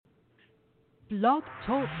Blog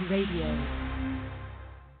Talk Radio.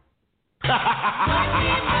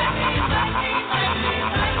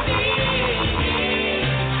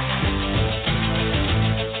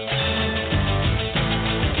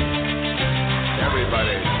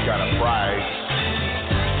 Everybody's got a price.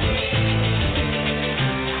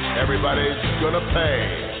 Everybody's gonna pay.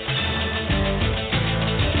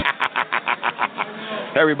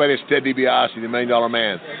 Hey everybody, it's Ted DiBiase, the $1 Million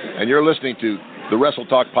Man, and you're listening to the Wrestle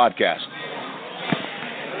Talk Podcast.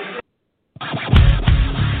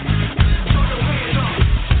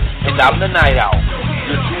 And I'm the Night Owl.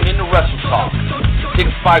 You're tuned in to Wrestle Talk.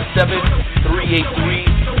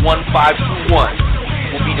 657-383-1521.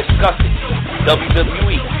 We'll be discussing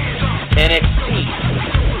WWE, NXT,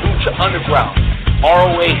 Lucha Underground,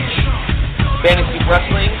 ROH, fantasy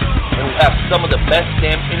wrestling, and we'll have some of the best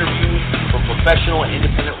damn interviews from professional and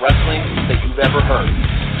independent wrestling that you've ever heard.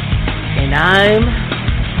 And I'm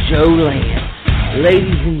Joe Lance.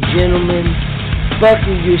 Ladies and gentlemen,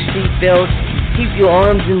 buckle your seatbelts, keep your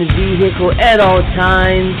arms in the vehicle at all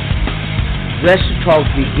times. Wrestle Talk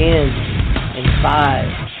begins in 5,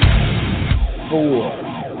 4,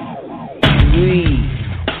 3,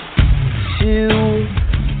 2,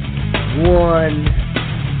 1.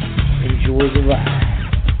 Enjoy the ride.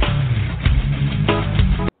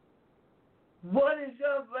 What is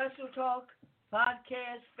up, Wrestle Talk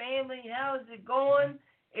Podcast family? How's it going?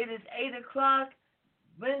 It is 8 o'clock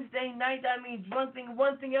Wednesday night. That means one thing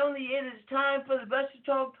only. It is time for the Wrestle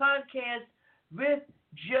Talk Podcast with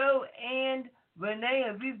Joe and Renee.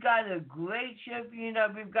 And we've got a great show for you.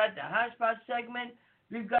 We've got the Hot Spot segment.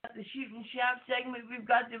 We've got the Shoot and Shout segment. We've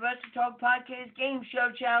got the Wrestle Talk Podcast Game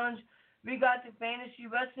Show Challenge. We got the Fantasy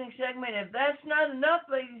Wrestling segment. If that's not enough,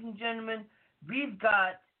 ladies and gentlemen, we've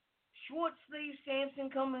got Sleeve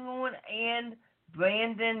Sampson coming on and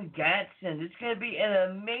Brandon Gatson. It's going to be an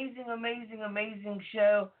amazing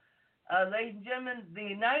show. Ladies and gentlemen,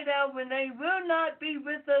 the Night Owl Renee will not be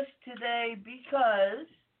with us today because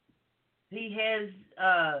he has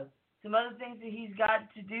some other things that he's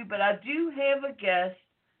got to do, but I do have a guest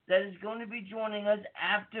that is going to be joining us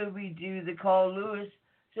after we do the Carl Lewis.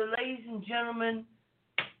 So, ladies and gentlemen,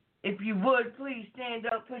 if you would, please stand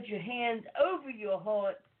up, put your hands over your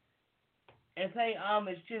heart, and pay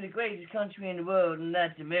homage to the greatest country in the world, and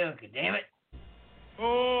that's America, damn it.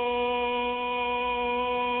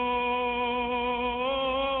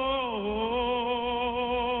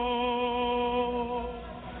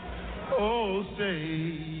 Oh,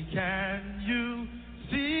 say, can you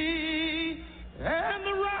see? And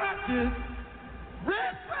the rocket,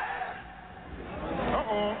 red flag.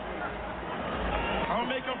 I'll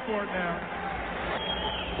make up for it now.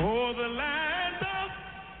 For the land of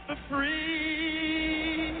the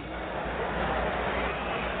free.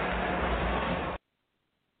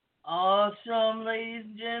 Awesome, ladies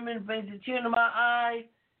and gentlemen. Brings a tear to my eye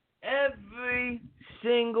every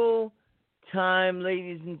single time,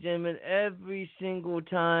 ladies and gentlemen. Every single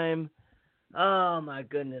time. Oh, my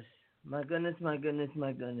goodness. My goodness.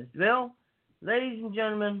 Well, ladies and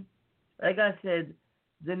gentlemen, like I said,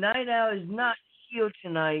 the Night Owl is not here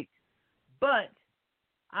tonight, but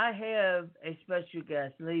I have a special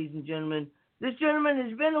guest, ladies and gentlemen. This gentleman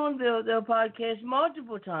has been on the podcast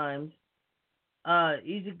multiple times.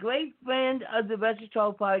 He's a great friend of the Wrestle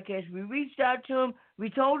Talk Podcast. We reached out to him. We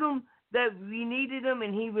told him that we needed him,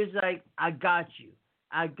 and he was like, I got you.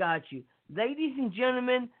 Ladies and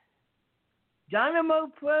gentlemen, Dynamo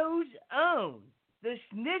Pro's own, the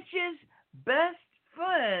Snitch's best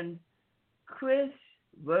friend, Chris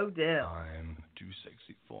Rodell. I'm too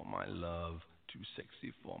sexy for my love. Too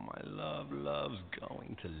sexy for my love. Love's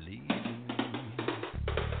going to leave me.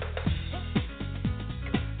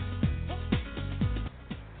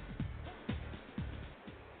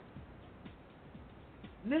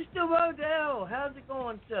 Mr. Rodell, how's it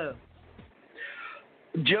going, sir?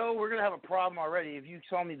 Joe, we're gonna have a problem already. If you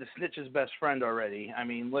call me the Snitch's best friend already, I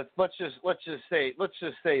mean, let's just say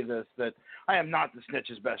this, that I am not the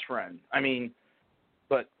Snitch's best friend. I mean,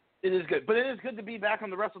 but it is good. But it is good to be back on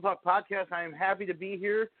the Wrestle Talk Podcast. I am happy to be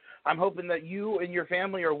here. I'm hoping that you and your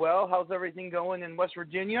family are well. How's everything going in West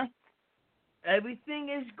Virginia? Everything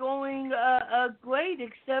is going great,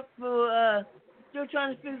 except for still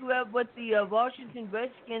trying to figure out what the Washington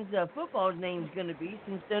Redskins football name is going to be,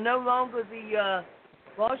 since they're no longer the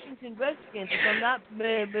Washington Redskins. If I'm not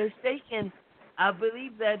mistaken, I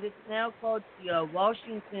believe that it's now called the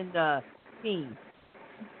Washington team.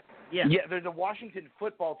 Yeah, they're the Washington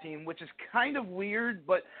football team, which is kind of weird,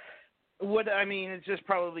 but It's just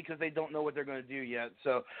probably because they don't know what they're going to do yet.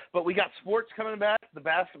 So, but we got sports coming back. The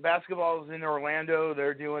basketball is in Orlando.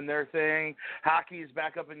 They're doing their thing. Hockey is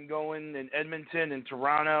back up and going in Edmonton and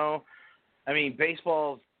Toronto.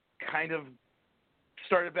 Baseball's kind of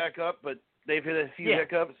started back up, but they've hit a few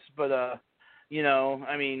hiccups. But,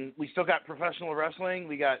 we still got professional wrestling.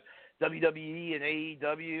 We got WWE and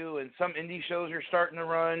AEW, and some indie shows are starting to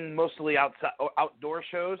run, mostly outdoor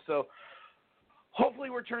shows. So hopefully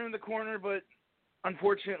we're turning the corner, but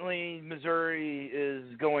unfortunately Missouri is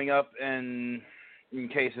going up in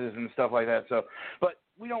cases and stuff like that. So, but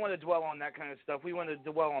we don't want to dwell on that kind of stuff. We want to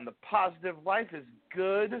dwell on the positive. Life is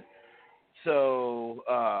good. So,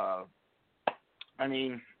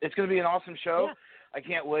 it's going to be an awesome show. Yeah. I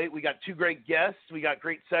can't wait. We got 2 great guests. We got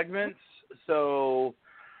great segments. So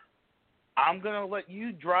I'm going to let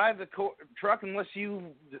you drive the truck unless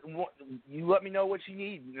you let me know what you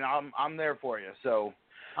need. I'm there for you. So.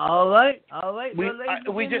 All right. I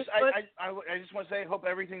just want to say, I hope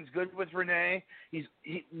everything's good with Renee.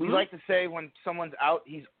 We like to say when someone's out,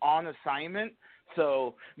 he's on assignment.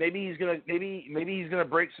 So maybe he's gonna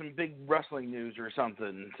break some big wrestling news or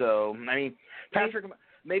something. So Patrick,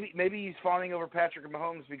 maybe he's fawning over Patrick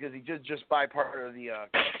Mahomes because he just by part of the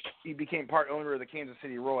he became part owner of the Kansas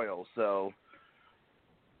City Royals. So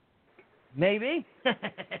maybe that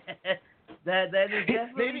is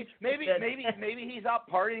definitely maybe he's out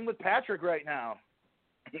partying with Patrick right now.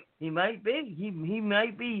 He might be. He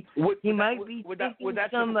might be. Would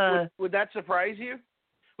that surprise you?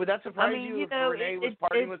 Would that surprise you if Renee was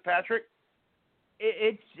partying with Patrick?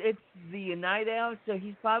 It's the night out, so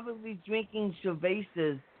he's probably drinking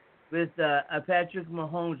cervezas with Patrick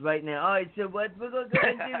Mahomes right now. All right, so what we're going to go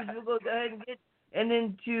ahead and do is we're going to go ahead and get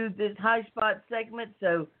into this high spot segment.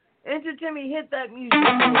 So, Enter Timmy, hit that music.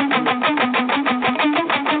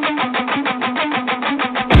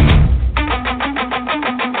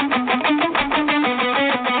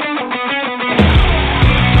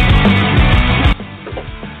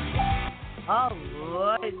 All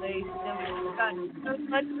right, ladies and gentlemen, we've got so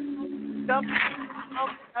much stuff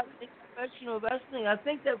about professional wrestling. I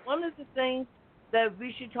think that one of the things that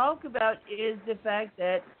we should talk about is the fact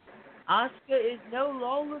that Asuka is no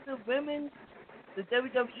longer the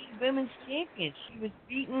WWE Women's Champion. She was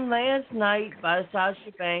beaten last night by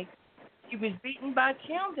Sasha Banks. She was beaten by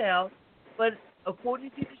countout, but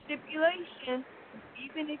according to the stipulation,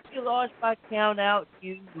 even if you lost by countout,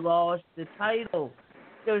 you lost the title.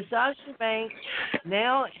 So Sasha Banks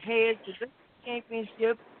now has the Women's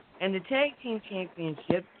Championship and the Tag Team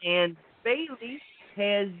Championship, and Bayley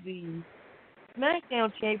has the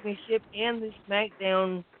SmackDown Championship and the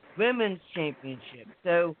SmackDown Women's Championship.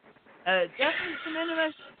 So definitely some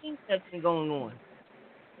interesting things that's been going on.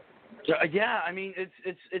 Yeah,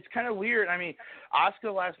 it's kind of weird.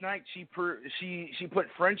 Asuka last night she put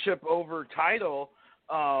friendship over title.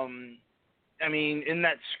 In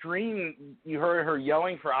that scream, you heard her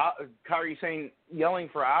yelling for Kairi Sane yelling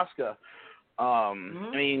for Asuka.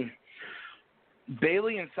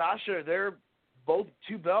 Bayley and Sasha, they're both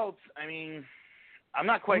 2 belts. I'm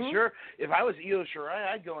not quite sure. If I was Io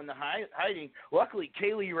Shirai, I'd go into hiding. Luckily,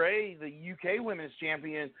 Kaylee Ray, the UK Women's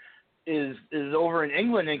Champion, is over in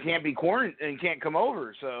England and can't be quarantined and can't come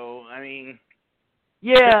over. So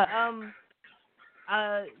yeah.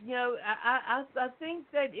 I think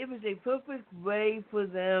that it was a perfect way for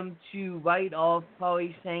them to write off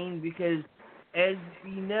Kairi Sane because, as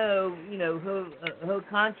we know, her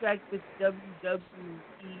contract with WWE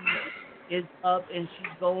is up and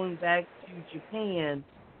she's going back to Japan.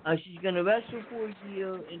 She's going to wrestle for a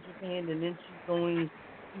year in Japan and then she's going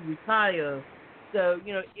to retire. So,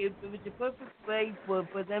 it was a perfect way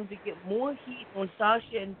for them to get more heat on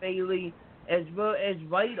Sasha and Bayley as well as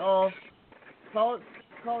write off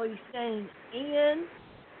Kairi Sane, and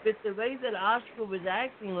with the way that Asuka was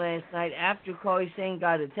acting last night after Kairi Sane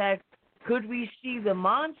got attacked, could we see the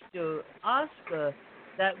monster Asuka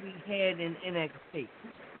that we had in NXT?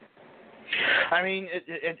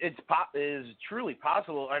 It is truly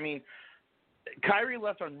possible. Kairi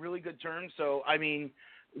left on really good terms, so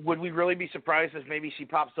would we really be surprised if maybe she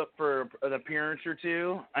pops up for an appearance or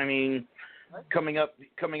 2? Coming up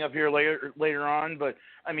here later on, but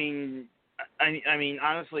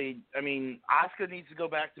honestly, Asuka needs to go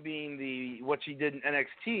back to being what she did in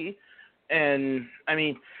NXT, and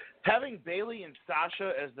having Bayley and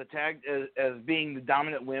Sasha as the tag as being the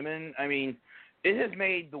dominant women, it has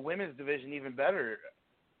made the women's division even better,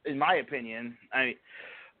 in my opinion.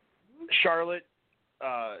 Charlotte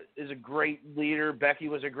is a great leader. Becky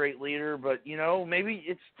was a great leader, but maybe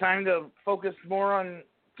it's time to focus more on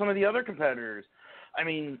some of the other competitors.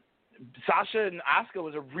 Sasha and Asuka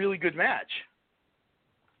was a really good match.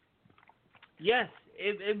 Yes,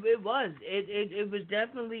 it was. It was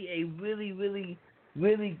definitely a really, really,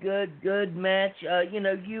 really good match.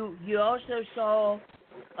 You also saw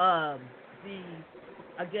the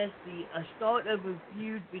start of a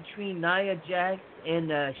feud between Nia Jax and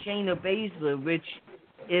Shayna Baszler, which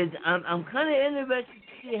is I'm kind of interested to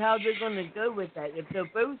see how they're going to go with that. If they're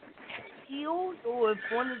both heels, or if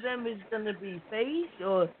one of them is going to be face,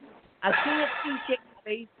 or I can't see Shayna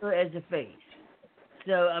Baszler as a face.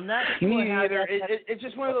 So I'm not sure. Me either. It's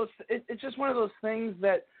just one of those. It's just one of those things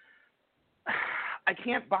that I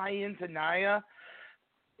can't buy into Nia.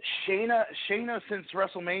 Shayna since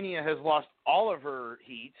WrestleMania has lost all of her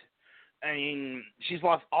heat. I mean, she's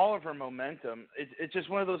lost all of her momentum. It's just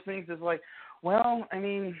one of those things that's like, well, I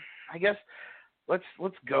mean, I guess let's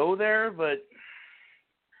go there, but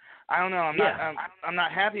I don't know. I'm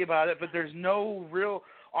not happy about it. But there's no real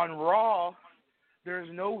on Raw. There's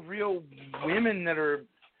no real women that are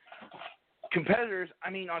competitors.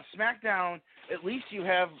 I mean, on SmackDown, at least you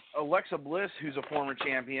have Alexa Bliss, who's a former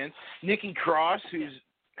champion, Nikki Cross, who's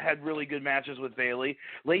had really good matches with Bayley,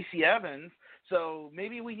 Lacey Evans. So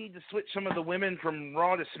maybe we need to switch some of the women from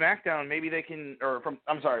Raw to SmackDown. Maybe they can, from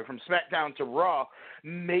SmackDown to Raw.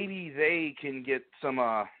 Maybe they can get some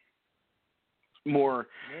more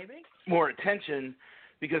attention,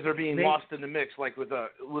 because they're being lost in the mix, like with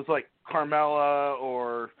Carmella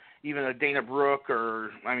or even a Dana Brooke,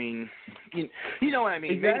 or I mean, you know what I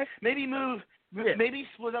mean. Exactly. Maybe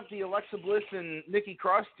split up the Alexa Bliss and Nikki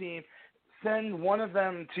Cross team, send one of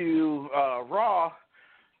them to Raw.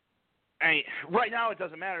 I mean, right now it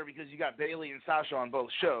doesn't matter because you got Bayley and Sasha on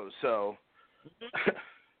both shows, so.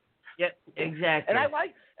 Yep, exactly. And I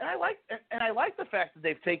like the fact that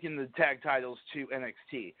they've taken the tag titles to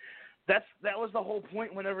NXT. That was the whole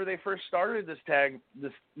point whenever they first started this tag.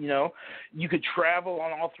 You could travel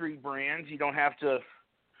on all three brands. You don't have to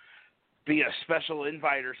be a special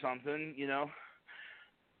invite or something.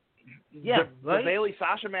 Yeah, the Bayley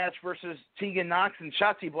Sasha match versus Tegan Nox and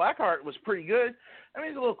Shotzi Blackheart was pretty good. I mean,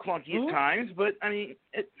 it's a little clunky at times, but I mean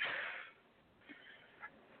it.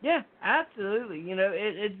 Yeah, absolutely. We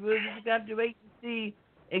just have to wait to see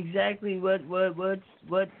exactly what's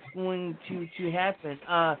going to happen.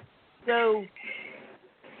 So,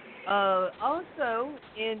 also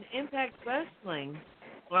in Impact Wrestling,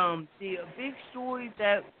 the big story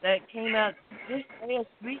that came out this past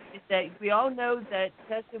week is that we all know that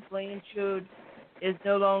Tessa Blanchard is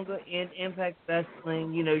no longer in Impact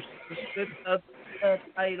Wrestling. She's stripped of the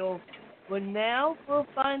title. But now we're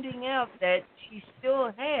finding out that she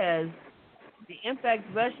still has the Impact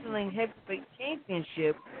Wrestling Heavyweight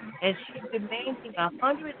Championship, and she's demanding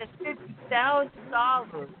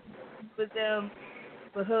 $150,000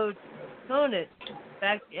 for her to turn it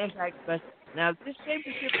back to Impact Wrestling. Now, this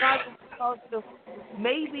championship probably cost her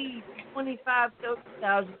maybe $25,000 to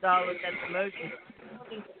 $30,000 at the most.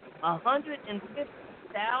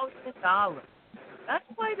 $150,000. That's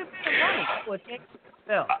quite a bit of money for a championship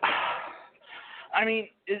belt. I mean,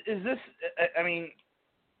 is this? I mean,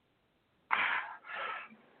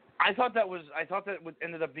 I thought that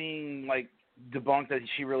ended up being like debunked, that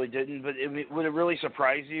she really didn't. But would it really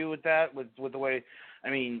surprise you with that, with the way? I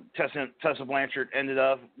mean, Tessa Blanchard ended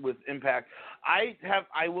up with Impact. I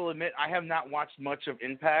will admit, I have not watched much of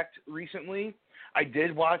Impact recently. I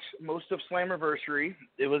did watch most of Slammiversary.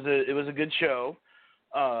 It was a good show,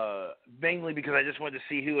 mainly because I just wanted to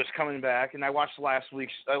see who was coming back, and I watched most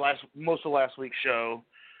of last week's show.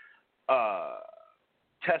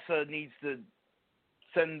 Tessa needs to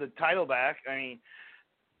send the title back. I mean,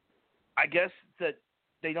 I guess that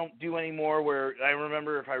they don't do anymore. Where I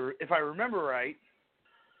remember, if I remember right,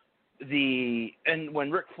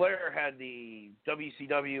 when Ric Flair had the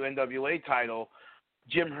WCW NWA title,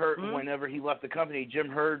 Jim Herd, whenever he left the company, Jim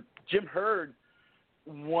Herd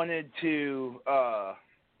wanted him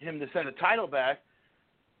to send the title back,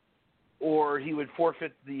 or he would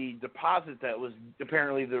forfeit the deposit that was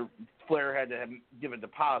apparently the Flair had to give a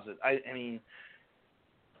deposit. I mean,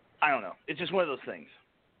 I don't know. It's just one of those things.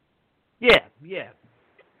 Yeah.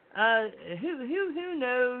 Who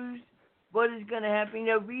knows what is going to happen?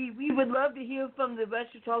 We would love to hear from the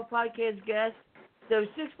Wrestle Talk Podcast guests. So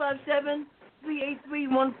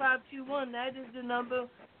 657-383-1521. That is the number.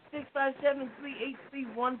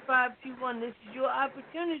 657-383-1521. This is your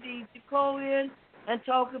opportunity to call in and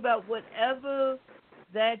talk about whatever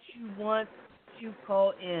that you want to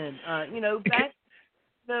call in. Back.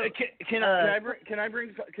 Can I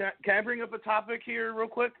bring up a topic here real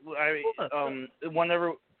quick? Can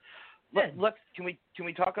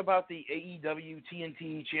we talk about the AEW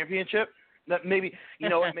TNT Championship That maybe you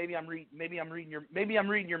know what? Maybe I'm reading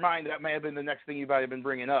your mind. That may have been the next thing you might have been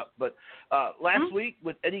bringing up. But last week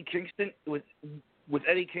with Eddie Kingston with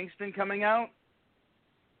Eddie Kingston coming out.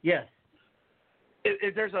 Yes.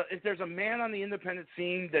 If there's a man on the independent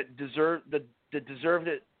scene that deserved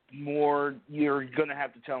it more, you're gonna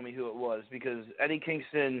have to tell me who it was, because Eddie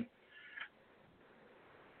Kingston,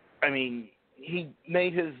 I mean, he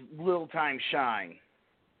made his little time shine.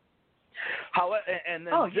 However, and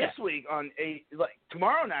then this week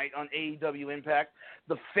tomorrow night on AEW Impact,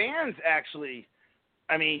 the fans actually,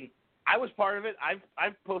 I mean, I was part of it.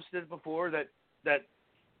 I've posted before that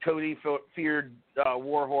Cody feared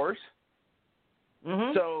Warhorse.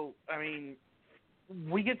 Mm-hmm. So I mean,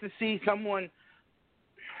 we get to see someone.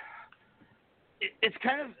 It's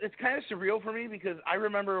kind of surreal for me, because I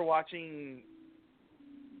remember watching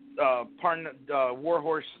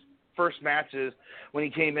Warhorse first matches when he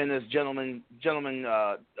came in as gentleman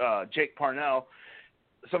Jake Parnell.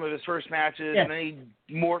 Some of his first matches, and then he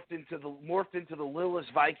morphed into the Lilith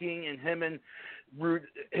Viking, and him and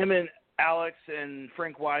Alex and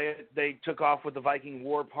Frank Wyatt, they took off with the Viking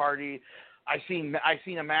War Party. I seen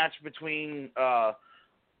a match between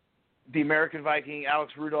the American Viking,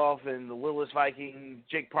 Alex Rudolph, and the Lilith Viking,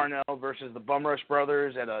 Jake Parnell, versus the Bum Rush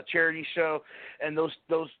Brothers at a charity show, and those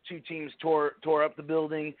two teams tore up the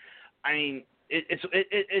building. I mean,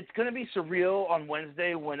 it's going to be surreal on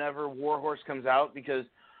Wednesday whenever Warhorse comes out, because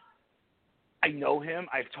I know him.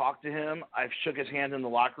 I've talked to him. I've shook his hand in the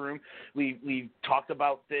locker room. We've talked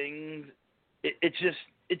about things. It's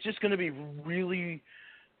just going to be really.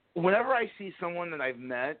 Whenever I see someone that I've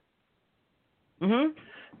met,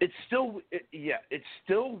 it's still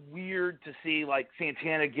weird to see like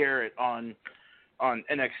Santana Garrett on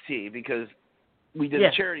NXT, because we did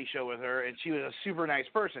a charity show with her, and she was a super nice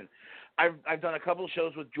person. I've done a couple of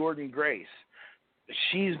shows with Jordan Grace.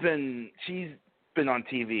 She's been on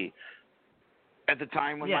TV at the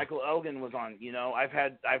time when Michael Elgin was on. You know, I've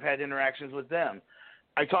had interactions with them.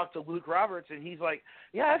 I talked to Luke Roberts, and he's like,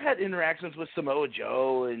 yeah, I've had interactions with Samoa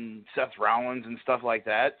Joe and Seth Rollins and stuff like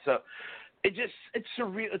that. So it's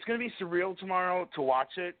surreal. It's going to be surreal tomorrow to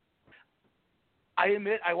watch it. I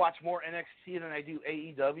admit I watch more NXT than I do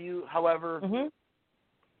AEW. However,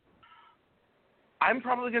 I'm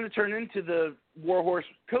probably going to turn into the Warhorse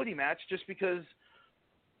Cody match, just because,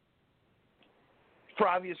 for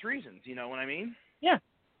obvious reasons. You know what I mean? Yeah.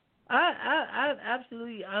 I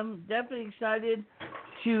absolutely. I'm definitely excited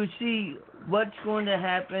to see what's going to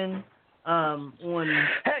happen on.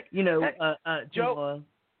 Joe.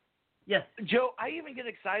 Yes. Joe, I even get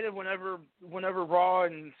excited whenever Raw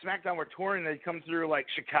and SmackDown were touring. They'd come through like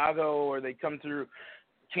Chicago, or they'd come through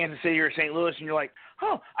Kansas City or St. Louis, and you're like,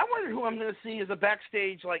 oh, I wonder who I'm going to see as a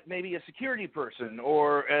backstage, like maybe a security person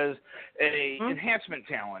or as a enhancement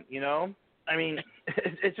talent. You know, I mean,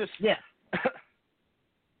 it's just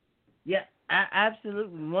Yeah,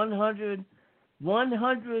 absolutely, 100%.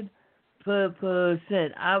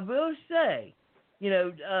 I will say,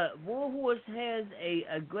 Warhorse has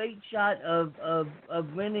a great shot of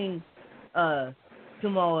winning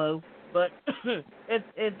tomorrow. But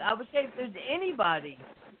if I would say if there's anybody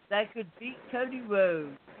that could beat Cody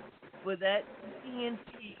Rhodes for that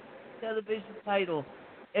TNT television title,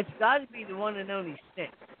 it's got to be the one and only Snitch.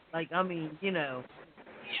 Like, I mean,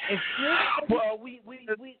 if well, we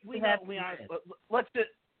have to be honest.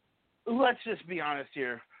 Let's just be honest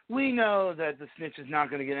here. We know that the Snitch is not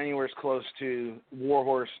going to get anywhere close to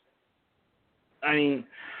Warhorse. I mean,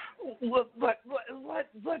 let's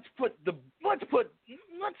put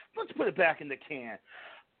it back in the can.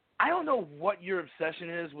 I don't know what your obsession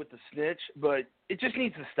is with the Snitch, but it just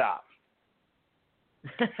needs to stop.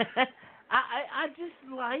 I just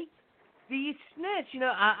like the Snitch.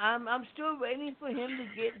 I'm still waiting for him to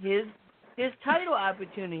get his title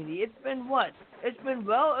opportunity. It's been what? It's been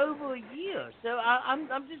well over a year. So I'm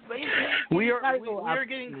just waiting for him to get we his title are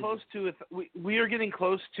getting close to it. We are getting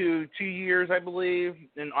close to 2 years, I believe,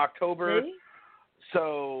 in October. See?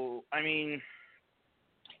 So I mean,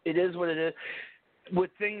 it is what it is.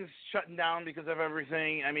 With things shutting down because of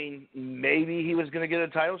everything, I mean, maybe he was going to get a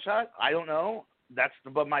title shot. I don't know. That's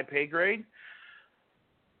above my pay grade.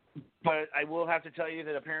 But I will have to tell you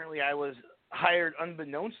that apparently I was hired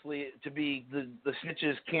unbeknownstly to be the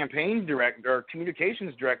Snitch's campaign director or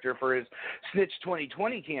communications director for his Snitch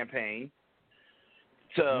 2020 campaign.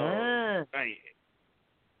 So,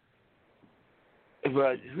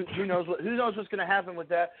 but who knows what's going to happen with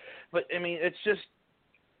that? But I mean,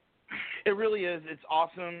 it really is. It's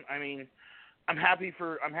awesome. I mean, I'm happy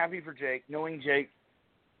for Jake. Knowing Jake,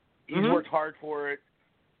 he's worked hard for it.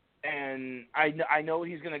 And I know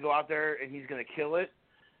he's going to go out there and he's going to kill it.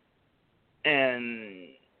 And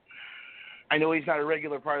I know he's not a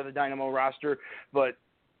regular part of the Dynamo roster, but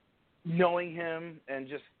knowing him and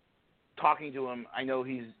just talking to him, I know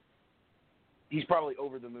he's probably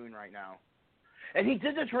over the moon right now. And he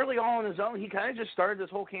did this really all on his own. He kind of just started this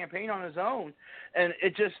whole campaign on his own, and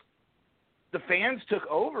the fans took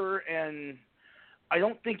over, and I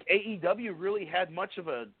don't think AEW really had much of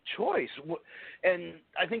a choice. And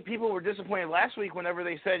I think people were disappointed last week whenever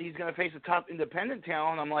they said he's going to face a top independent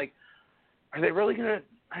talent. I'm like, are they really going to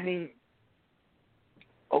 – I mean,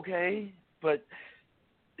 okay. But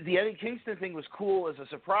the Eddie Kingston thing was cool as a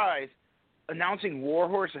surprise. Announcing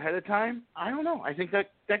Warhorse ahead of time, I don't know. I think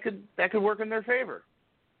that could work in their favor.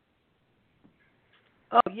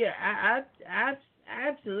 Oh yeah,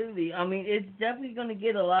 absolutely. I mean, it's definitely going to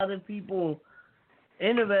get a lot of people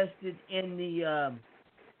interested in the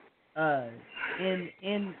in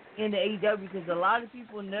the AEW, because a lot of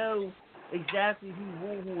people know exactly who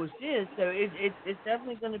Warhorse is. So it's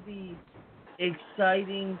definitely going to be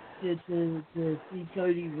exciting to see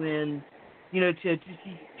Cody win. To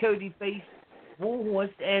see Cody face Warhorse,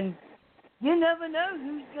 and you never know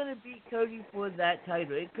who's going to beat Cody for that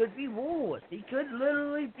title. It could be Warhorse. He could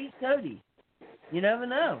literally beat Cody. You never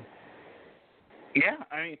know. Yeah,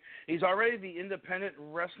 I mean, he's already the independent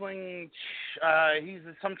wrestling. He's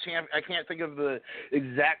some champ. I can't think of the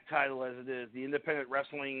exact title as it is. The independent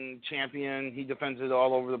wrestling champion. He defends it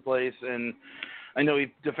all over the place, and I know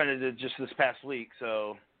he defended it just this past week.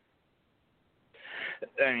 So,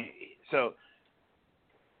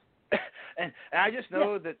 and I just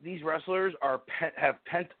know that these wrestlers have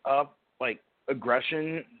pent up like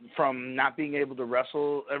aggression from not being able to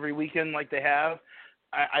wrestle every weekend like they have.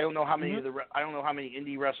 I don't know how many I don't know how many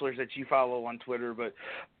indie wrestlers that you follow on Twitter, but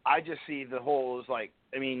I just see the whole is like,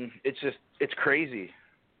 I mean, it's crazy.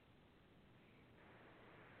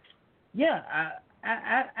 Yeah,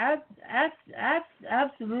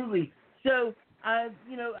 absolutely. So I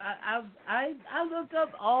looked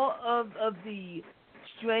up all of the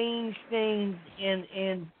strange things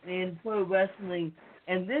in pro wrestling,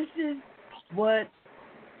 and this is what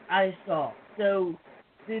I saw. So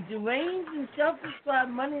the deranged and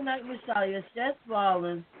self-described Monday Night Messiah, Seth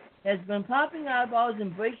Rollins, has been popping eyeballs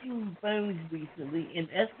and breaking bones recently in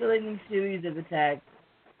escalating series of attacks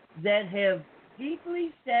that have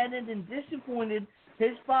deeply saddened and disappointed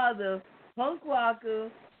his father, punk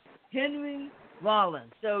rocker Henry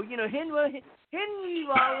Rollins. So, Henry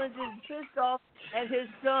Rollins is pissed off at his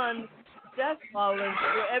son, Seth Rollins,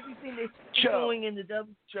 for everything that he's doing in the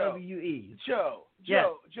WWE. Joe.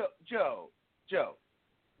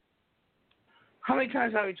 How many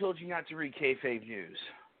times have I told you not to read kayfabe news?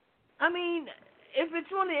 I mean, if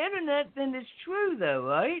it's on the internet, then it's true, though,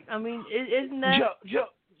 right? I mean, isn't that... Joe.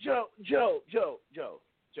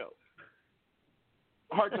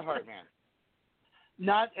 Heart to heart, man.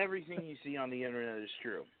 Not everything you see on the internet is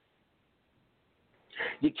true.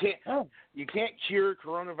 You can't cure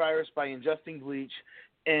coronavirus by ingesting bleach,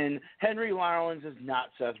 and Henry Rollins is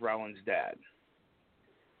not Seth Rollins' dad.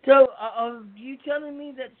 So, are you telling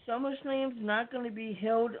me that SummerSlam's not going to be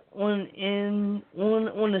held on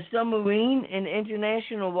a submarine in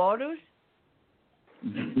international waters?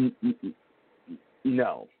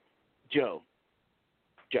 No. Joe.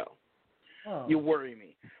 Oh. You worry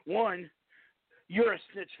me. One, you're a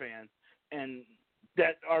snitch fan, and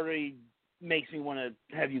that already makes me want to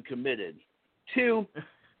have you committed. Two,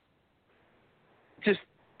 just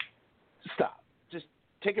stop. Just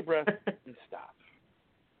take a breath and stop.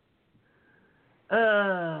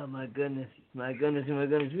 Oh, my goodness.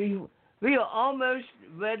 We are almost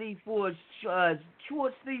ready for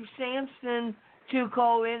Short Sleeve Sampson to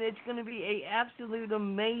call in. It's going to be an absolute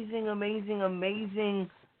amazing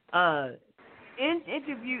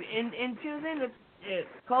interview. And until then,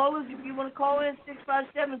 callers, if you want to call in,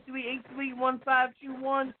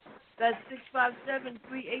 657-383-1521. That's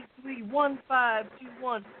 657-383-1521.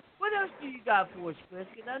 What else do you got for us, Chris?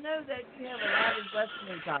 Because I know that you have a lot of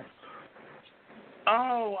wrestling topics.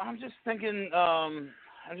 Oh, I'm just thinking, I'm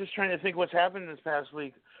just trying to think what's happened this past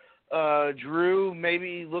week. Drew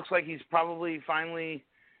maybe looks like he's probably finally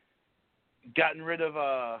gotten rid of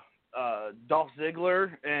Dolph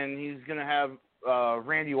Ziggler, and he's going to have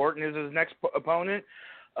Randy Orton as his next opponent.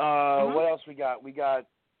 What else we got?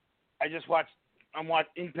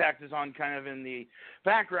 Impact is on kind of in the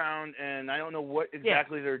background, and I don't know what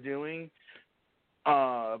exactly they're doing.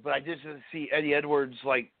 But I just see Eddie Edwards,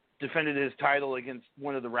 defended his title against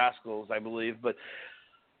one of the Rascals, I believe. But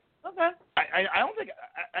Okay. I don't think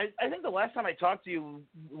I think the last time I talked to you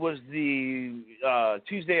was the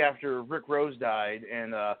Tuesday after Rick Rose died,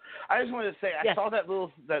 and I just wanted to say I saw that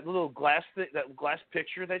little glass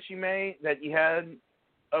picture that you had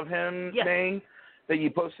of him saying that you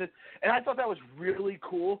posted, and I thought that was really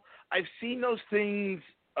cool. I've seen those things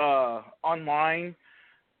online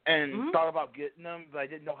and thought about getting them, but I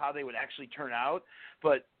didn't know how they would actually turn out.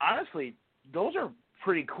 But honestly, those are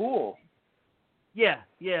pretty cool. Yeah.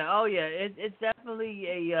 Oh, yeah. It's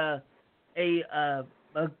definitely a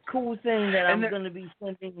cool thing that I'm going to be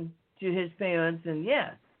sending to his parents. And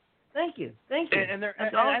thank you. And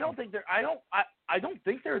awesome. I don't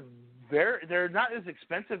think they're not as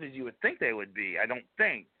expensive as you would think they would be. I don't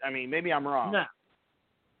think. I mean, maybe I'm wrong.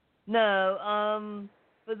 No.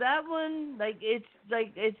 For that one, it's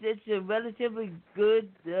a relatively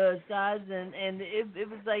good size, and it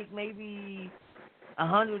was like maybe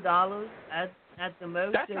 $100 at the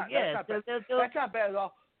most. That's not bad at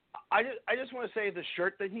all. I just want to say the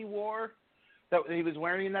shirt that he wore, that he was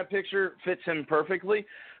wearing in that picture, fits him perfectly.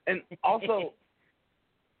 And also,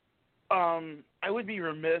 I would be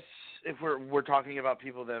remiss if we're talking about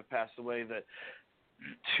people that have passed away. That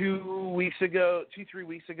 3 weeks ago,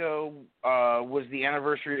 was the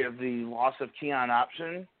anniversary of the loss of Keon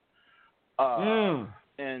Option.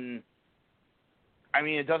 And I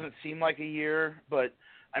mean, it doesn't seem like a year, but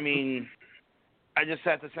I mean, I just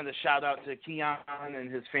have to send a shout out to Keon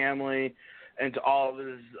and his family and to all of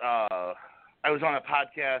his. I was on a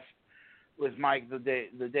podcast with Mike the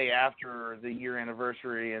day after the year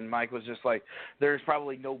anniversary, and Mike was just like, "There's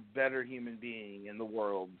probably no better human being in the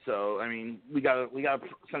world." So I mean, we gotta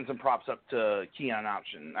send some props up to Keon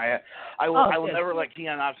Option. I will never let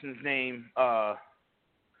Keon Option's name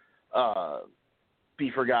be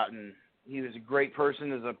forgotten. He was a great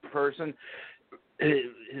person as a person.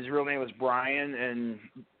 His real name was Brian, and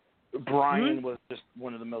Brian was just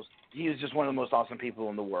one of the most awesome people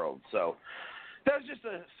in the world. So that was just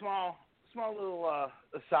a small little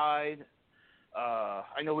aside.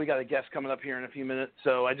 I know we got a guest coming up here in a few minutes,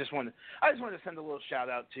 so I just wanted to send a little shout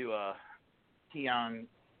out to Keon,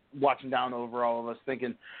 watching down over all of us,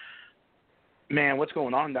 thinking, man, what's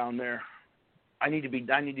going on down there? I need to be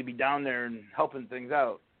down there and helping things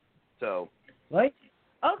out. So right.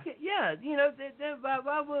 Okay, yeah,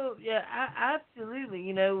 absolutely.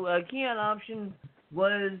 Keon Option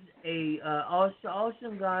was a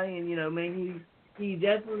awesome guy, and he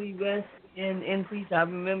definitely rests in peace. I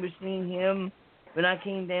remember seeing him when I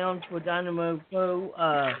came down for Dynamo Pro.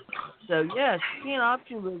 So yes, Keon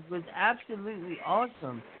Option was absolutely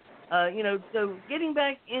awesome. So getting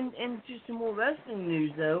back into some more wrestling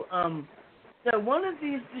news though. So one of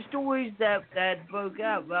the stories that broke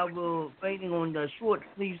out while we're waiting on the short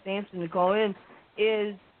Sleeve Sampson to call in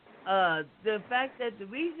is the fact that the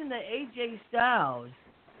reason that AJ Styles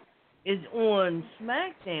is on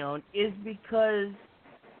SmackDown is because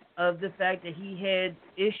of the fact that he had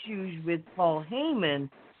issues with Paul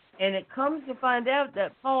Heyman, and it comes to find out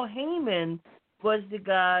that Paul Heyman was the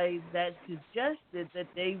guy that suggested that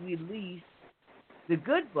they release the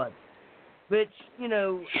Good Brothers. Which,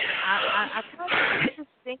 I kind of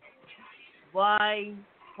understand why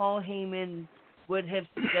Paul Heyman would have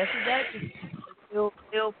suggested that, because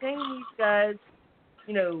they'll pay these guys,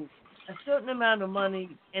 a certain amount of money,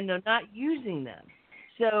 and they're not using them.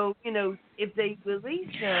 So, if they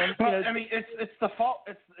release them, I mean, it's the fault.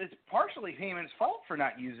 It's partially Heyman's fault for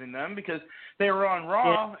not using them, because they were on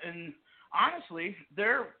Raw, and honestly,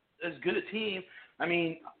 they're as good a team. I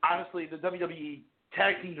mean, honestly, the WWE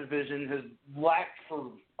tag team division has lacked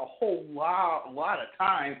for a whole lot of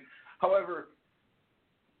time. However,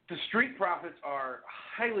 the Street Profits are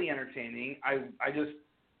highly entertaining.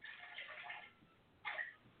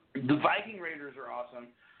 The Viking Raiders are awesome.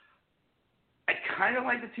 I kind of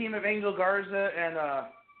like the team of Angel Garza and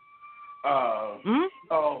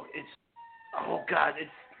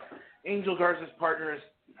it's Angel Garza's partner is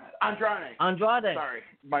Andrade. Sorry,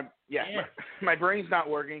 my brain's not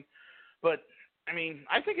working, but I mean,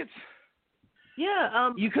 I think it's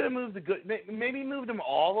you could have moved maybe moved them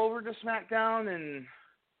all over to SmackDown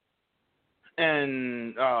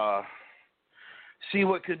and see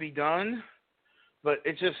what could be done, but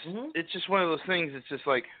it's just one of those things. It's just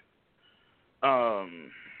like I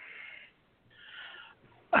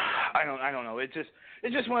don't know. It's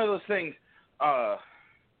just one of those things.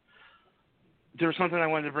 There was something I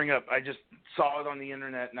wanted to bring up. I just saw it on the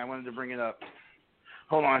internet and I wanted to bring it up.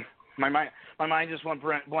 Hold on. My mind just went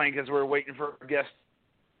blank as we're waiting for a guest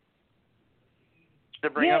to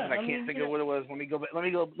bring up, and I can't think of what it was. Let me go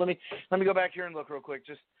back here and look real quick.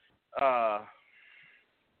 Just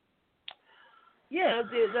Yeah,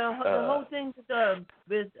 the whole thing with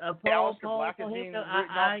Paul. Black is being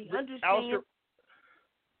I understand. Aleister.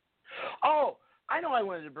 Oh, I know. I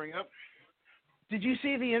wanted to bring up. Did you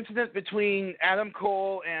see the incident between Adam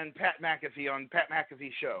Cole and Pat McAfee on Pat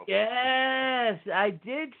McAfee's show? Yes, I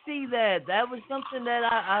did see that. That was something that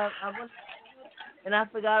I was, and I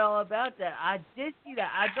forgot all about that. I did see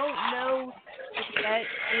that. I don't know if that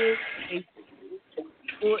is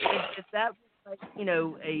or if that was like, you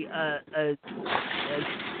know,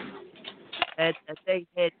 that they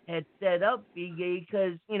had set up,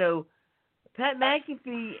 because, you know, Pat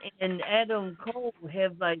McAfee and Adam Cole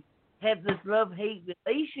have this love-hate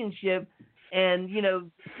relationship, and, you know,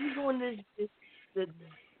 he's on the Pat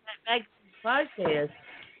McAfee podcast,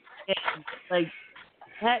 and like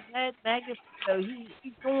Pat McAfee, you know,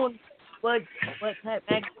 he's doing what Pat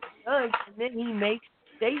McAfee does, and then he makes a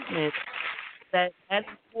statement that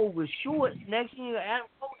Adam Cole was short. Next thing you know, Adam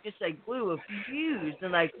Cole just like blew a fuse,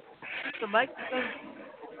 and like the microphone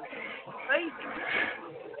crazy.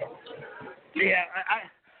 Yeah,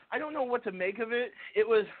 I don't know what to make of it. It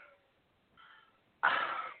was,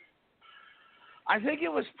 I think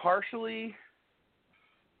it was partially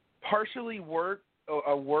work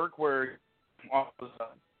where,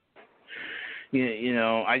 you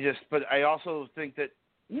know, but I also think that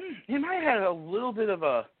he might have a little bit of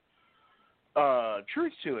a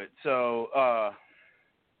truth to it. So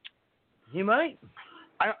he might.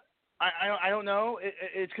 I don't know.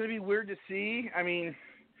 It's going to be weird to see. I mean,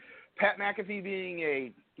 Pat McAfee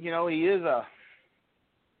being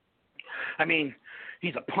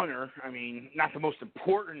he's a punter. I mean, not the most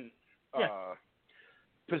important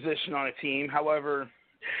position on a team. However,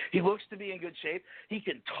 he looks to be in good shape. He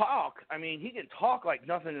can talk. I mean, he can talk like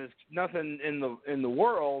nothing in the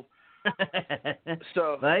world.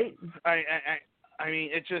 So right. I mean,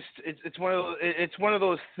 it's one of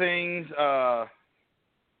those things.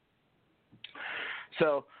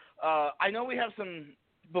 So I know we have some.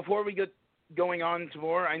 Before we get going on to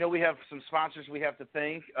more, I know we have some sponsors we have to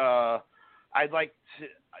thank. I'd like to,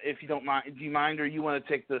 if you don't mind, do you mind, or you want to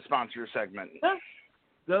take the sponsor segment?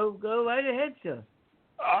 Go right ahead, sir.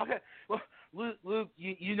 Okay. Well, Luke,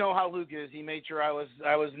 you know how Luke is. He made sure I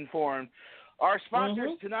was informed. Our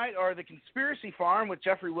sponsors tonight are the Conspiracy Farm with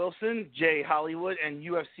Jeffrey Wilson, Jay Hollywood, and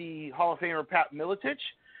UFC Hall of Famer Pat Miletich,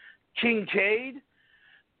 Kincaid,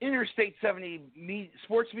 Interstate 70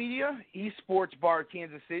 Sports Media, Esports Bar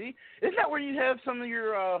Kansas City. Isn't that where you have some of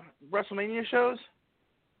your WrestleMania shows?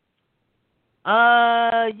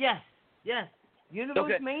 Yes.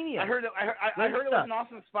 Universe Mania. I heard it was an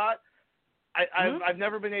awesome spot. I've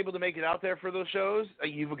never been able to make it out there for those shows.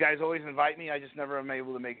 You guys always invite me. I just never am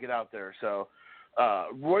able to make it out there. So,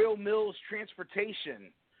 Royal Mills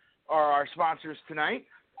Transportation are our sponsors tonight.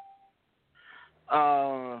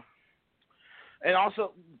 And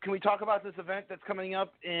also, can we talk about this event that's coming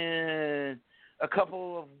up in a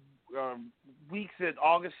couple of weeks at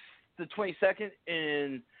August the 22nd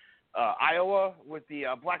in Iowa with the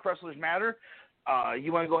Black Wrestlers Matter?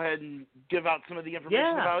 You want to go ahead and give out some of the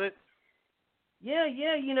information about it? Yeah.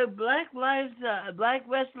 You know, Black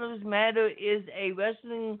Wrestlers Matter is a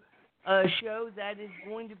wrestling show that is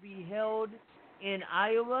going to be held in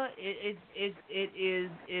Iowa. It is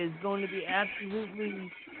going to be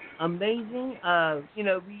absolutely amazing. You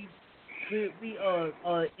know, we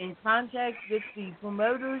are in contact with the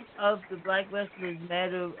promoters of the Black Wrestlers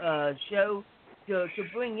Matter show to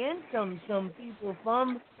bring in some people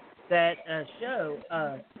from that show.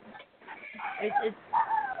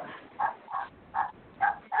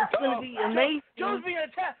 It's going to be amazing. Joe's being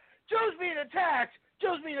attacked.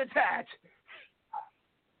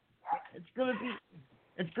 It's going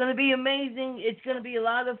to be amazing. It's going to be a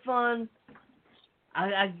lot of fun.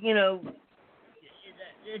 You know,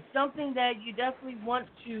 it's something that you definitely want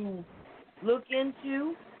to look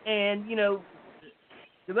into, and you know,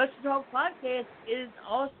 the Wrestle Talk podcast is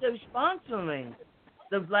also sponsoring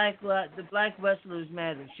the Black Wrestlers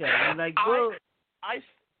Matter show. Like, I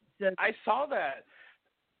saw that.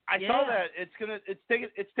 I saw that.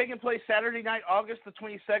 It's taking place Saturday night, August the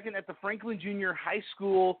 22nd at the Franklin Junior High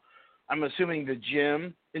School. I'm assuming the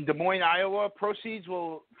gym in Des Moines, Iowa. Proceeds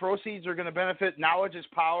are going to benefit Knowledge is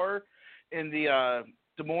Power in the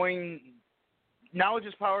Des Moines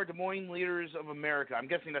Leaders of America. I'm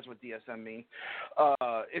guessing that's what DSM means.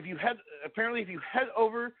 If you head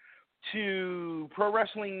over to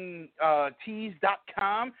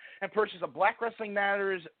ProWrestlingTees.com and purchase a Black Wrestling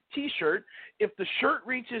Matters T-shirt, if the shirt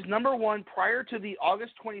reaches #1 prior to the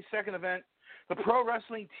August 22nd event, the Pro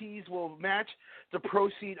Wrestling Tees will match the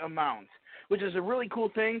proceed amount, which is a really cool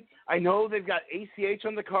thing. I know they've got ACH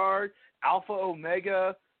on the card, Alpha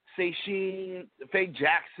Omega, Seishin, Faye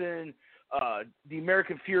Jackson, the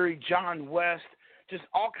American Fury, John West, just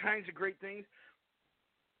all kinds of great things.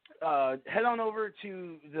 Head on over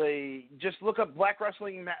to just look up Black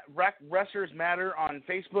Wrestlers Matter on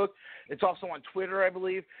Facebook. It's also on Twitter, I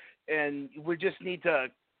believe. And we just need to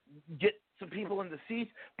get some people in the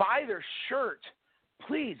seats. Buy their shirt.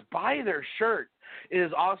 Please buy their shirt. It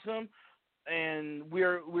is awesome. And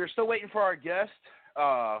we're still waiting for our guest.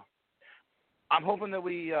 I'm hoping that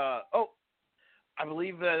I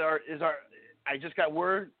believe that I just got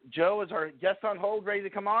word. Joe, is our guest on hold, ready to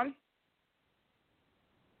come on?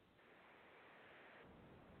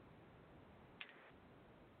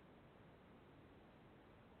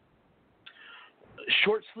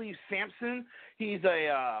 Short Sleeve Sampson. He's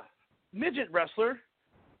a midget wrestler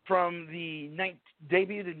from the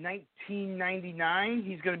debuted in 1999.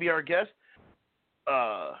 He's going to be our guest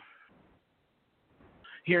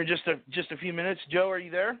here in just a few minutes. Joe, are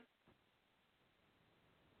you there?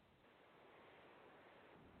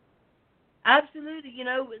 Absolutely.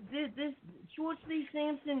 This Short Sleeve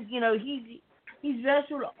Sampson, he's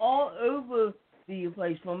wrestled all over the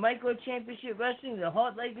place, from Micro Championship Wrestling to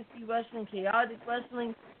Hard Legacy Wrestling, Chaotic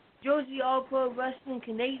Wrestling, Jonesy All Pro Wrestling,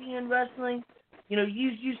 Canadian Wrestling.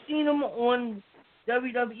 You've seen him on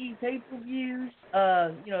WWE pay-per-views.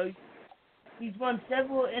 He's won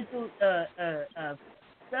several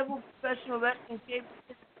professional wrestling championships.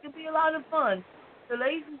 It could be a lot of fun. So,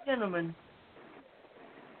 ladies and gentlemen,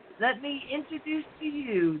 let me introduce to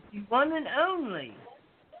you the one and only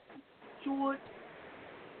Short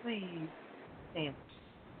Sleeve Sampson.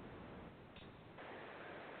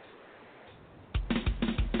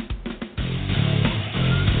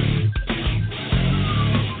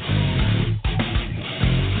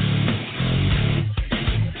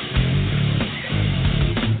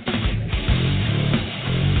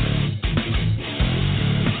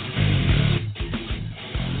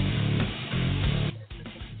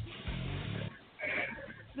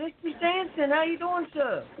 Mr. Sampson, how you doing,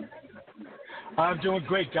 sir? I'm doing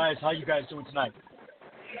great, guys. How you guys doing tonight?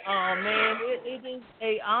 Oh, man, it is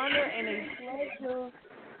an honor and a pleasure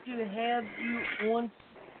to have you on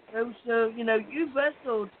the show. You've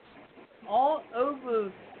wrestled all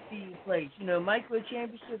over the place. Micro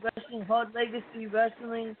Championship Wrestling, Hard Legacy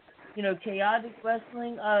Wrestling, Chaotic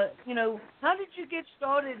Wrestling. How did you get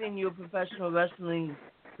started in your professional wrestling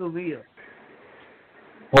career?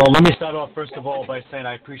 Well, let me start off, first of all, by saying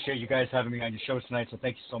I appreciate you guys having me on your show tonight, so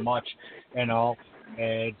thank you so much and all.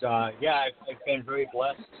 And, I've been very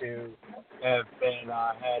blessed to have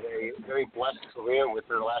had a very blessed career with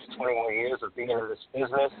the last 21 years of being in this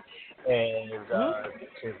business, and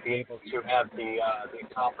to be able to have the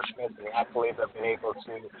accomplishments and the accolades I've been able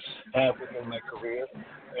to have within my career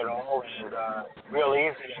and all. And real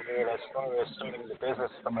easy, as far as starting the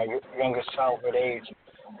business from my youngest childhood age,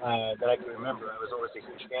 that I can remember, I was always a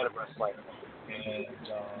huge fan of wrestling, and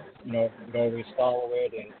would always follow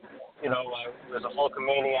it. And I was a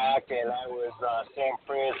Hulkamaniac, and I was Sam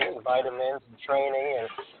Frears getting vitamins and training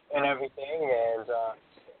and everything.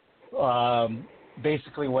 And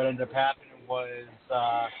basically, what ended up happening was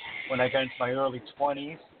when I got into my early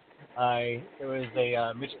 20s, there was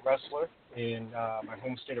a midget wrestler in my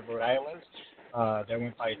home state of Rhode Island that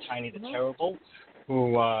went by Tiny the Terrible,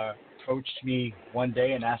 who approached me one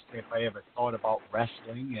day and asked me if I ever thought about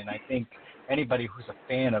wrestling. And I think anybody who's a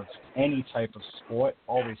fan of any type of sport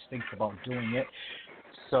always thinks about doing it.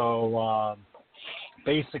 So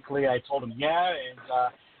basically I told him yeah,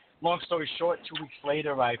 and long story short, 2 weeks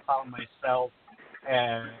later I found myself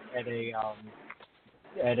at an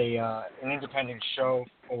independent show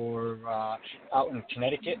for out in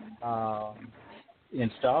Connecticut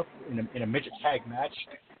and stuff in a midget tag match,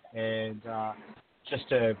 and just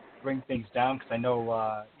to bring things down, because I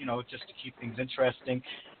know, just to keep things interesting.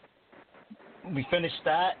 We finished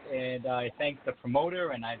that, and I thanked the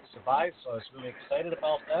promoter, and I survived, so I was really excited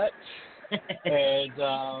about that. And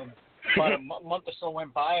about a month or so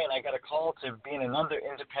went by, and I got a call to be in another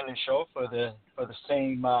independent show for the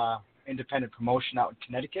same independent promotion out in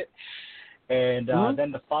Connecticut. And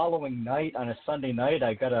then the following night, on a Sunday night,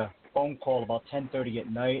 I got a phone call about 10:30 at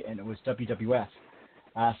night, and it was WWF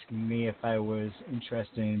asking me if I was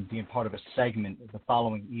interested in being part of a segment the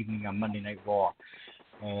following evening on Monday Night Raw.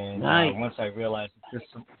 And once I realized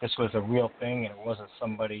this was a real thing and it wasn't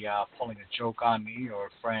somebody pulling a joke on me or a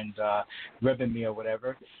friend ribbing me or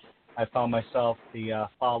whatever, I found myself the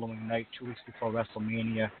following night, 2 weeks before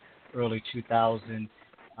WrestleMania, early 2000, in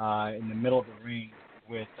the middle of the ring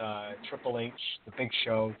with Triple H, The Big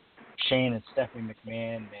Show, Shane and Stephanie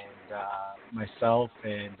McMahon, and myself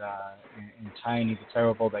and Tiny the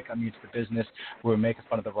Terrible that got me into the business, we were making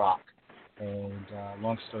fun of The Rock. And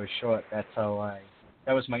long story short, that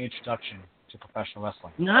was my introduction to professional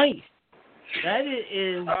wrestling. Nice. That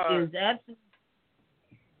is absolutely.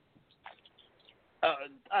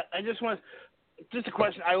 I just want just a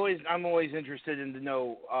question. I'm always interested in to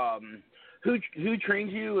know who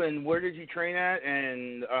trained you and where did you train at,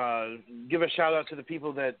 and give a shout out to the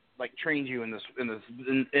people that like trained you in this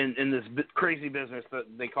crazy business that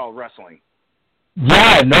they call wrestling.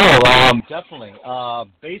 Yeah, no, definitely.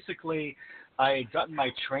 Basically, I had gotten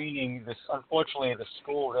my training. Unfortunately, the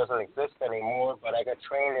school doesn't exist anymore, but I got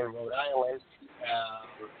trained in Rhode Island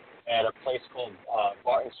at a place called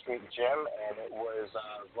Barton Street Gym, and it was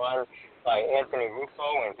run by Anthony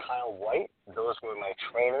Ruffo and Kyle White. Those were my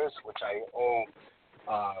trainers, which I owe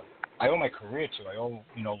my career to. I owe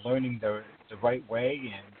learning the right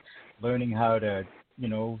way and learning how to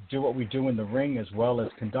do what we do in the ring as well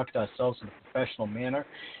as conduct ourselves in a professional manner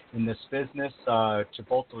in this business to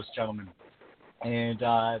both those gentlemen. And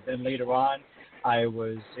then later on, I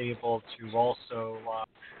was able to also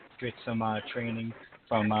get some training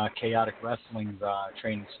from Chaotic Wrestling's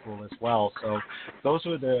training school as well. So those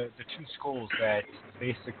were the two schools that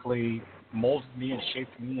basically molded me and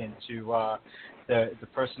shaped me into the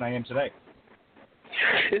person I am today.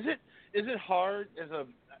 Is it hard as a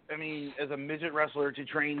midget wrestler to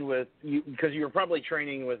train with you, because you were probably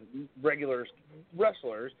training with regular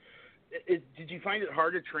wrestlers? Did you find it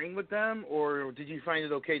hard to train with them, or did you find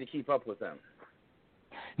it okay to keep up with them?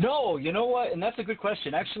 No, you know what? And that's a good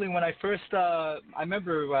question. Actually, when I first, I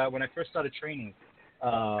remember when I first started training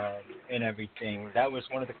and everything, that was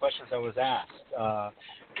one of the questions I was asked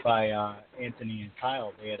by Anthony and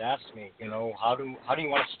Kyle. They had asked me, how do you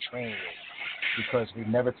want us to train you? Because we've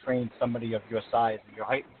never trained somebody of your size and your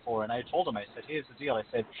height before. And I told them, I said, here's the deal. I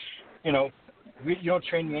said, you don't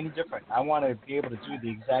train me any different. I want to be able to do the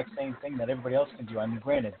exact same thing that everybody else can do. I mean,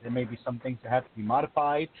 granted, there may be some things that have to be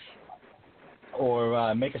modified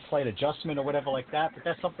or make a slight adjustment or whatever like that, but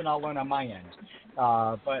that's something I'll learn on my end.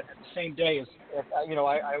 But at the same day,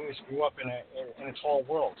 I always grew up in a tall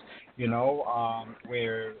world,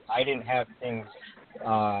 where I didn't have things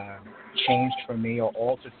changed for me or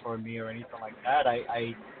altered for me or anything like that.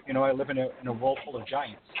 I live in a world full of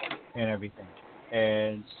giants and everything.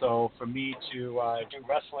 And so for me to do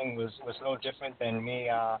wrestling was no different than me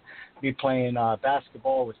playing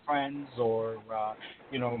basketball with friends or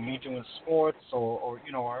me doing sports or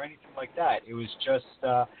anything like that. It was just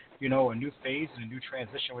a new phase and a new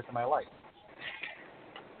transition within my life.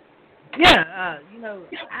 Yeah,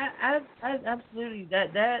 I absolutely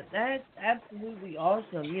that's absolutely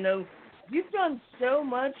awesome. You've done so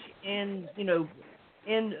much in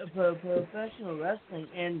professional wrestling,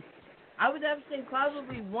 and I would have to say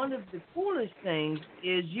probably one of the coolest things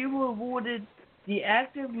is you were awarded the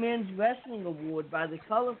Active Men's Wrestling Award by the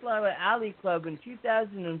Cauliflower Alley Club in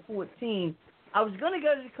 2014. I was going to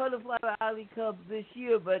go to the Cauliflower Alley Club this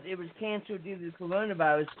year, but it was canceled due to the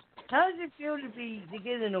coronavirus. How does it feel to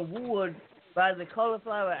get an award by the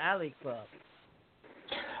Cauliflower Alley Club?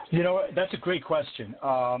 That's a great question.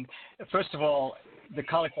 First of all, the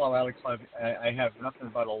Cauliflower Alley Club, I have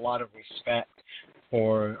nothing but a lot of respect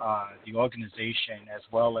for the organization as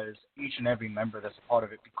well as each and every member that's a part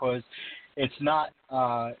of it, because it's not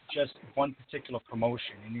just one particular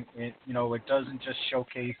promotion. And it doesn't just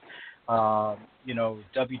showcase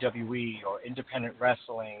WWE or independent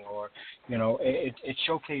wrestling, or it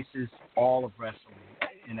showcases all of wrestling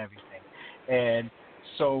and everything. And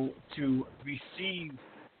so to receive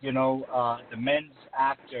the Men's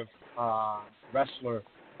Active Wrestler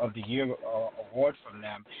of the Year award from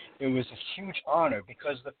them, it was a huge honor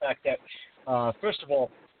because of the fact that first of all,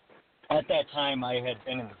 at that time, I had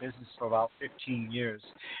been in the business for about 15 years,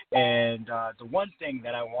 and the one thing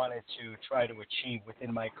that I wanted to try to achieve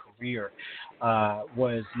within my career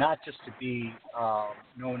was not just to be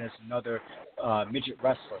known as another midget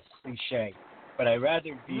wrestler, cliche, but I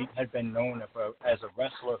rather had been known as a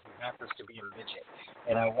wrestler who happens to be a midget.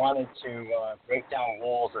 And I wanted to break down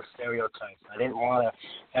walls of stereotypes. I didn't want to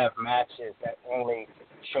have matches that only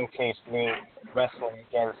showcased me wrestling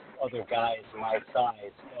against other guys my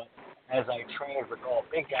size. But as I trained with all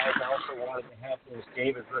big guys, I also wanted to have those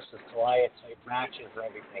David versus Goliath type matches and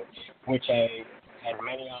everything, which I had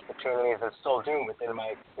many opportunities and still do within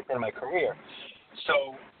my career.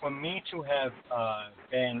 So for me to have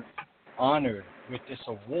been honored with this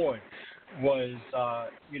award was,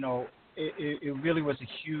 it really was a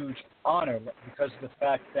huge honor because of the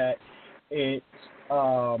fact that it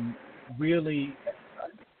really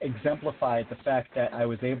exemplified the fact that I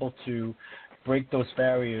was able to break those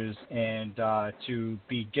barriers and to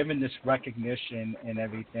be given this recognition and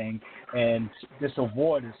everything. And this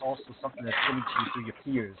award is also something that's given to you through your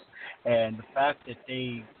peers. And the fact that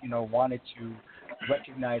they, wanted to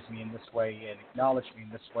recognize me in this way and acknowledge me in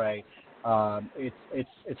this way,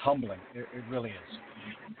 it's humbling. It really is.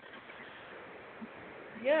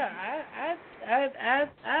 Yeah, I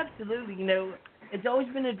absolutely. It's always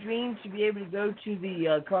been a dream to be able to go to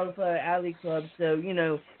the Cauliflower Alley Club. So,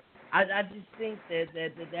 I just think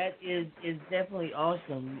that is definitely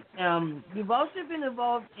awesome. You've also been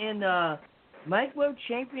involved in Micro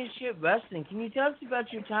Championship Wrestling. Can you tell us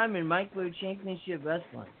about your time in Micro Championship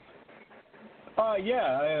Wrestling?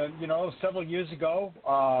 Yeah, several years ago,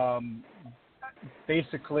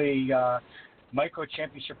 basically, Micro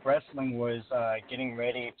Championship Wrestling was getting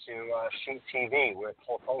ready to shoot TV with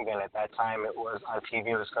Hulk Hogan. At that time, it was on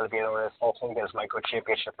TV. It was going to be known as Hulk Hogan's Micro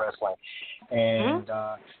Championship Wrestling. And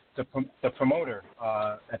the promoter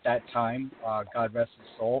at that time, God rest his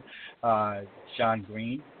soul, John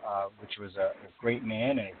Green, which was a great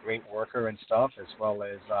man and a great worker and stuff, as well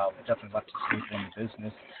as definitely left his people in the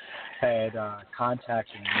business, had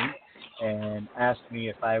contacted me and asked me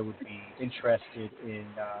if I would be interested in,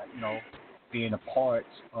 being a part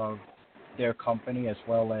of their company, as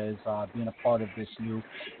well as being a part of this new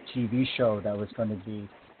TV show that was going to be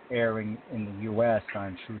airing in the U.S.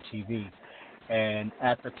 on True TV. And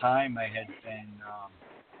at the time, I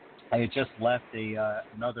had just left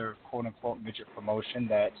another quote-unquote midget promotion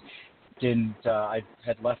that didn't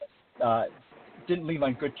leave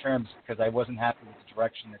on good terms because I wasn't happy with the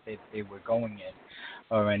direction that they were going in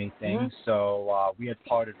or anything. Mm-hmm. So we had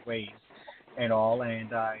parted ways and all,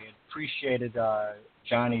 and I appreciated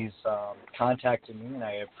Johnny's contacting me, and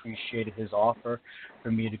I appreciated his offer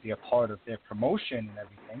for me to be a part of their promotion and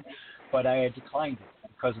everything. But I had declined it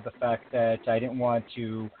because of the fact that I didn't want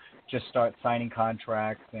to just start signing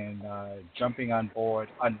contracts and jumping on board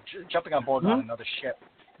on another ship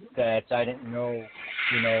that I didn't know,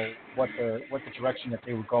 what the direction that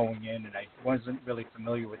they were going in, and I wasn't really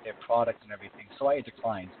familiar with their product and everything. So I had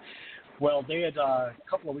declined. Well, they had a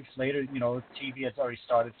couple of weeks later, TV had already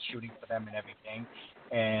started shooting for them and everything,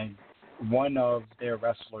 and one of their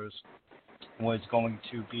wrestlers was going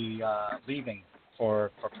to be leaving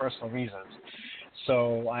for personal reasons.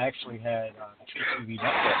 So I actually had the True TV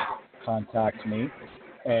Network contact me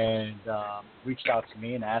and reached out to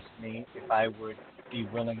me and asked me if I would be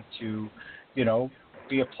willing to,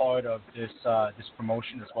 be a part of this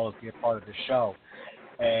promotion as well as be a part of the show.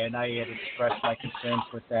 And I had expressed my concerns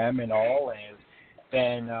with them and all, and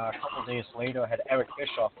then a couple of days later I had Eric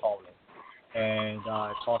Bischoff call me and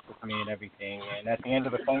talk with me and everything. And at the end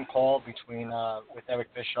of the phone call with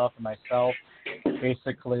Eric Bischoff and myself,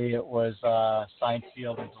 basically it was signed,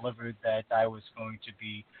 sealed, and delivered that I was going to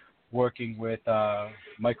be working with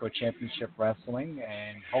Micro Championship Wrestling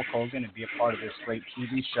and Hulk Hogan and be a part of this great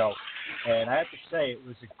TV show. And I have to say it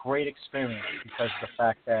was a great experience because of the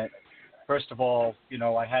fact that, first of all,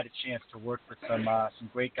 I had a chance to work with some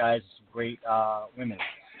great guys, some great women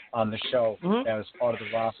on the show that was part of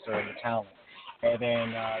the roster and the talent. And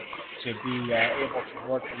then to be able to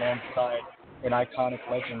work alongside an iconic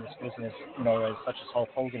legend in this business, as such as Hulk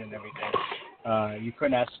Hogan and everything, you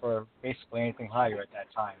couldn't ask for basically anything higher at that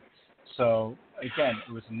time. So, again,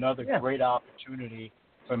 it was another great opportunity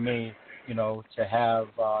for me, to have,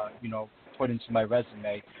 put into my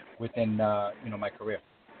resume within, my career.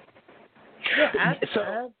 Yeah,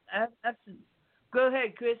 go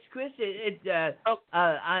ahead, Chris. Chris,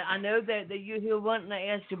 I know that you're here wanting to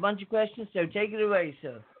ask a bunch of questions, so take it away,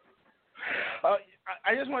 sir.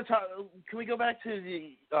 I just want to talk. Can we go back to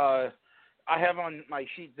the? I have on my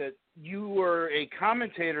sheet that you were a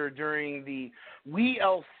commentator during the We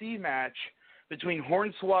LC match between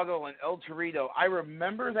Hornswoggle and El Torito. I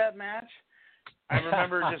remember that match. I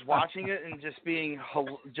remember just watching it and just being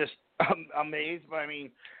amazed. But I mean,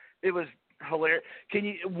 it was hilarious. Can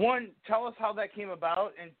you, one, tell us how that came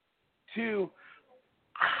about, and two,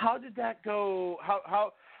 how did that go?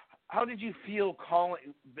 How did you feel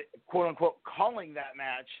calling, quote unquote, calling that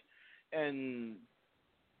match, and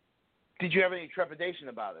did you have any trepidation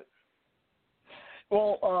about it?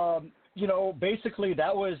 Well, basically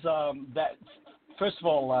that was that. First of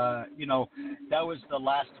all, that was the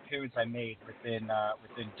last appearance I made within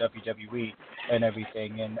WWE and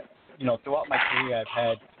everything, and throughout my career I've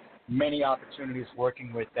had many opportunities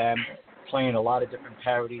working with them, playing a lot of different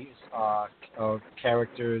parodies of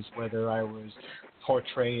characters, whether I was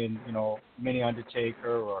portraying, Mini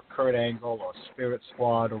Undertaker or Kurt Angle or Spirit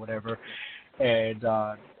Squad or whatever. And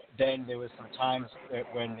then there was some times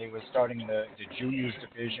when they were starting the juniors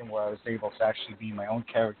division where I was able to actually be my own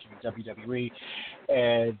character in WWE.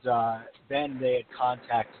 And then they had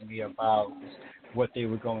contacted me about what they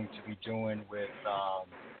were going to be doing with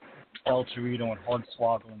El Torito and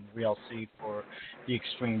Hornswoggle and the RLC for the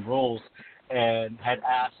Extreme Rules, and had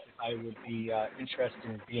asked if I would be interested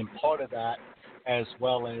in being part of that, as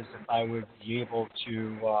well as if I would be able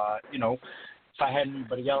to, if I had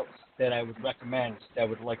anybody else that I would recommend that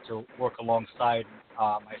would like to work alongside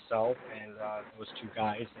myself and those two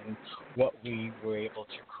guys, and what we were able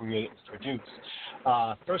to create and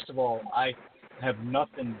produce. First of all, I have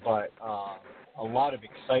nothing but a lot of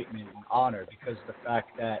excitement and honor because of the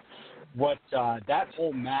fact that what that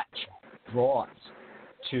whole match brought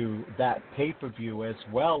to that pay-per-view, as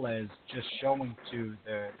well as just showing to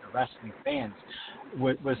the wrestling fans,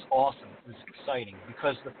 was awesome. It was exciting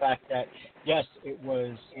because of the fact that, yes, it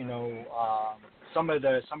was, some of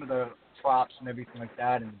the props and everything like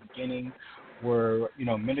that in the beginning were,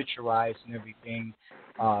 miniaturized and everything,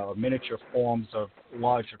 miniature forms of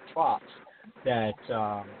larger props that,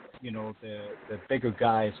 the bigger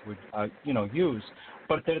guys would, use.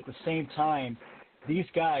 But then at the same time, these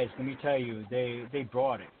guys, let me tell you, they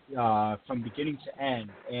brought it from beginning to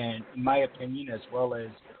end. And in my opinion, as well as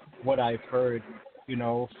what I've heard,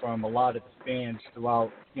 from a lot of the fans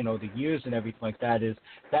throughout, the years and everything like that, is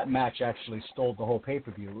that match actually stole the whole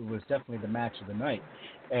pay-per-view. It was definitely the match of the night.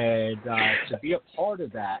 And to be a part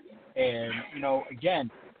of that, and,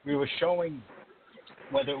 again, we were showing,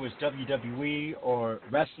 whether it was WWE or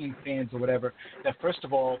wrestling fans or whatever, that first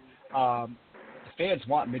of all, the fans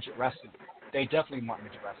want midget wrestling. They definitely want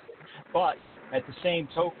midget wrestling. But at the same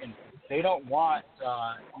token, they don't want,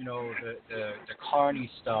 the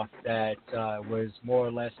carny stuff that was more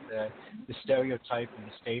or less the stereotype and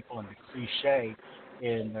the staple and the cliche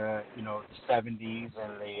in, the 70s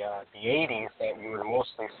and the 80s that we were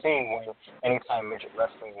mostly seeing when anytime midget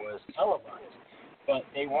wrestling was televised. But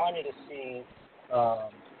they wanted to see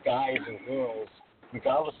guys and girls,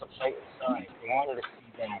 regardless of height and size, they wanted to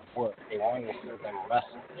see them work. They wanted to see them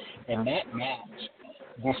wrestle. And that match,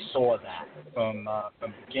 we saw that from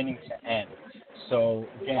beginning to end. So,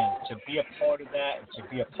 again, to be a part of that, to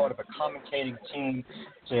be a part of a commentating team,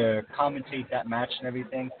 to commentate that match and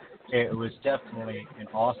everything, it was definitely an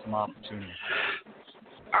awesome opportunity.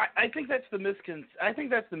 I think that's the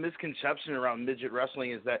misconception around midget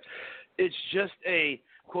wrestling, is that it's just a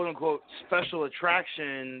quote unquote special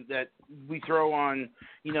attraction that we throw on.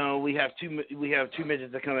 We have two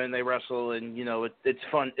midgets that come in and they wrestle, and it's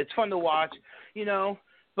fun. It's fun to watch,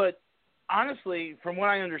 But honestly, from what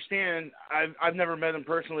I understand, I've never met him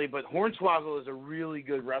personally, but Hornswoggle is a really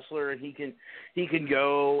good wrestler, and he can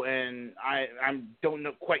go. And I don't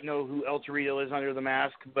quite know who El Torito is under the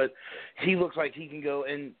mask, but he looks like he can go.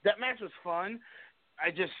 And that match was fun.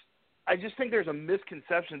 I just think there's a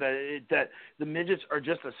misconception that the midgets are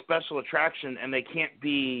just a special attraction and they can't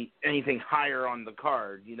be anything higher on the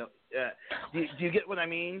card. Do you get what I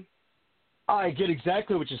mean? I get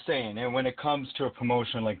exactly what you're saying, and when it comes to a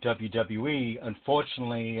promotion like WWE,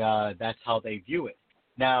 unfortunately, that's how they view it.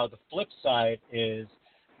 Now, the flip side is,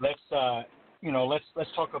 let's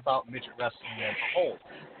talk about midget wrestling as a whole.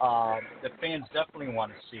 The fans definitely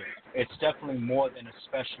want to see it. It's definitely more than a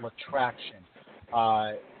special attraction.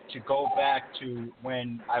 To go back to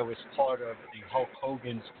when I was part of the Hulk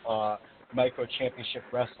Hogan's Micro Championship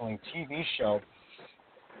Wrestling TV show,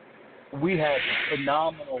 we had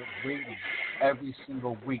phenomenal ratings every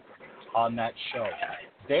single week on that show.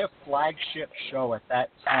 Their flagship show at that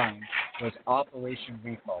time was Operation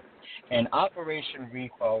Repo, and Operation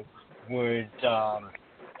Repo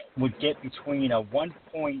would get between a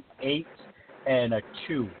 1.8 and a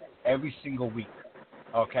 2 every single week.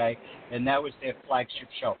 Okay, and that was their flagship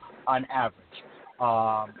show on average.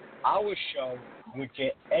 Our show would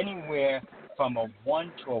get anywhere from a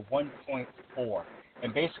 1 to a 1.4.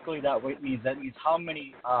 And basically that means how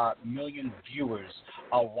many million viewers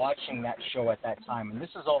are watching that show at that time. And this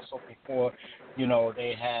is also before,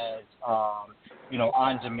 they had,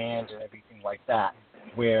 on demand and everything like that,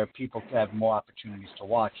 where people could have more opportunities to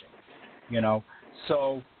watch it,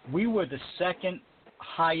 So we were the second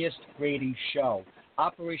highest rating show.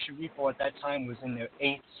 Operation Repo at that time was in their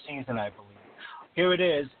 8th season, I believe. Here it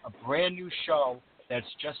is, a brand new show that's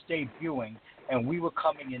just debuting, and we were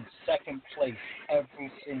coming in second place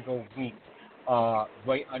every single week,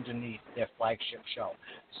 right underneath their flagship show.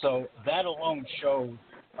 So that alone showed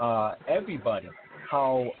everybody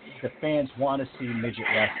how the fans want to see midget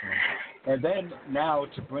wrestling. And then now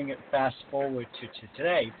to bring it fast forward to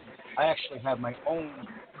today, I actually have my own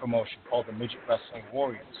promotion called the Midget Wrestling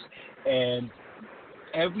Warriors. And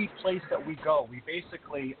every place that we go, we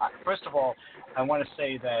basically, first of all, I want to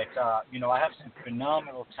say that, I have some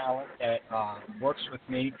phenomenal talent that works with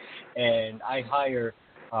me, and I hire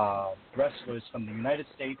wrestlers from the United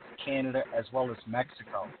States, Canada, as well as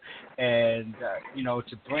Mexico, and,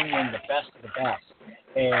 to bring in the best of the best.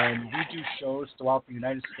 And we do shows throughout the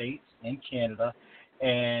United States and Canada,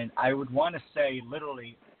 and I would want to say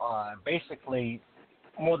literally, basically,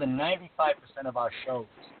 more than 95% of our shows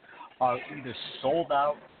are either sold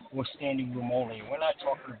out or standing room only. We're not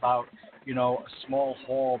talking about, a small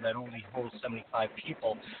hall that only holds 75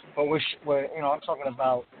 people, but we're I'm talking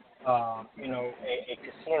about, a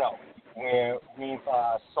casino where we've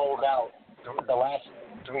sold out the last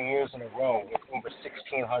 3 years in a row with over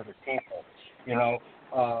 1,600 people. We've been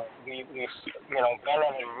at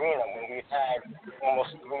an arena where we've had almost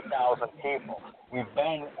 3,000 people. We've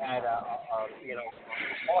been at a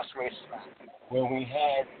horse race track where we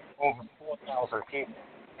had over 4,000 people.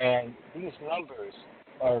 And these numbers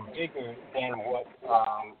are bigger than what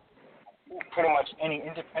pretty much any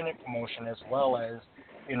independent promotion, as well as,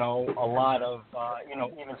 a lot of,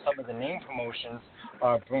 even some of the name promotions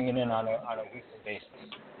are bringing in on a weekly basis.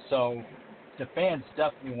 So the fans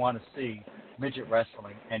definitely want to see midget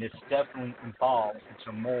wrestling, and it's definitely evolved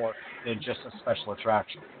into more than just a special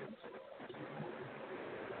attraction.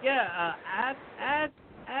 Yeah,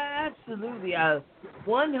 absolutely.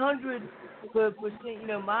 100%.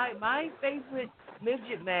 My favorite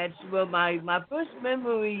midget match. Well, my first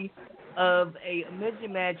memory of a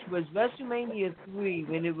midget match was WrestleMania 3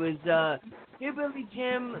 when it was Hillbilly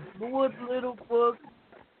Jim, Lord Littlebrook,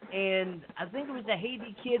 and I think it was the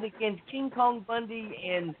Haiti Kid against King Kong Bundy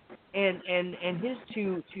and his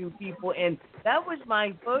two people, and that was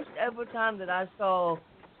my first ever time that I saw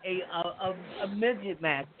a midget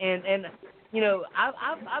match, and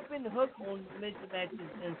I've been hooked on midget matches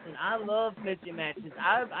since, and I love midget matches.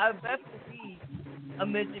 I've definitely a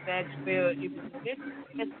midget match where it was a midget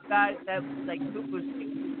against a guy that was like super 6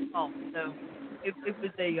 feet tall, so it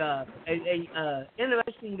was a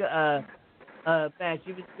interesting match.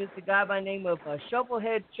 It was with a guy by the name of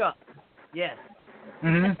Shovelhead Chuck. Yes.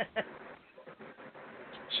 Mm-hmm.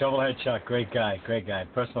 Shovelhead Chuck, great guy,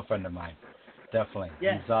 personal friend of mine, definitely.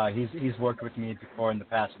 Yes. He's worked with me before in the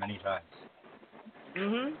past many times.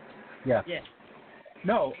 Mhm. Yeah. Yeah.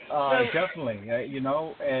 No, definitely.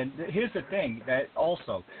 And here's the thing that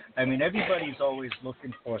also, everybody's always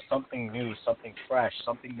looking for something new, something fresh,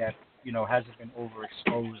 something that hasn't been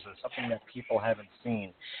overexposed, or something that people haven't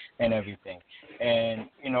seen, and everything. And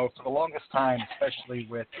for the longest time, especially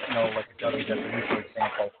with like a WWE, for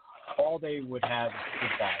example, all they would have is the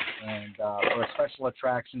good guys, and for a special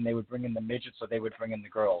attraction, they would bring in the midgets, or they would bring in the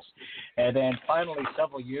girls. And then finally,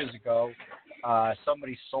 several years ago,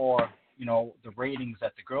 somebody saw the ratings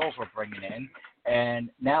that the girls were bringing in,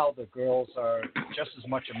 and now the girls are just as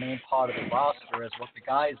much a main part of the roster as what the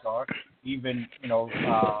guys are, even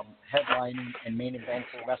headlining and main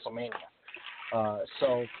eventing WrestleMania.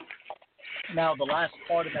 So now the last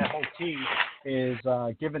part of that whole key is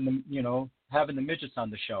giving them, having the midgets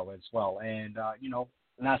on the show as well, and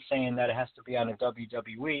not saying that it has to be on a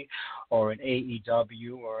WWE or an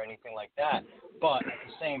AEW or anything like that, but at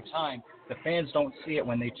the same time, the fans don't see it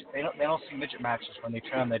when they don't see midget matches when they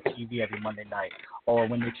turn on their TV every Monday night, or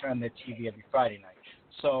when they turn on their TV every Friday night.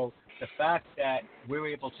 So the fact that we're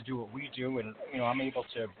able to do what we do, and I'm able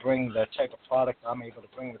to bring the type of product I'm able to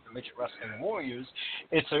bring with the Midget Wrestling Warriors,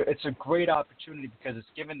 it's a great opportunity, because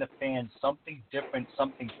it's giving the fans something different,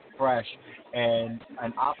 something fresh, and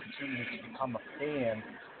an opportunity to become a fan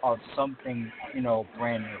of something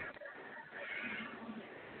brand new.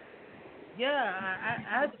 Yeah,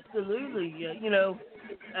 absolutely.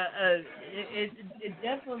 It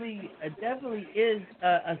definitely is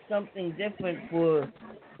something different for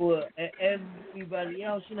everybody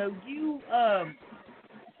else.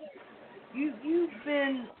 You've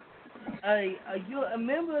been you're a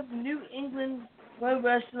member of the New England Pro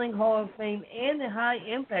Wrestling Hall of Fame and the High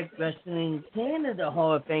Impact Wrestling Canada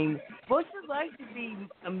Hall of Fame. What's it like to be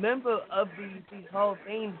a member of these Hall of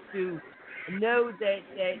Fames, to know that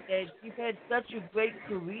you've had such a great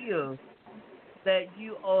career that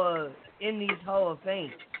you are in these Hall of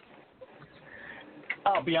Fame?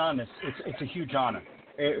 I'll be honest, it's a huge honor.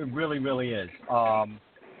 It really, really is,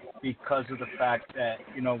 because of the fact that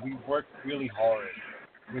we worked really hard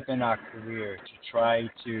within our career to try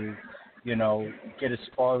to get as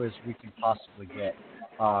far as we can possibly get.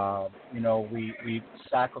 We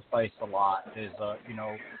sacrificed a lot. There's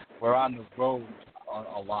we're on the road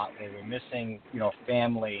a lot, where we're missing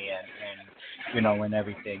family and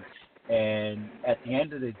everything. And at the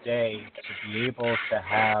end of the day, to be able to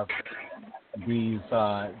have these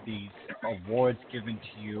awards given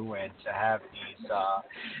to you and to have these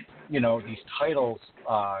these titles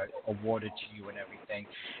awarded to you and everything,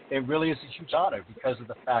 it really is a huge honor because of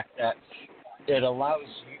the fact that it allows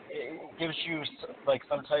you, it gives you like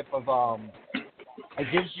some type of it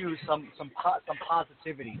gives you some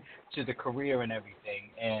positivity to the career and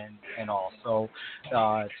everything and all. So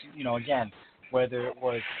again, whether it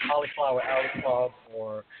was Cauliflower Alley Club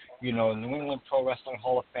or the New England Pro Wrestling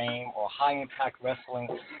Hall of Fame or High Impact Wrestling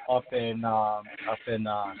up in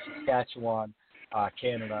Saskatchewan,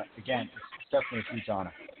 Canada, again, it's definitely a huge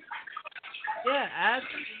honor. Yeah,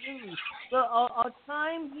 absolutely. Well, our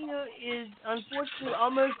time here is unfortunately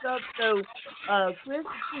almost up. So, Chris,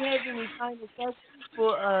 do you have any final questions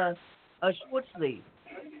for a Short Sleeve?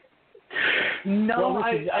 No,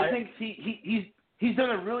 I think he's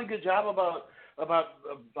done a really good job about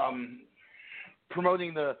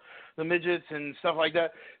promoting the midgets and stuff like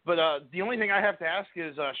that. But the only thing I have to ask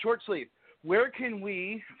is, Short Sleeve, where can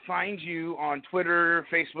we find you on Twitter,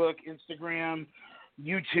 Facebook, Instagram,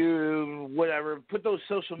 YouTube, whatever? Put those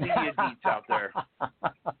social media deets out there.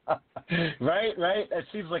 Right. It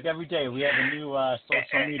seems like every day we have a new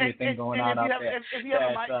social media thing going on out there.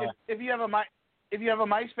 If you have a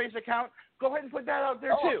MySpace account, go ahead and put that out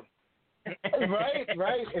there too. Right.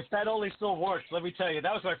 If that only still works, let me tell you,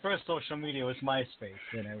 that was my first social media, was MySpace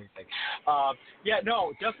and everything.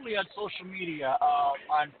 Definitely on social media.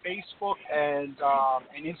 On Facebook and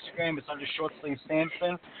Instagram, it's under Short Sleeve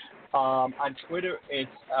Sampson. On Twitter,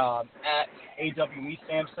 it's at AWE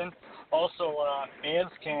Sampson. Also,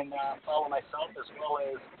 fans can follow myself as well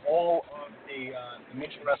as all of the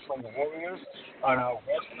Midget Wrestling Warriors on our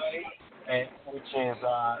website, which is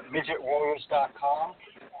midgetwarriors.com,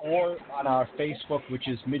 or on our Facebook, which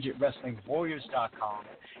is midgetwrestlingwarriors.com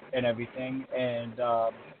and everything. And,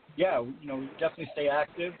 definitely stay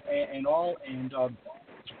active and all. And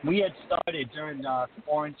we had started during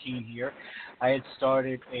quarantine here. I had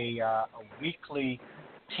started a weekly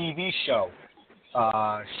TV show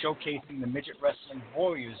showcasing the Midget Wrestling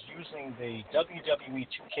Warriors using the WWE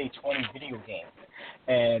 2K20 video game.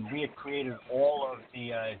 And we had created all of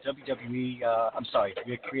the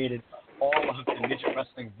we had created all of the Midget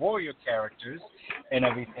Wrestling Warrior characters and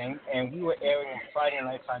everything, and we were airing Friday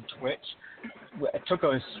nights on Twitch. It took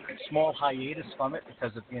a small hiatus from it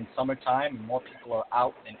because of being summertime and more people are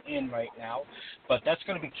out than in right now, but that's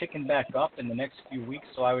going to be kicking back up in the next few weeks,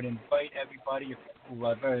 so I would invite everybody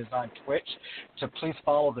whoever is on Twitch to please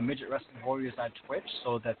follow the Midget Wrestling Warriors on Twitch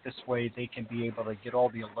so that this way they can be able to get all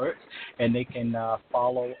the alerts and they can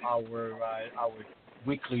follow our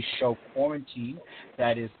weekly show Quarantine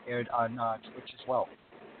that is aired on Twitch as well.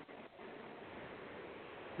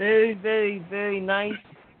 Very, very, very nice.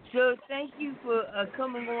 So thank you for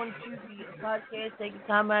coming on to the podcast, taking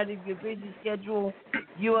time out of your busy schedule.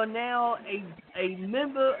 You are now a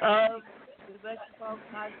member of the Wrestle Talk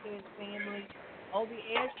podcast family. All we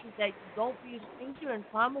ask is that you don't be a stranger and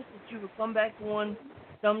promise that you will come back on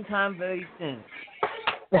sometime very soon.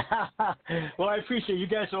 Well, I appreciate it. You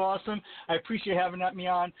guys are awesome. I appreciate having me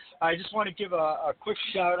on. I just want to give a quick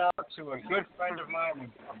shout out to a good friend of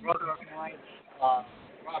mine, a brother of mine,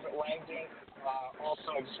 Robert Langdon.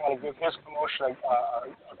 Also, I just want to give his promotion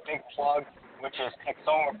a big plug, which is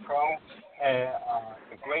Exoma Pro,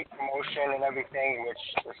 a great promotion and everything, which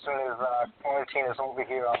as soon as quarantine is over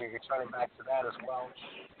here, I'll be returning back to that as well.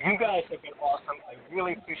 You guys have been awesome. I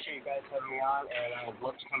really appreciate you guys having me on, and I would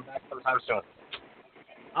love to come back sometime soon.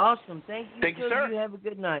 Awesome. Thank you. Thank you, sir. You have a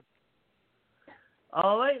good night.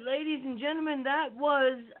 All right, ladies and gentlemen, that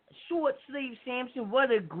was Short Sleeve Sampson. What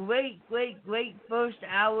a great first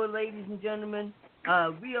hour, ladies and gentlemen.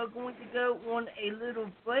 We are going to go on a little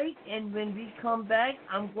break, and when we come back,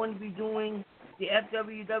 I'm going to be doing the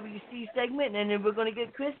FWWC segment, and then we're going to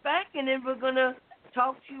get Chris back, and then we're going to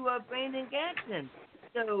talk to Brandon Gatson.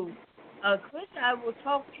 So, Chris, I will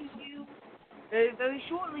talk to you very, very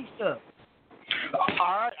shortly, sir. All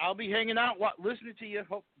right, I'll be hanging out, listening to you.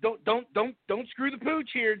 Don't screw the pooch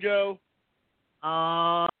here, Joe.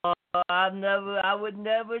 I would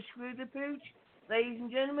never screw the pooch. Ladies and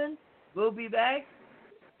gentlemen, we'll be back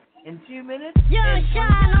in 2 minutes. Young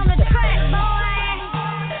Shine on the track, boy.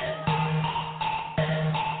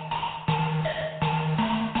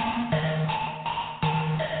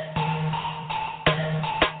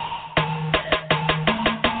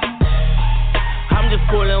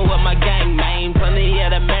 Coolin' with my gang, man. From the year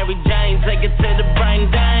that Mary Jane, take it to the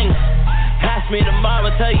brain, dang. Ask me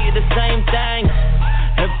tomorrow, tell you the same thing.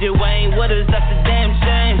 If you ain't with us, that's a damn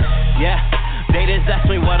shame. Yeah, they just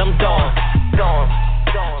ask me what I'm doing.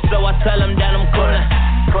 So I tell them that I'm coolin'.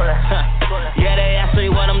 Yeah, they ask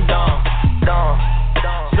me what I'm doing.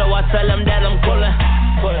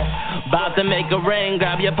 to make a ring,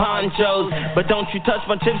 grab your ponchos. But don't you touch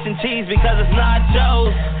my chips and cheese because it's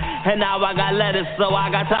nachos. And now I got lettuce, so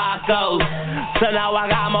I got tacos. So now I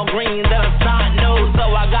got more green than a snot nose. So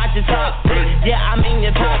I got your top chick, yeah, I mean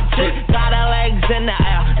your top chick. Got her legs in the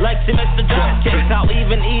air, like she missed the drop kicks. I'll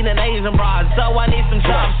even eat an Asian broad, so I need some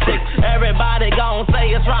chopsticks. Everybody gon'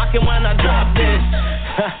 say it's rockin' when I drop this.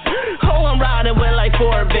 Oh, I'm riding with like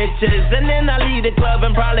 4 bitches. And then I leave the club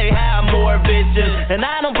and probably have more bitches. And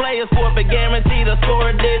I don't play a sport, but guarantee to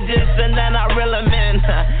score digits. And then I reel 'em in,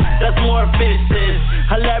 that's more fishes.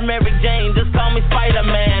 I love Mary Jane, just call me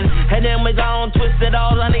Spider-Man. And then we gon' twist it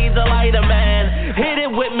all, I need a lighter, man. Hit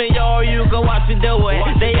it with me, or you can watch me do it.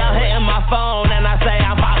 They out hitting my phone, and I say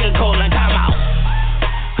I'm fucking cool and come out.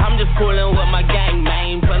 I'm just coolin' with my gang,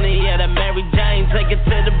 man. Plenty of the Mary Jane, take it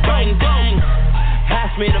to the brain, dang.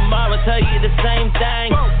 Ask me tomorrow, tell you the same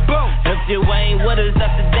thing. If you ain't with us,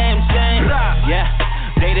 that's a damn shame. Yeah,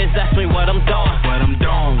 they just ask me what I'm doing.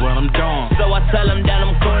 So I tell them that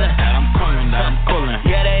I'm coolin'.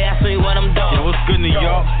 Yeah, they ask me what I'm doing. Yo, what's good, New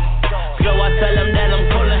York? So I tell them that I'm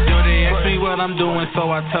coolin'. Yo, they ask me what I'm doing,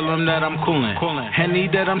 so I tell them that I'm coolin'. Henny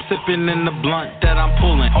that I'm sippin' in the blunt that I'm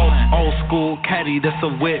pullin'. Old school caddy, that's a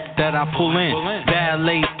whip that I pull in.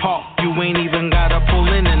 Valet park, you ain't even gotta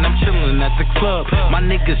pull in. And I'm chillin' at the club. My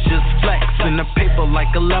niggas just flexin' the paper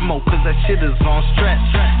like a limo, cause that shit is on stretch.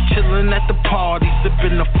 Chillin' at the party,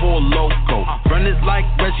 sippin' the 4 Loco. Run it like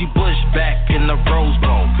Reggie Bush back in the Rose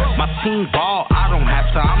Bowl. My team ball, I don't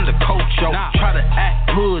have to, I'm the coach, yo. Try to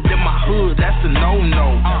act good in my hood, that's a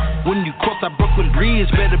no-no. When you cross that Brooklyn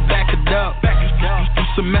Bridge, better back it up.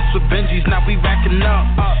 Used to mess with Benjis, now we racking up.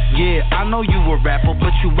 Yeah, I know you a rapper,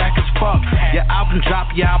 but you whack as fuck. Your album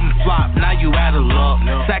drop, your album flop, now you out of luck.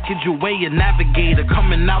 Sackage your way, a navigator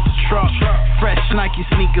coming out the truck. Fresh Nike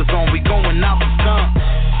sneakers on, we going out the skunk.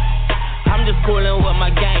 I'm just coolin' with my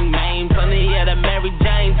gang, man. Plenty of the Mary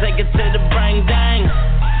Jane, take it to the brain, dang.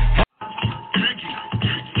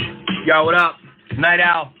 Yo, what up? Night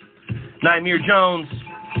Owl, Nightmare Jones.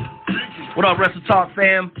 What up, Wrestle Talk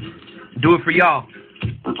fam? Do it for y'all.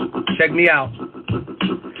 Check me out.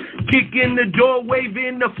 Kick in the door,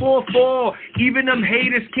 waving the 4-4. Even them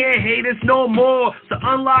haters can't hate us no more. So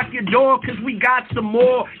unlock your door, cause we got some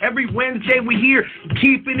more. Every Wednesday we here,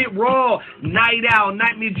 keeping it raw. Night Owl,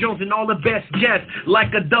 Nightmare Jones, and all the best guests.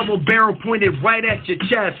 Like a double barrel pointed right at your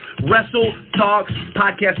chest.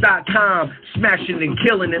 WrestleTalkPodcast.com. Smashing and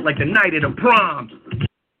killing it like the night of the prom.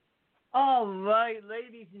 All right,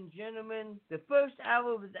 ladies and gentlemen, the first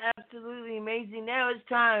hour was absolutely amazing. Now it's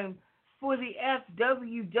time for the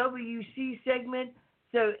FWWC segment.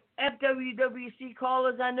 So, FWWC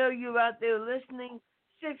callers, I know you're out there listening.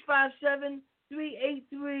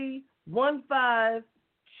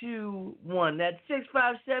 657-383-1521. That's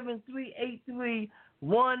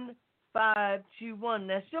 657-383-1521.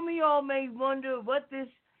 Now, some of y'all may wonder what this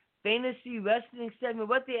fantasy wrestling segment,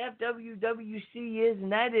 what the FWWC is,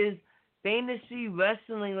 and that is fantasy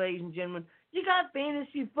wrestling, ladies and gentlemen. You got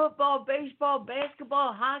fantasy football, baseball,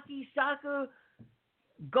 basketball, hockey, soccer,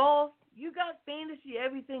 golf. You got fantasy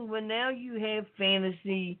everything, but now you have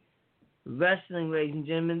fantasy wrestling, ladies and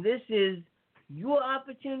gentlemen. This is your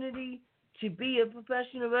opportunity to be a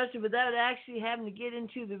professional wrestler without actually having to get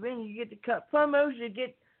into the ring. You get to cut promos.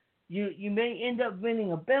 You may end up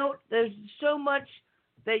winning a belt. There's so much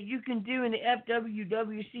that you can do in the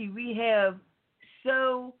FWWC. We have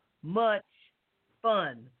so much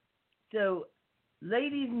fun. So,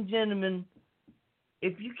 ladies and gentlemen,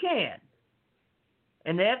 if you can,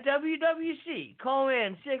 and the FWWC, call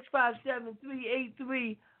in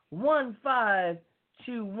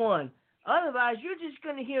 657-383-1521. Otherwise, you're just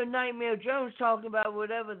going to hear Nightmare Jones talking about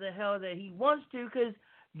whatever the hell that he wants to, because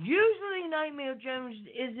usually Nightmare Jones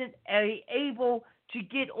isn't able to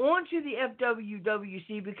get onto the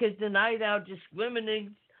FWWC because the Night Owl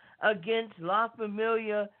discriminates against La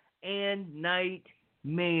Familia and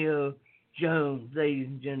Nightmare Jones, ladies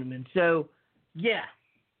and gentlemen. So, yeah.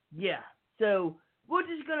 So, we're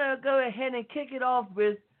just going to go ahead and kick it off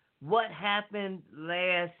with what happened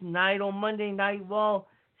last night on Monday Night Raw.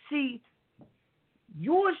 See,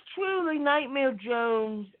 yours truly, Nightmare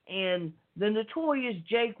Jones, and the notorious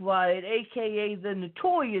Jake Wyatt, a.k.a. the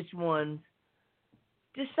Notorious Ones,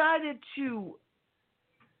 decided to,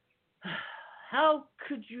 how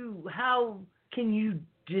can you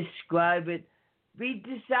describe it? We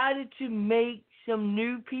decided to make some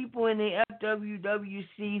new people in the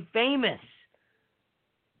FWWC famous,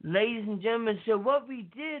 ladies and gentlemen. So what we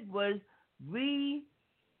did was we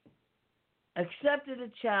accepted a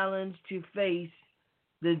challenge to face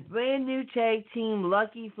the brand new tag team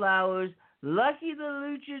Lucky Flowers, Lucky the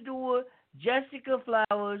Luchador, Jessica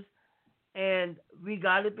Flowers, And we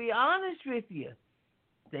got to be honest with you.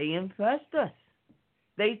 They impressed us.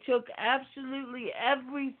 They took absolutely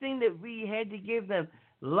everything that we had to give them.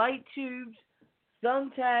 Light tubes,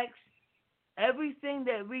 thumbtacks, everything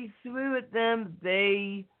that we threw at them,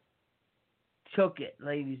 they took it,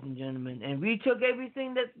 ladies and gentlemen. And we took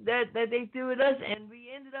everything that they threw at us, and we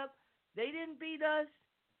ended up, they didn't beat us.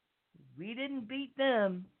 We didn't beat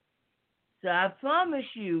them. So I promise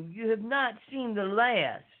you, you have not seen the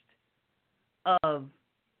last of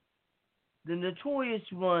the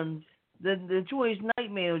notorious ones, the notorious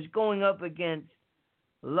Nightmares going up against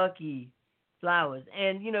Lucky Flowers.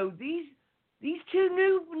 And, you know, these two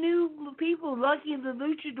new people, Lucky the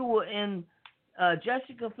Luchador and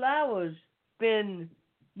Jessica Flowers, been,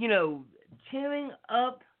 you know, tearing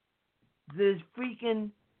up this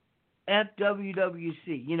freaking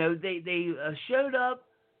FWWC. You know, they showed up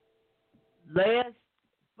last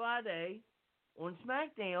Friday on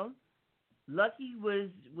SmackDown. Lucky was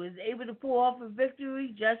able to pull off a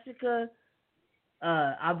victory. Jessica,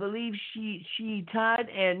 I believe she tied,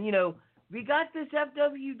 and you know, we got this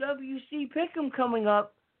FWWC Pick'em coming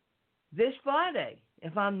up this Friday,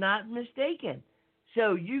 if I'm not mistaken.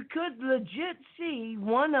 So you could legit see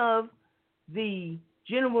one of the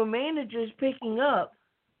general managers picking up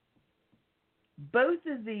both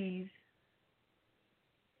of these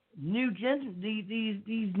new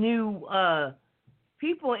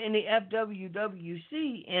people in the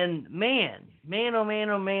FWWC, and man, oh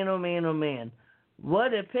man,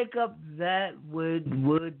 what a pickup that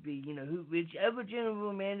would be. You know, whichever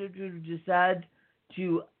general manager decides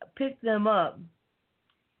to pick them up,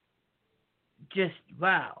 just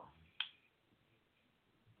wow.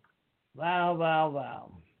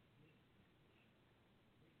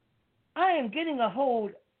 I am getting a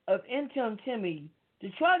hold of Intern Timmy to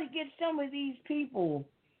try to get some of these people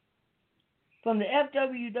from the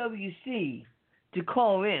FWWC to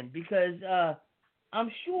call in, because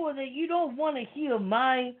I'm sure that you don't want to hear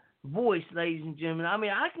my voice, ladies and gentlemen. I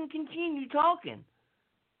mean, I can continue talking.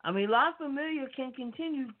 I mean, La Familia can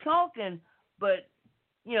continue talking, but,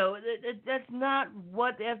 you know, that's not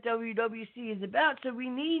what the FWWC is about. So we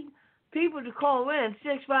need people to call in,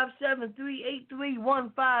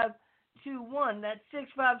 657-383-1521. That's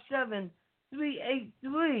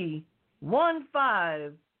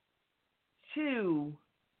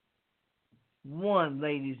 657-383-1521,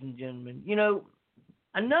 ladies and gentlemen. You know,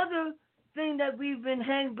 another thing that we've been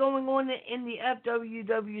going on in the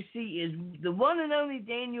FWWC is the one and only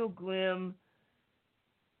Daniel Grimm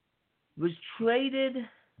was traded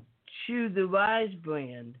to the Rise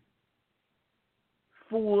brand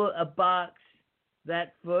for a box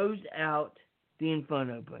that throws out the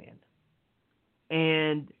Inferno brand.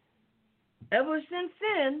 And ever since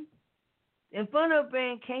then, Inferno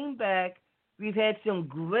brand came back. We've had some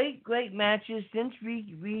great matches since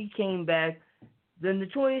we came back. The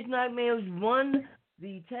Notorious Nightmares won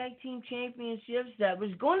the Tag Team Championships that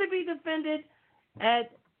was going to be defended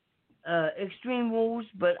at Extreme Rules,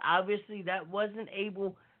 but obviously that wasn't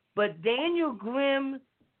able. But Daniel Grimm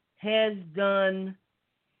has done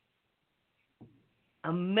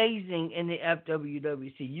amazing in the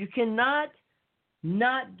FWWC. You cannot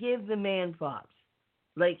not give the man props.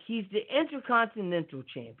 Like, he's the Intercontinental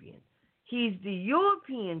Champion. He's the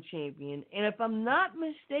European Champion. And if I'm not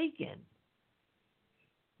mistaken,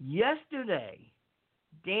 yesterday,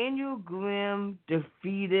 Daniel Grimm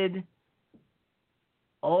defeated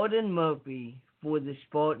Alden Murphy for the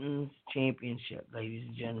Spartans Championship, ladies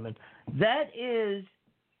and gentlemen. That is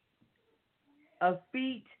a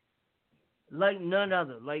feat like none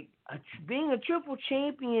other. Like, being a triple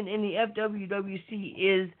champion in the FWWC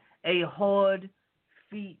is a hard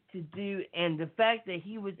feat to do, and the fact that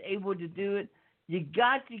he was able to do it, you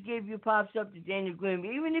got to give your props up to Daniel Grimm.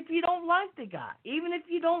 Even if you don't like the guy,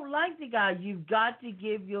 you've got to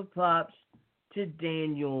give your props to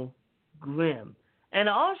Daniel Grimm. And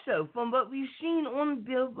also, from what we've seen on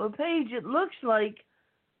the page, it looks like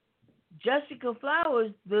Jessica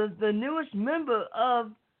Flowers, the newest member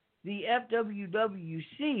of the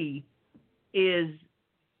FWWC, is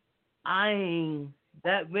eyeing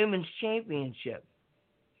that women's championship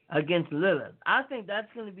against Lilith. I think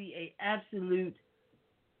that's going to be an absolute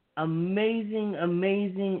amazing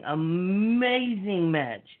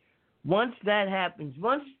match. Once that happens,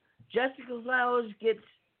 once Jessica Flowers gets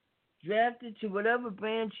drafted to whatever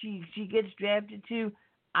brand she gets drafted to,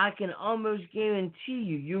 I can almost guarantee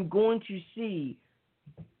you're going to see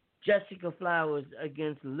Jessica Flowers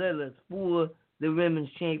against Lilith for the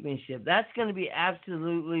women's championship. That's going to be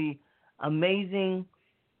absolutely amazing.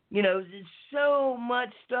 You know, so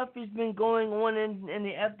much stuff has been going on in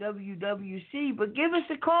the FWWC, but give us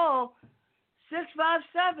a call.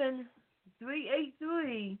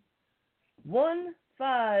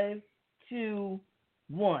 657-383-1521.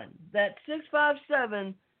 That's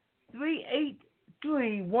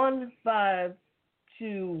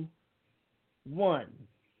 657-383-1521.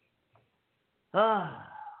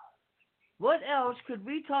 What else could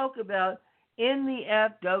we talk about in the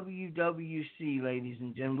FWWC, ladies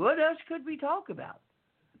and gentlemen? What else could we talk about?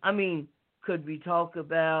 I mean, could we talk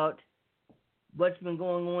about what's been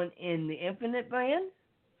going on in the Infinite brand?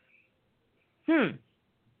 It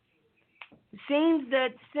seems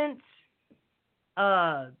that since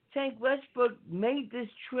Tank Westbrook made this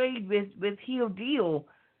trade with Heel Deal,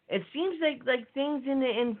 it seems like things in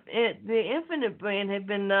the Infinite brand have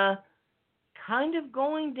been kind of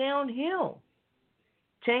going downhill.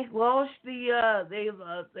 Tank lost they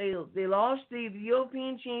lost the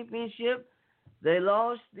European Championship. They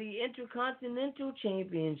lost the Intercontinental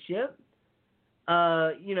Championship.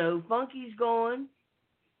 Funky's gone.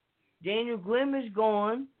 Daniel Grimm is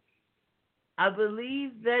gone. I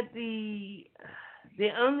believe that the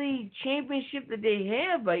only championship that they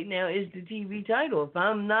have right now is the TV title, if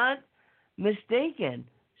I'm not mistaken.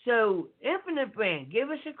 So, Infinite Brand, give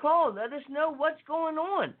us a call. Let us know what's going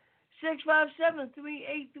on.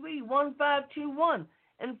 657-383-1521.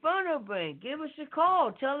 Inferno Brand, give us a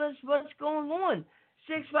call. Tell us what's going on.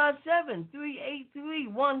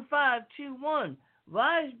 657-383-1521.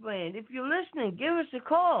 Rise Brand, if you're listening, give us a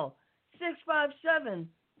call.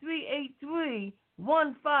 657-383-1521.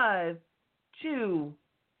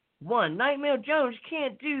 Nightmare Jones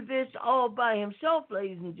can't do this all by himself,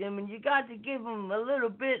 ladies and gentlemen. You got to give him a little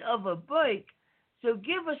bit of a break. So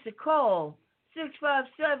give us a call.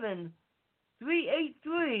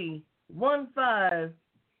 657-383-1521.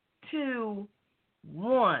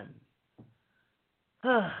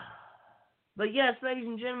 But yes, ladies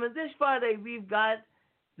and gentlemen, this Friday we've got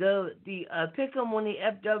the pick'em on the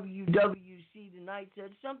FWWC tonight. So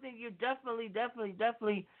it's something you're definitely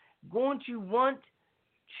going to want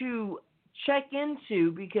to check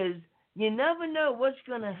into, because you never know what's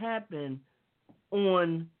going to happen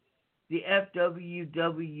on the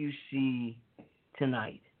FWWC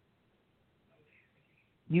tonight.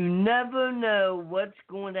 You never know what's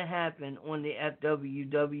going to happen on the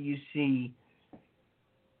FWWC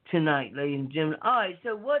tonight, ladies and gentlemen. All right,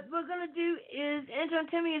 so what we're going to do is, Anton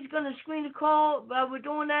Timmy is going to screen the call. While we're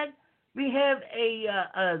doing that, we have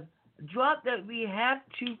a drop that we have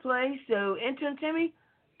to play. So, Anton Timmy,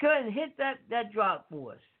 go ahead and hit that drop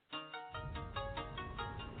for us.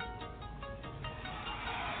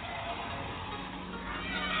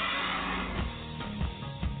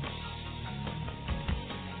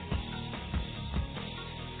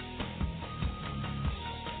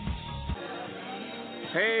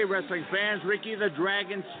 Hey, wrestling fans, Ricky the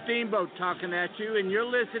Dragon Steamboat talking at you, and you're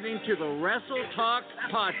listening to the Wrestle Talk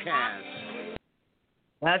Podcast.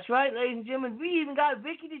 That's right, ladies and gentlemen. We even got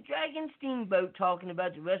Ricky the Dragon Steamboat talking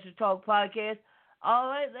about the Wrestle Talk Podcast. All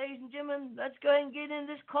right, ladies and gentlemen, let's go ahead and get in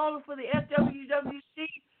this caller for the FWWC.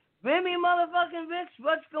 Remy motherfucking Ricks,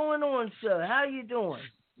 what's going on, sir? How you doing?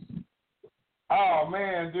 Oh,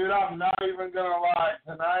 man, dude, I'm not even going to lie.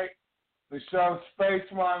 Tonight, the show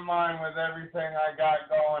spaced my mind with everything I got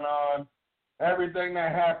going on, everything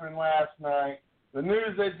that happened last night. The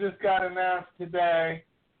news that just got announced today,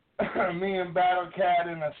 me and Battle Cat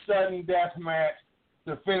in a sudden death match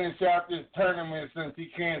to finish out this tournament since he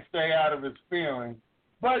can't stay out of his feelings.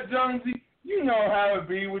 But, Jonesy, you know how it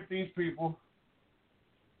be with these people.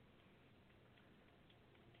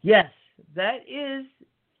 Yes, that is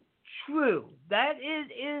true. That is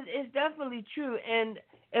definitely true. And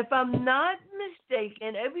if I'm not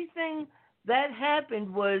mistaken, everything that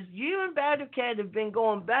happened was you and Battle Cat have been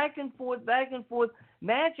going back and forth,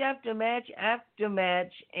 match after match after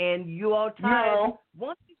match, and you all tied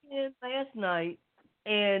once again last night,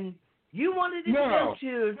 and you wanted to go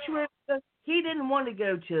to trivia. He didn't want to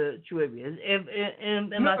go to trivia. Am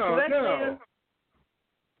I correct there?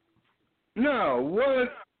 No.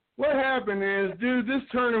 What happened is, dude, this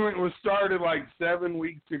tournament was started like 7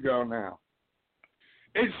 weeks ago now.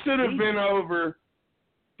 It should have been over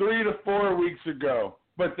 3 to 4 weeks ago,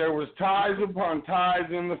 but there was ties upon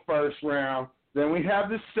ties in the first round. Then we had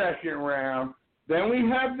the second round. Then we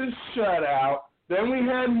had the shutout. Then we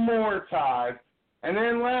had more ties. And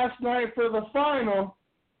then last night for the final,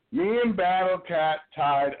 me and Battle Cat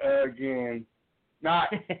tied again.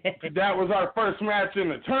 That was our first match in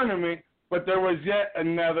the tournament, but there was yet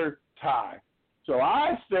another tie. So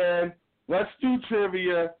I said, let's do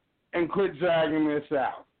trivia and quit dragging this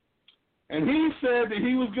out. And he said that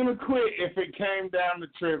he was going to quit if it came down to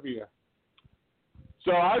trivia.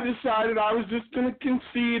 So I decided I was just going to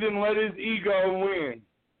concede and let his ego win.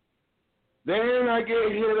 Then I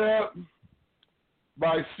get hit up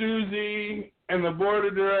by Susie and the board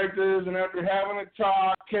of directors, and after having a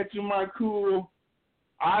talk, catching my cool,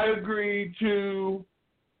 I agreed to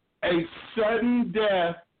a sudden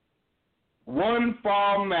death, one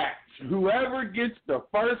fall match. Whoever gets the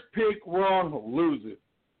first pick wrong loses.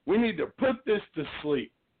 We need to put this to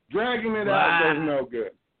sleep. Dragging it out does no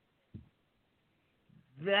good.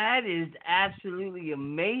 That is absolutely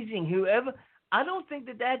amazing. I don't think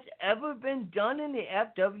that's ever been done in the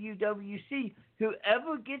FWWC.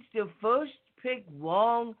 Whoever gets the first pick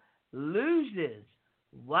wrong loses.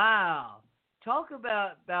 Wow. Talk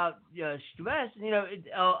about stress. You know,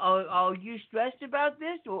 are you stressed about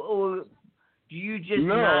this, or do you just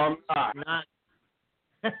I'm not.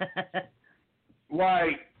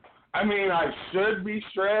 I should be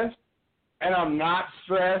stressed, and I'm not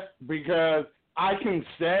stressed because I can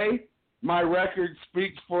say my record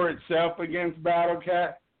speaks for itself against Battle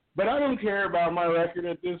Cat, but I don't care about my record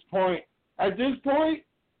at this point. At this point,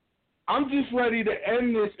 I'm just ready to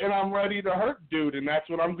end this, and I'm ready to hurt dude, and that's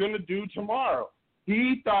what I'm going to do tomorrow.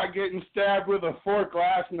 He thought getting stabbed with a fork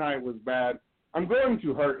last night was bad. I'm going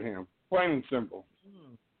to hurt him, plain and simple.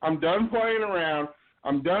 I'm done playing around.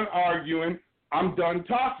 I'm done arguing. I'm done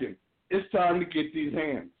talking. It's time to get these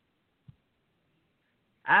hands.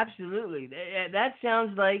 Absolutely. That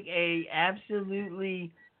sounds like a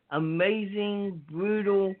absolutely amazing,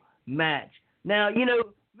 brutal match. Now, you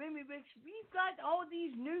know, Remy Ricks, we've got all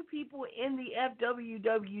these new people in the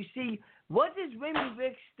FWWC. What does Remy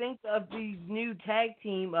Ricks think of these new tag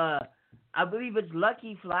team? I believe it's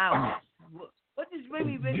Lucky Flowers. What does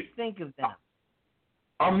Remy Ricks think of them?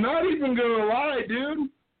 I'm not even going to lie, dude.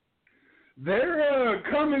 They're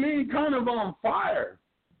coming in kind of on fire.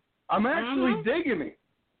 I'm actually digging it.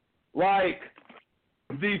 Like,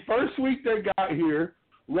 the first week they got here,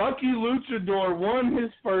 Lucky Luchador won his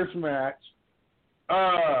first match.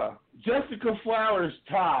 Jessica Flowers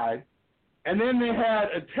tied. And then they had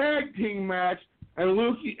a tag team match, and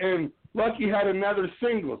Lucky had another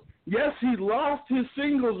singles. Yes, he lost his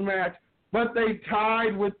singles match, but they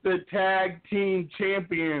tied with the tag team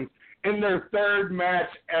champions in their third match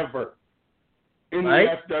ever in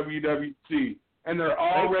the FWWC. And they're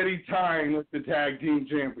already tying with the tag team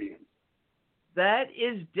champions. That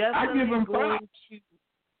is definitely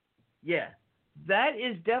that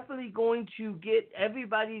is definitely going to get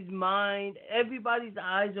everybody's mind, everybody's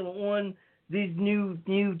eyes on these new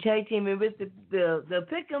tag team. And with the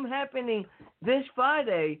pick'em happening this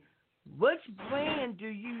Friday, which brand do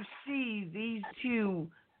you see these two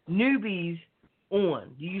newbies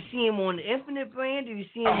on? Do you see them on the Infinite brand? Do you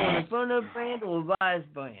see them on the Inferno brand or Rise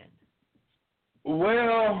brand?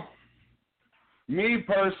 Well, me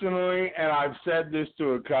personally, and I've said this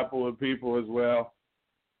to a couple of people as well,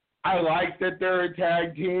 I like that they're a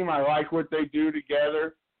tag team. I like what they do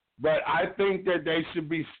together. But I think that they should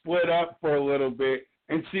be split up for a little bit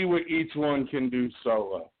and see what each one can do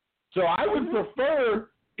solo. So I would prefer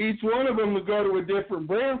each one of them to go to a different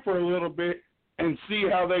brand for a little bit and see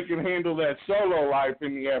how they can handle that solo life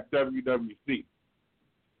in the FWWC.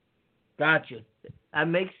 Gotcha. That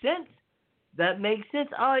makes sense.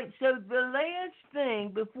 All right, so the last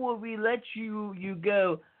thing before we let you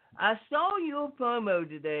go, I saw your promo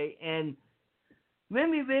today, and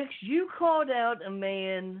Remy Ricks, you called out a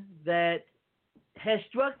man that has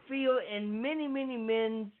struck fear in many, many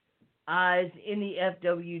men's eyes in the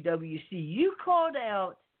FWWC. You called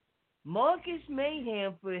out Marcus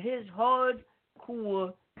Mayhem for his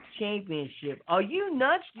hardcore championship. Are you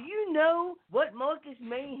nuts? Do you know what Marcus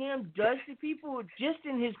Mayhem does to people just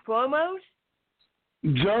in his promos?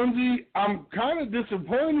 Jonesy, I'm kind of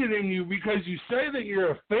disappointed in you because you say that you're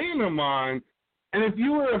a fan of mine, and if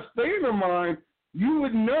you were a fan of mine, you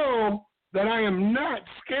would know that I am not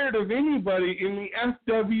scared of anybody in the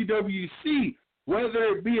FWWC, whether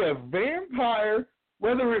it be a vampire,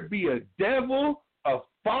 whether it be a devil, a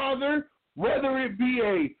father, whether it be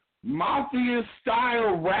a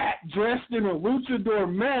mafia-style rat dressed in a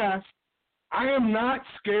luchador mask. I am not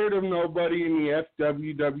scared of nobody in the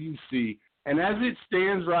FWWC. And as it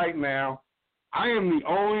stands right now, I am the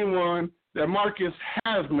only one that Marcus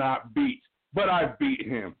has not beat, but I beat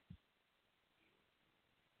him.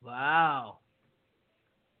 Wow.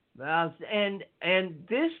 And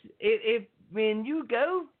this, if when you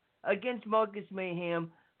go against Marcus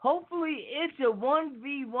Mayhem, hopefully it's a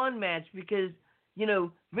 1v1 match because, you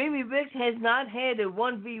know, Remy Ricks has not had a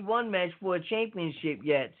 1v1 match for a championship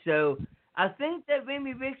yet. So I think that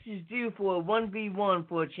Remy Ricks is due for a 1v1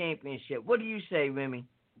 for a championship. What do you say, Remy?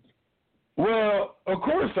 Well, of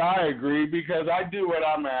course I agree because I do what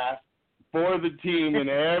I'm asked for the team and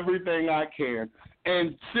everything I can.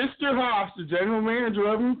 And Sister Haas, the general manager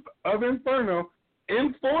of Inferno,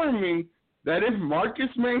 informed me that if Marcus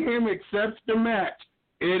Mayhem accepts the match,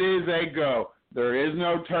 it is a go. There is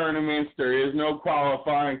no tournaments. There is no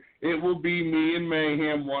qualifying. It will be me and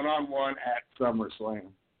Mayhem one-on-one at SummerSlam.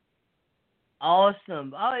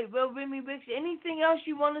 Awesome. All right, well, Remy Ricks, anything else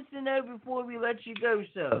you want us to know before we let you go,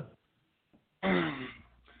 sir?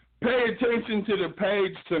 Pay attention to the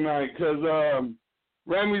page tonight, because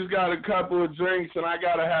Remy's got a couple of drinks, and I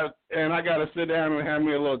gotta sit down and have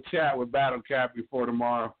me a little chat with Battle Cat before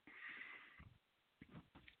tomorrow.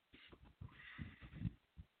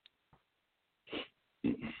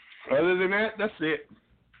 Other than that, that's it.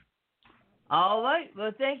 All right.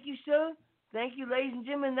 Well, thank you, sir. Thank you, ladies and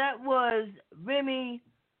gentlemen. That was Remy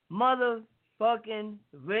motherfucking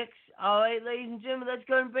Ricks. All right, ladies and gentlemen, let's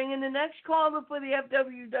go and bring in the next caller for the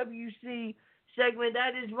FWWC segment.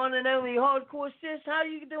 That is one and only Hardcore Sis. How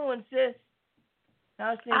you doing, sis?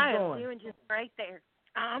 How's things going? I am doing just great there.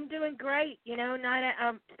 I'm doing great. You know,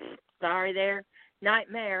 Nightmare.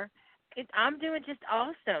 I'm doing just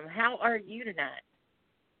awesome. How are you tonight?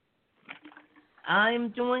 I'm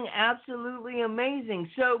doing absolutely amazing.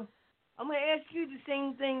 So I'm going to ask you the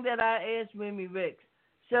same thing that I asked Remy Ricks.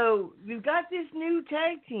 So we've got this new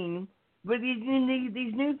tag team with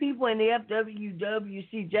these new people in the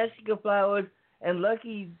FWWC, Jessica Flowers and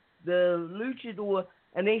Lucky the Luchador,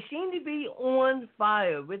 and they seem to be on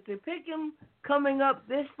fire. With the Pick'em coming up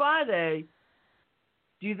this Friday,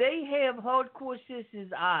 do they have Hardcore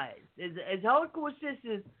Sisters' eyes? Is Hardcore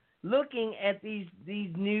Sisters looking at these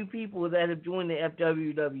new people that have joined the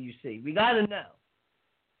FWWC? We got to know.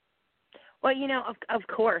 Well, you know, of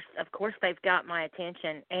course they've got my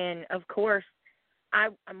attention, and of course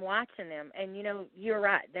I'm watching them, and you know, you're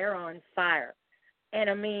right, they're on fire. And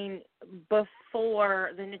I mean,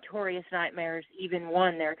 before the Notorious Nightmares even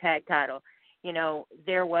won their tag title, you know,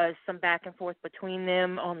 there was some back and forth between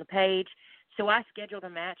them on the page. So I scheduled a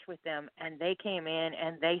match with them, and they came in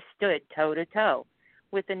and they stood toe to toe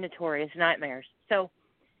with the Notorious Nightmares. So,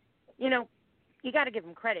 you know, you got to give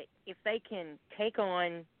them credit. If they can take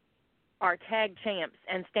on our tag champs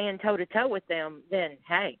and stand toe-to-toe with them, then,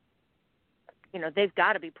 hey, you know, they've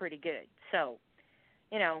got to be pretty good. So,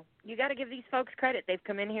 you know, you got to give these folks credit. They've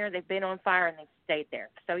come in here, they've been on fire, and they've stayed there.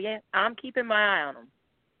 So, yeah, I'm keeping my eye on them.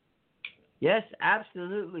 Yes,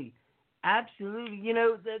 absolutely. Absolutely. You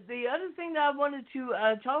know, the other thing that I wanted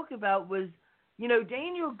to talk about was, you know,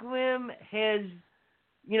 Daniel Grimm has,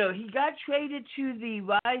 you know, he got traded to the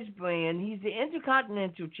Rise brand. He's the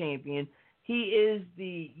Intercontinental Champion. He is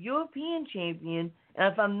the European Champion.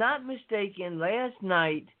 And if I'm not mistaken, last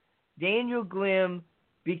night, Daniel Grimm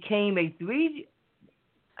became a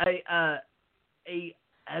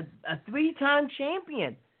three-time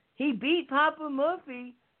champion. He beat Papa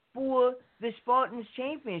Murphy for the Spartans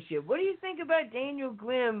Championship. What do you think about Daniel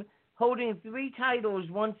Grimm holding 3 titles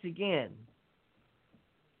once again?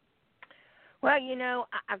 Well, you know,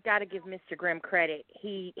 I've got to give Mr. Grimm credit.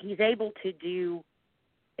 He's able to do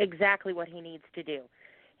exactly what he needs to do.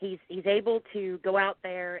 He's able to go out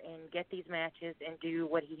there and get these matches and do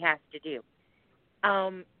what he has to do.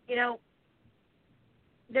 You know,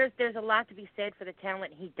 there's a lot to be said for the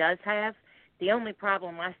talent he does have. The only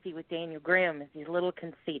problem I see with Daniel Grimm is he's a little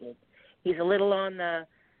conceited. He's a little on the,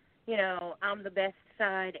 you know, I'm the best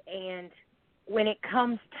side. And when it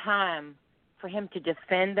comes time for him to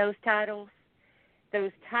defend those title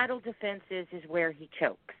defenses is where he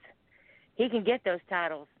chokes. He can get those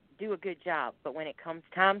titles, do a good job, but when it comes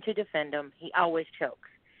time to defend them, he always chokes.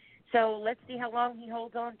 So let's see how long he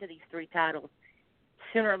holds on to these 3 titles.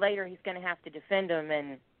 Sooner or later, he's going to have to defend them,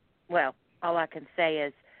 and, well, all I can say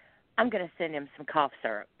is I'm going to send him some cough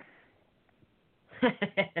syrup.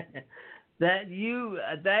 That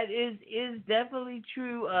is definitely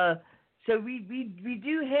true. So we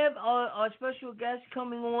do have our special guest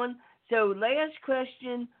coming on. So last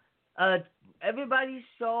question. Everybody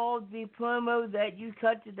saw the promo that you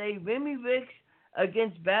cut today. Remy Ricks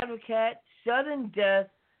against Battle Cat, sudden death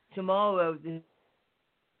tomorrow. The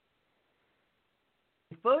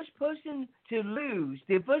first person to lose,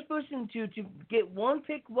 the first person to get one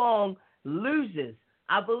pick wrong loses.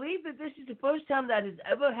 I believe that this is the first time that has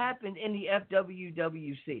ever happened in the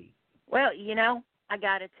FWWC. Well, you know, I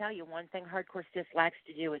got to tell you, one thing Hardcore Sis likes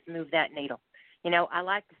to do is move that needle. You know, I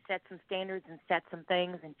like to set some standards and set some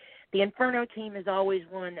things, and the Inferno team is always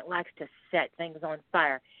one that likes to set things on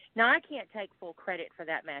fire. Now, I can't take full credit for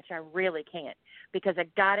that match. I really can't, because I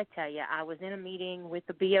got to tell you, I was in a meeting with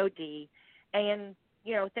the BOD, and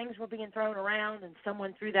things were being thrown around, and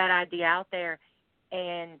someone threw that idea out there,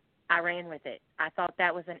 and I ran with it. I thought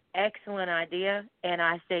that was an excellent idea, and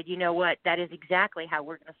I said, you know what, that is exactly how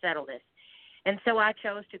we're going to settle this. And so I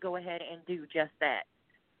chose to go ahead and do just that.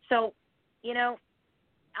 So,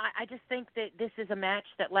 I just think that this is a match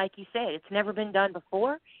that, like you say, it's never been done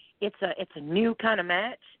before. It's a new kind of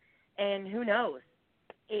match, and who knows?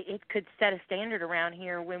 It could set a standard around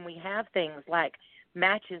here when we have things like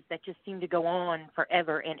matches that just seem to go on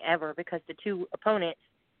forever and ever because the two opponents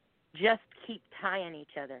just keep tying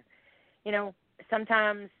each other.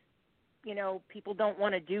 Sometimes, people don't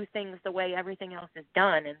want to do things the way everything else is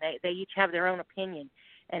done, and they each have their own opinion.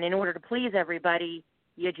 And in order to please everybody,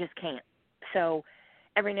 you just can't. So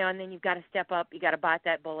every now and then you've got to step up, you got to bite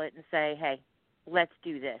that bullet and say, hey, let's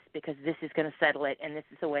do this because this is going to settle it, and this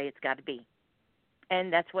is the way it's got to be.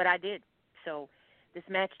 And that's what I did. So this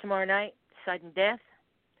match tomorrow night, sudden death,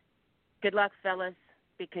 good luck, fellas,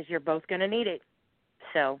 because you're both going to need it.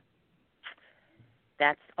 So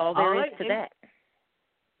that's all there is to that.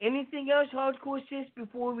 Anything else, Hardcore Sis,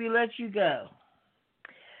 before we let you go?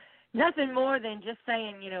 Nothing more than just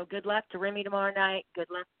saying, good luck to Remy tomorrow night. Good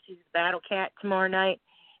luck to the Battle Cat tomorrow night.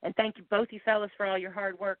 And thank you, both you fellas, for all your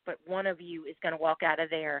hard work. But one of you is going to walk out of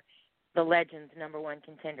there the Legends #1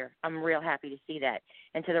 contender. I'm real happy to see that.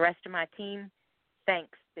 And to the rest of my team,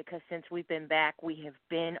 thanks, because since we've been back, we have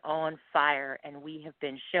been on fire, and we have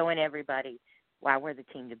been showing everybody why we're the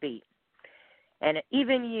team to beat. And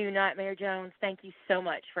even you, Nightmare Jones, thank you so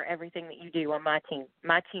much for everything that you do on my team.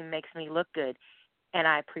 My team makes me look good, and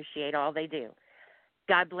I appreciate all they do.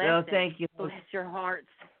 God bless them. Thank you. Bless your hearts.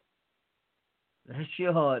 Bless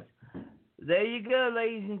your heart. There you go,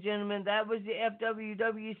 ladies and gentlemen. That was the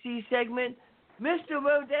FWWC segment. Mr.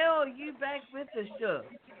 Rodell, are you back with us, sir?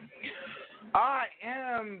 I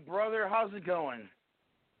am, brother. How's it going?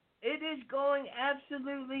 It is going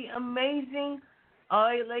absolutely amazing. All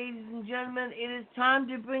right, ladies and gentlemen, it is time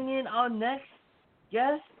to bring in our next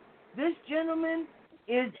guest. This gentleman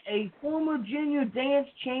is a former junior dance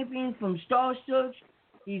champion from Star Search.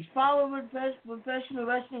 He's followed professional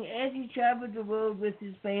wrestling as he traveled the world with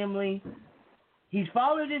his family. He's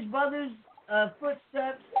followed his brother's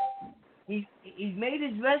footsteps. He's made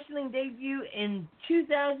his wrestling debut in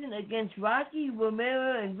 2000 against Rocky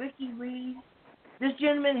Romero and Ricky Reed. This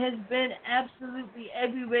gentleman has been absolutely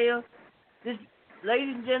everywhere.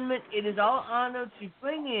 Ladies and gentlemen, it is our honor to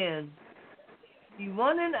bring in the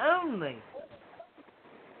one and only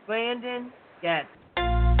Brandon Gatson.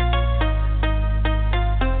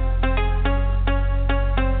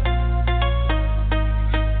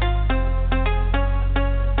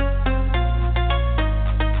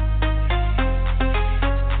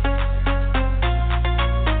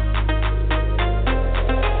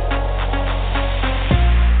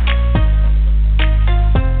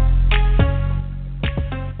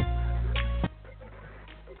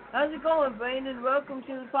 How's it going, Brandon? Welcome to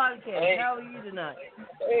the podcast. Hey. How are you tonight?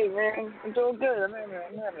 Hey, man. I'm doing good. I'm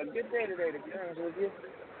having a good day today, to be honest with you.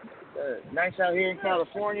 Nice out here in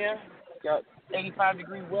California. Got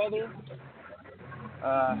 85-degree weather.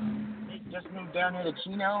 Just moved down here to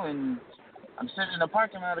Chino, and I'm sitting in the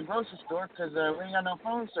parking lot of the grocery store because we ain't got no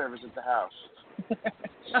phone service at the house.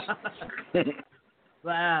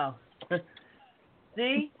 Wow.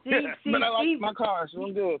 See? But I like my car, so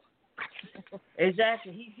I'm good.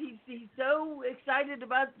 Exactly. He's so excited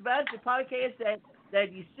about the podcast that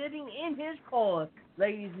he's sitting in his car,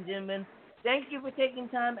 ladies and gentlemen. Thank you for taking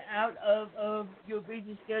time out of your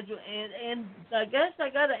busy schedule. And I guess I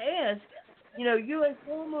got to ask, you're a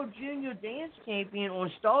former junior dance champion on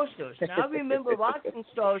Star Search. Now, I remember watching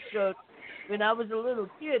Star Search when I was a little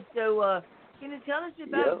kid. So can you tell us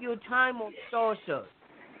about your time on Star Search?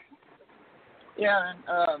 Yeah,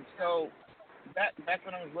 so back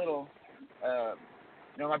when I was little,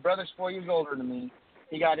 my brother's 4 years older than me.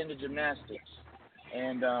 He got into gymnastics,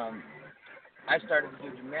 and I started to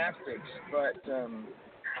do gymnastics. But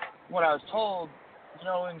what I was told,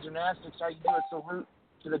 in gymnastics, how you do a salute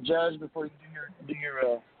to the judge before you do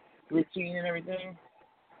your routine and everything.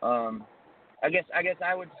 I guess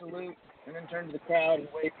I would salute and then turn to the crowd and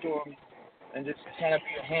wave to them and just kind of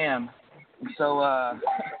be a ham. And so.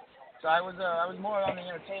 So I was more on the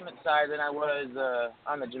entertainment side than I was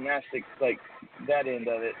on the gymnastics, like that end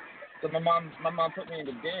of it. So my mom put me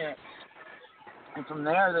into dance, and from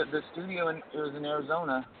there the studio it was in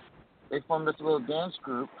Arizona. They formed this little dance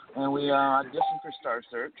group, and we auditioned for Star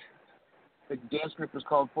Search. The dance group was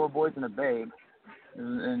called Four Boys and a Babe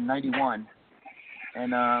in '91,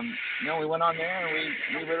 and we went on there and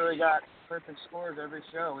we literally got perfect scores every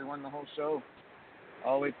show. We won the whole show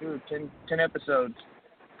all the way through 10 episodes.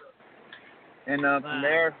 And from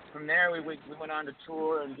there, we went on to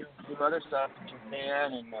tour and do other stuff in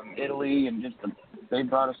Japan and Italy, and they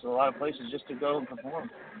brought us to a lot of places just to go and perform,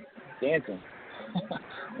 dancing,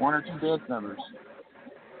 1 or 2 dance numbers.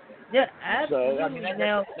 Yeah, absolutely. So I mean,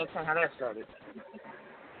 that's kind of how that started.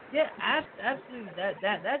 Yeah, absolutely.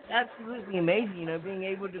 That's absolutely amazing. Being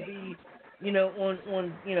able to be,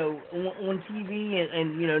 on TV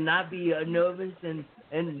and not be nervous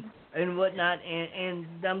and whatnot,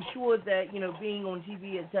 and I'm sure that being on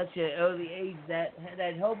TV at such an early age that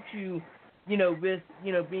helped you, with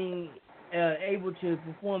being able to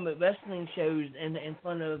perform at wrestling shows and in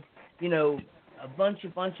front of a bunch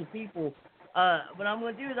of people. What I'm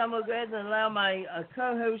going to do is I'm going to go ahead and allow my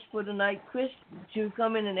co-host for tonight, Chris, to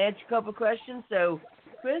come in and ask a couple questions. So,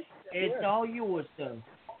 Chris, it's all yours, son.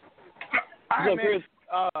 Hi, man.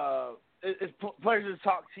 It's a pleasure to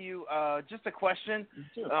talk to you. Just a question.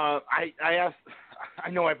 I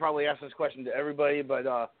know I probably asked this question to everybody, but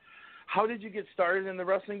how did you get started in the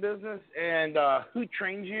wrestling business, and who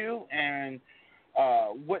trained you, and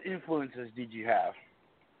what influences did you have?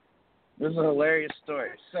 This is a hilarious story.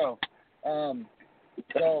 So,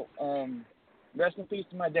 rest in peace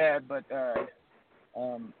to my dad. But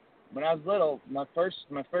when I was little, my first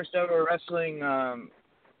ever wrestling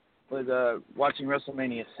was watching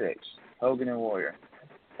WrestleMania 6, Hogan and Warrior,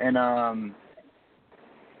 and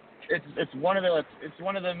it's one of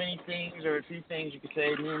the many things, or a few things you could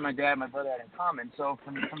say me and my dad, my brother had in common. So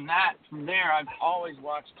from there, I've always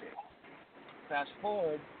watched it. Fast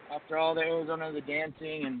forward, after all that was under the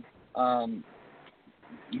dancing, and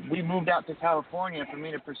we moved out to California for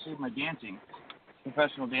me to pursue my dancing,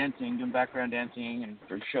 professional dancing, doing background dancing and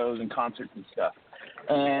for shows and concerts and stuff.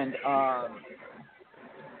 And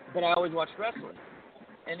but I always watched wrestling.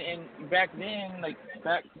 And back then,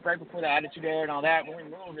 right before the Attitude Era and all that, when we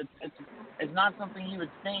moved, it's not something you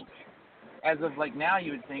would think, as of now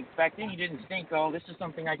you would think. Back then you didn't think, oh, this is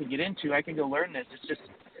something I could get into. I could go learn this. It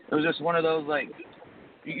was just one of those,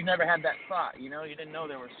 you never had that thought, you didn't know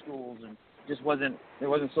there were schools, and there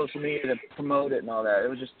wasn't social media to promote it and all that. It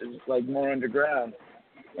was more underground.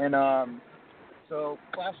 And so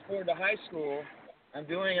fast forward to high school, I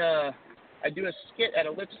do a skit at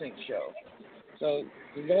a lip sync show. So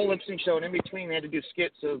there's a whole lip sync show, and in between they had to do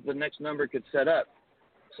skits so the next number could set up.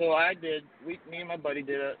 So me and my buddy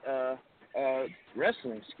did a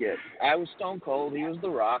wrestling skit. I was Stone Cold, he was The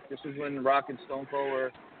Rock. This is when The Rock and Stone Cold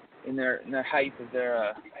were in their height of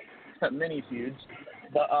their mini feuds.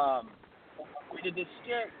 But we did this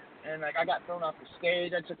skit, and I got thrown off the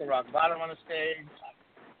stage. I took a rock bottom on the stage,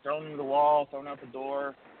 thrown into the wall, thrown out the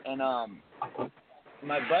door, and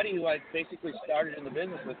my buddy, who I basically started in the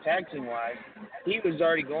business with tag team wise, he was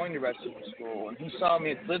already going to wrestling school, and he saw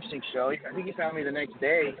me at the lip sync show. I think he found me the next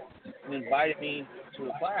day and invited me to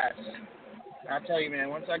a class. And I'll tell you, man,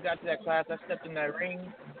 once I got to that class, I stepped in that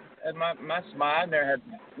ring, and my smile there had,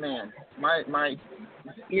 man, my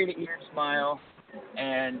ear to ear smile,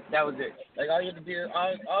 and that was it. All you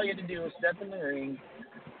had to do was step in the ring,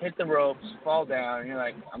 hit the ropes, fall down, and you're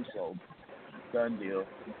like, I'm sold, done deal.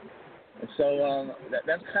 And so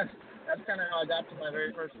that's kind of how I got to my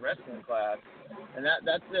very first wrestling class, and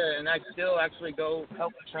that's it. And I still actually go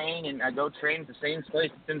help train, and I go train at the same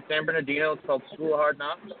place. It's in San Bernardino. It's called School of Hard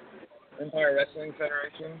Knocks. Empire Wrestling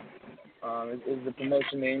Federation is the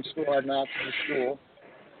promotion name. School of Hard Knocks is the school.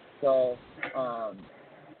 So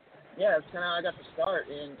that's kind of how I got to start.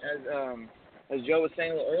 And as Joe was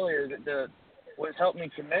saying a little earlier, what helped me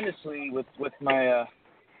tremendously with my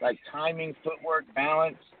timing, footwork,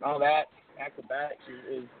 balance, all that, acrobatics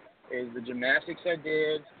is the gymnastics I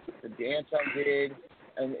did, the dance I did,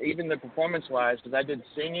 and even the performance-wise, because I did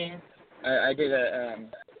singing. I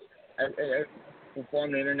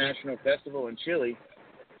performed an international festival in Chile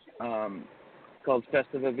called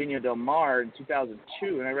Festival Viña del Mar in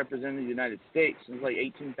 2002, and I represented the United States. It was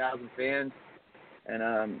 18,000 fans, and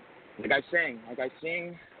I sang. I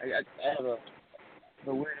have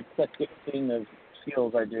a weird eclectic thing of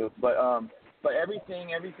skills I do, but everything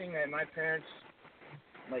that my parents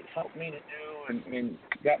helped me to do and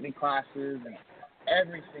got me classes, and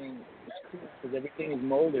everything is cool because everything is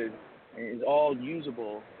molded and is all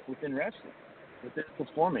usable within wrestling, within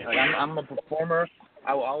performing. I'm a performer.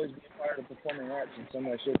 I will always be a part of performing arts in some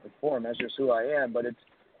way, shape, or form. That's just who I am. But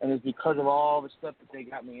it's because of all the stuff that they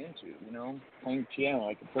got me into. Playing piano,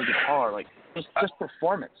 I can play guitar, just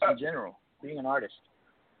performance in general, being an artist.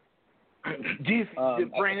 Brandon, do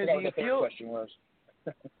you feel? Question was.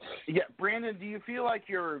 Yeah, Brandon, do you feel like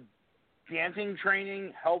your dancing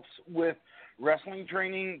training helps with wrestling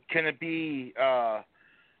training? Can it be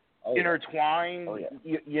intertwined? Oh,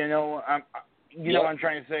 yeah. What I'm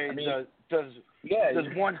trying to say. Does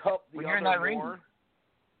one help the when other you're in that more? ring?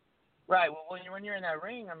 Right. Well, when you're in that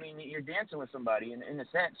ring, I mean, you're dancing with somebody in a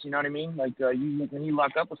sense. You know what I mean? Like when you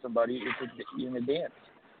lock up with somebody, you're in a dance.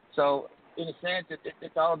 So in a sense,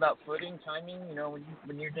 it's all about footing, timing. You know,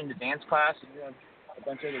 when you're in the dance class and you have a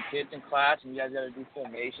bunch of other kids in class and you guys got to do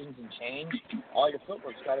formations and change, all your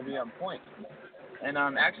footwork's got to be on point. And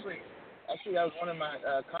actually, that was one of my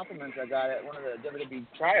compliments I got at one of the WWE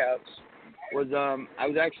tryouts. Was I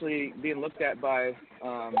was actually being looked at by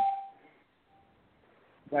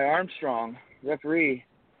Armstrong, referee,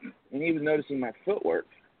 and he was noticing my footwork.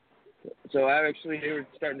 So they were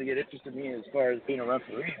starting to get interested in me as far as being a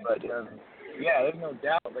referee. But yeah, there's no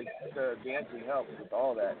doubt. Like the dancing helps with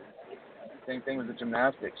all that. Same thing with the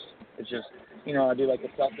gymnastics. It's just, you know, I do like a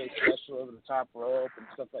Sunday special over the top rope and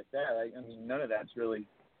stuff like that. I mean, none of that's really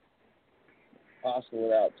possible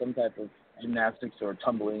without some type of gymnastics or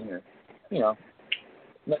tumbling or, you know,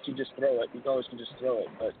 unless you just throw it. You always can just throw it.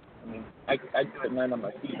 But I mean, I do it land on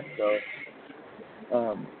my feet, so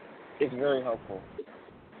it's very helpful.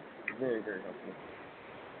 Very, very helpful.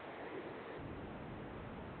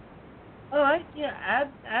 All right, yeah,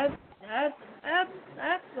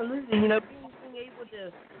 absolutely. You know, being able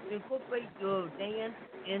to incorporate your dance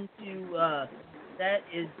into that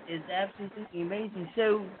is absolutely amazing.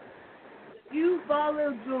 So you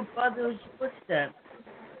followed your brother's footsteps.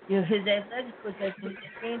 You know, his athletic footsteps. He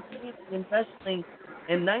began training in wrestling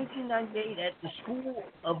in 1998 at the School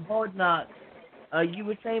of Hard Knocks. You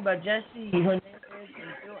were trained by Jesse Hernandez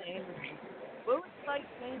and Bill Anderson. What was it like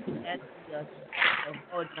training at the School of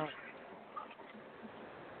Hard Knocks?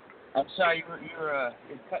 I'm sorry, you're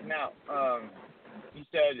cutting out. You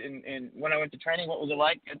said in when I went to training, what was it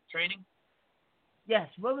like at training? Yes,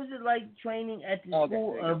 what was it like training at the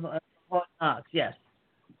School of Hard Knocks? Yes.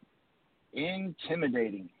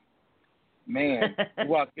 Intimidating, man. You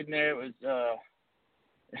walked in there, it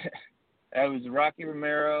was Rocky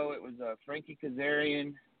Romero, it was Frankie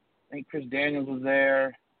Kazarian, I think Chris Daniels was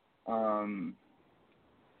there.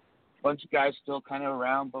 Bunch of guys still kind of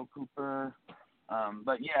around, Bo Cooper.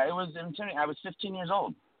 But yeah, it was intimidating. I was 15 years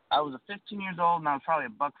old. I was 15 years old, and I was probably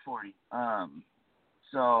 $140.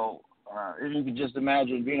 So if you could just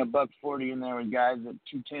imagine being $140 in there with guys at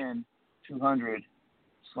 210, 200,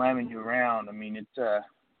 slamming you around. I mean, it's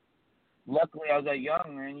luckily I was that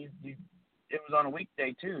young, man. It was on a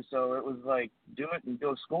weekday too, so it was like do it and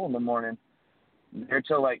go to school in the morning. There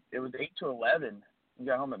till it was 8 to 11. You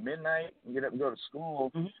got home at midnight, you get up and go to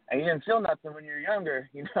school, and you didn't feel nothing when you're younger,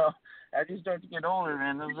 you know. As you start to get older,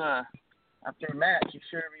 man, those after a match, you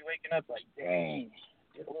sure be waking up like, dang,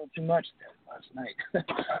 did a little too much last night.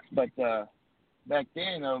 But back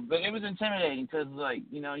then, but it was intimidating because, like,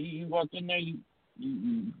 you know, you walk in there, you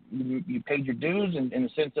paid your dues in the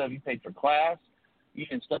sense of you paid for class. You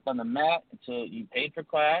didn't step on the mat until you paid for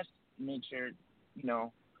class. You made sure, you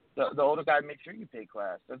know, the older guy made sure you paid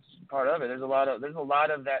class. That's part of it. There's a lot of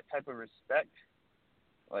that type of respect,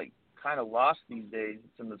 like, kind of lost these days in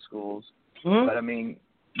some of the schools. But I mean,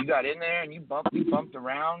 you got in there and you bumped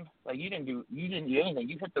around. Like you didn't do anything.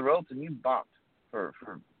 You hit the ropes and you bumped for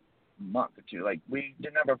a month or two. Like we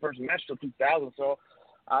didn't have our first match till 2000, so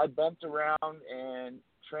I bumped around and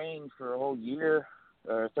trained for a whole year,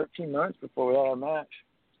 13 months before we had our match.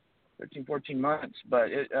 13, 14 months. But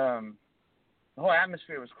the whole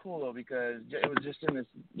atmosphere was cool though because it was just in this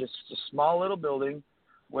just a small little building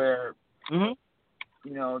where.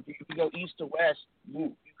 You know, if you go east to west,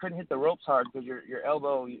 you couldn't hit the ropes hard because your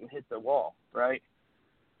elbow hit the wall, right?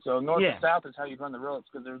 So north to south is how you run the ropes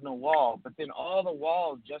because there's no wall. But then all the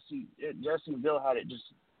walls, Jesse and Bill had it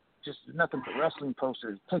just nothing but wrestling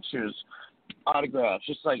posters, pictures, autographs.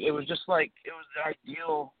 It was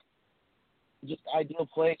the ideal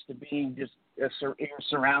place to be. You're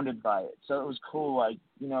surrounded by it. So it was cool. Like,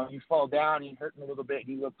 you know, you fall down, you hurting a little bit,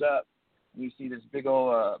 you look up. You see this big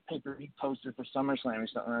old pay-per-view poster for SummerSlam or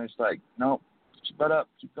something, and it's like, nope, get your butt up,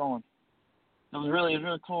 keep going. It was really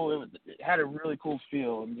cool. It had a really cool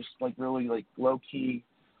feel and just really low-key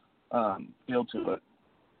feel to it.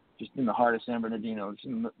 Just in the heart of San Bernardino, it's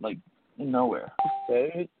in nowhere. So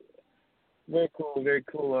it's very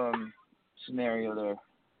cool scenario there.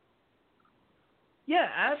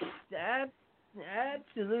 Yeah,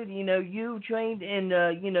 absolutely. You know, you trained in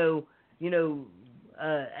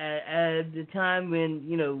at the time when,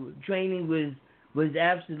 you know, training was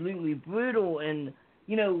absolutely brutal, and,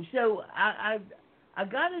 you know, so I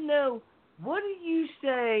got to know, what do you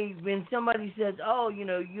say when somebody says, oh, you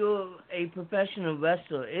know, you're a professional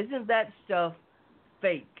wrestler? Isn't that stuff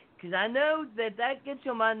fake? Because I know that gets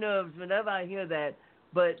on my nerves whenever I hear that,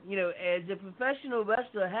 but, you know, as a professional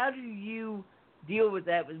wrestler, how do you deal with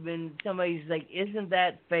that when somebody's like, "Isn't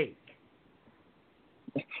that fake?"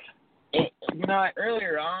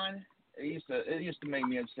 Earlier on, it used to make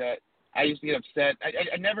me upset. I used to get upset.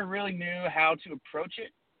 I never really knew how to approach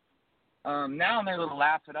it. Now I'm able to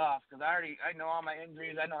laugh it off because I know all my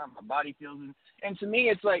injuries. I know how my body feels, and to me,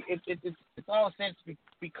 it's like it's all a sense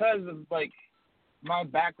because of like my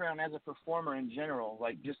background as a performer in general,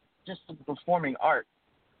 like just the performing art.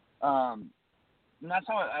 And that's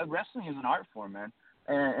how wrestling is an art form, man.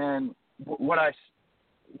 And what I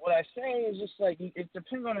say is just like it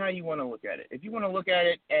depends on how you want to look at it. If you want to look at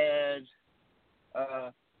it as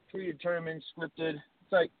predetermined, scripted,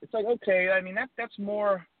 it's like okay. I mean that's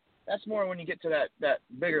more when you get to that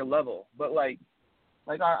bigger level. But like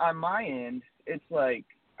on my end, it's like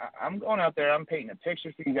I'm going out there, I'm painting a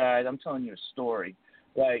picture for you guys, I'm telling you a story.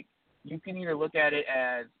 Like you can either look at it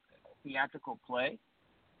as theatrical play,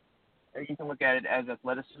 or you can look at it as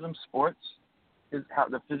athleticism, sports, is how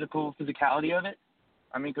the physicality of it.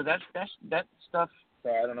 I mean, because that stuff.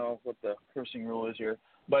 Sorry, I don't know what the cursing rule is here,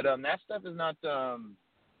 but that stuff is not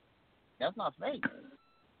that's not fake.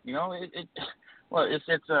 You know,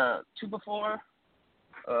 it's a 2x4,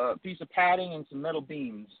 a piece of padding, and some metal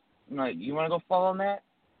beams. Like, you want to go fall on that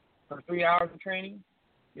for 3 hours of training?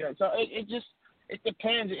 Yeah. So it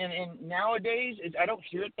depends. And nowadays, I don't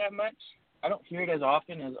hear it that much. I don't hear it as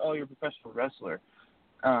often as, oh, you're a professional wrestler.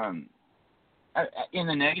 In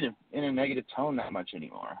a negative tone that much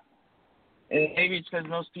anymore. And maybe it's because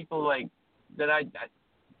most people like that I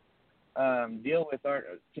deal with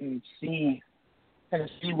can see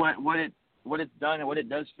what it's done and what it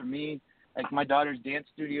does for me. Like my daughter's dance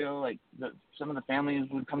studio, like some of the families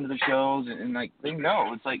would come to the shows and like they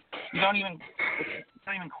know. It's like you don't even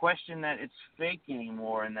question that it's fake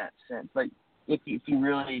anymore in that sense. Like if you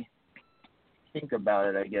really think about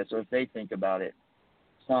it, I guess, or if they think about it,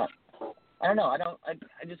 it's not. I don't know. I don't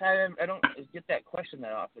get that question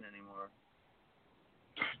that often anymore.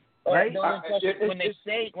 Right? When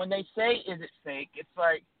they say is it fake, it's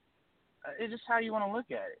like it's just how you want to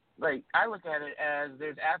look at it. Like I look at it as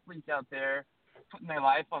there's athletes out there putting their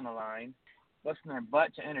life on the line, busting their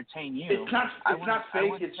butt to entertain you. It's not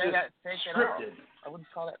fake. It's just that fake scripted. I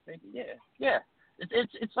wouldn't call that fake. Yeah.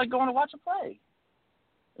 It's like going to watch a play.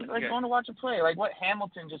 It's like going to watch a play. Like what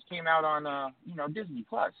Hamilton just came out on Disney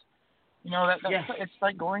Plus. It's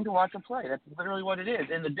like going to watch a play. That's literally what it is.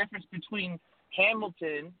 And the difference between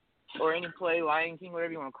Hamilton or any play, Lion King,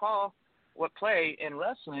 whatever you want to call what play in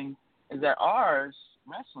wrestling is that ours,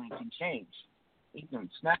 wrestling can change. You can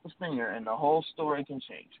snap a finger and the whole story can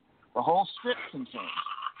change. The whole script can change.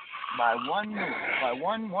 By one move, by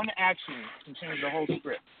one action can change the whole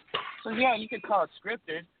script. So yeah, you could call it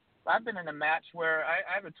scripted. I've been in a match where I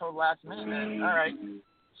have a total last minute, man. All right,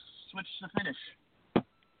 switch the finish.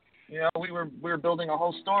 We were building a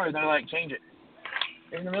whole story, and they're like, change it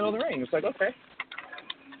in the middle of the ring. It's like, okay,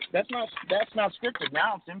 that's not scripted.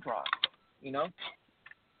 Now it's improv.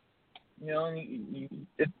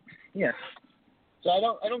 So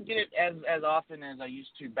I don't get it as often as I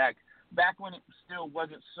used to back when it still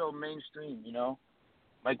wasn't so mainstream.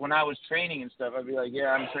 Like when I was training and stuff, I'd be like, yeah,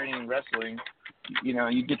 I'm training in wrestling.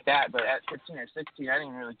 You get that, but at 15 or 16, I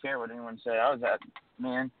didn't really care what anyone said. I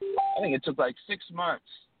think it took like 6 months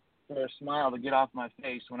for a smile to get off my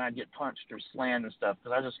face when I'd get punched or slammed and stuff,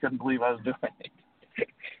 because I just couldn't believe I was doing it.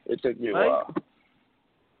 It took me a while.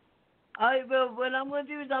 All right, well, what I'm going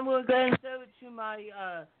to do is I'm going to go ahead and throw it to my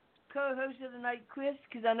co-host of the night, Chris,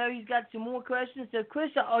 because I know he's got some more questions. So,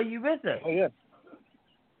 Chris, are you with us? Oh, yeah.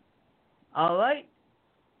 All right.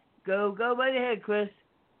 Go right ahead, Chris.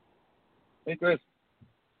 Hey, Chris.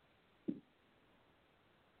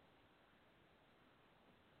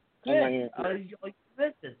 Chris, are you with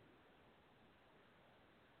us?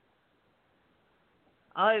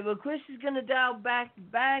 All right, well, Chris is going to dial back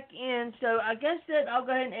in, so I guess that I'll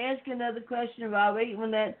go ahead and ask another question while waiting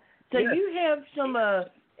on that. So you have some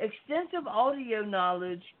extensive audio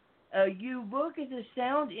knowledge. You work as a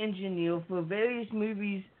sound engineer for various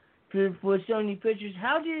movies for Sony Pictures.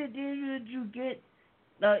 How did you get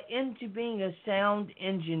into being a sound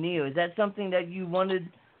engineer? Is that something that you've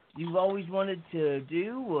always wanted to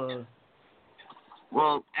do, or?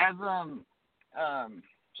 Well,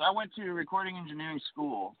 so I went to recording engineering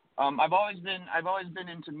school. I've always been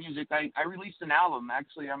into music. I released an album.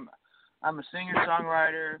 Actually, I'm a singer,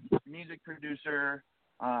 songwriter, music producer,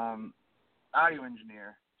 audio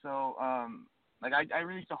engineer. So I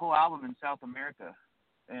released a whole album in South America,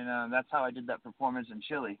 and that's how I did that performance in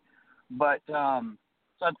Chile. But so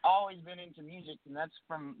I've always been into music, and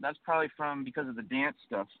that's probably because of the dance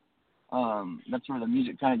stuff. That's where the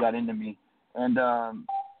music kind of got into me, and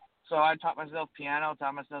So I taught myself piano,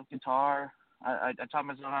 taught myself guitar. I taught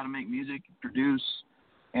myself how to make music, produce,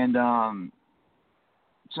 and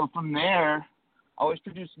so from there, I always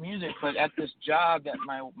produced music. But at this job that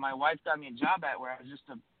my wife got me a job at, where I was just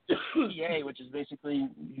a PA, which is basically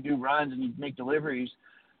you do runs and you make deliveries.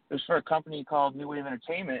 It was for a company called New Wave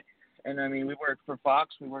Entertainment, and I mean we work for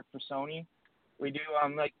Fox, we work for Sony. We do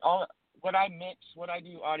like all what I mix, what I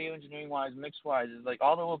do audio engineering wise, mix wise is like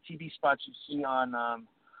all the little TV spots you see on,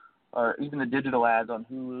 or even the digital ads on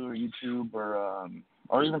Hulu or YouTube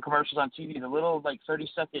or even commercials on TV. The little like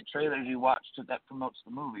 30-second trailers you watch that promotes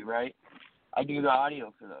the movie, right? I do the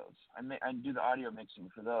audio for those. I do the audio mixing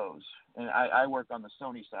for those, and I work on the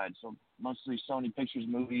Sony side, so mostly Sony Pictures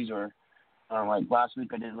movies or like last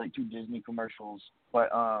week I did like 2 Disney commercials, but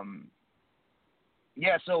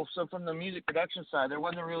yeah, so from the music production side, there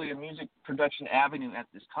wasn't really a music production avenue at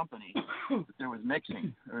this company. But there was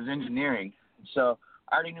mixing, there was engineering. So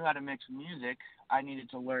I already knew how to mix music. I needed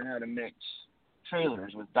to learn how to mix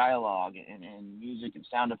trailers with dialogue and music and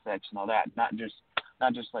sound effects and all that, not just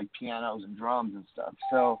like pianos and drums and stuff.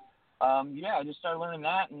 So yeah, I just started learning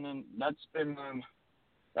that, and then that's been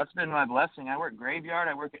my blessing. I work graveyard.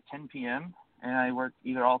 I work at 10 p.m. and I work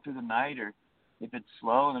either all through the night, or if it's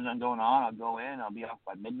slow and there's nothing going on, I'll go in. I'll be off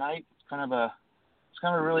by midnight. It's kind of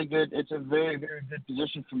really good. It's a very, very good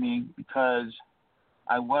position for me because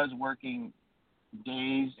I was working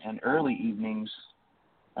days and early evenings,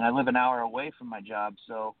 and I live an hour away from my job,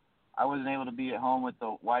 so I wasn't able to be at home with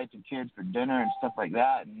the wife and kids for dinner and stuff like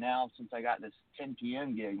that. And now, since I got this 10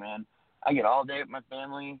 p.m. gig, man, I get all day with my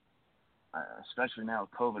family, especially now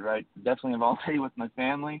with COVID, right? Definitely have all day with my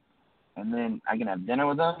family. And then I can have dinner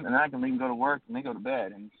with them, and then I can leave and go to work, and they go to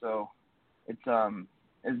bed. And so it's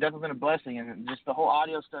definitely been a blessing. And just the whole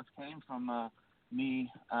audio stuff came from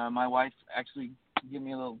me. My wife actually gave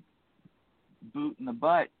me a little boot in the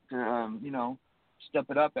butt to, step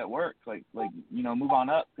it up at work, like move on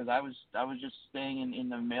up, because I was just staying in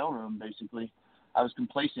the mailroom basically. I was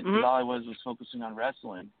complacent because all I was focusing on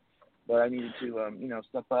wrestling. But I needed to,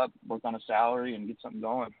 step up, work on a salary, and get something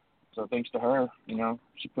going. So thanks to her,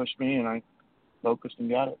 she pushed me, and I focused and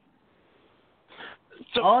got it.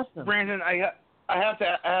 So, awesome. Brandon, I have to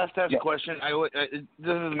ask a question. This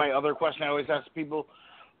is my other question I always ask people.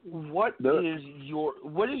 What is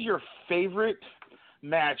your favorite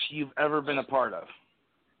match you've ever been a part of?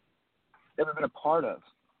 Ever been a part of?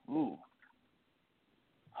 Ooh.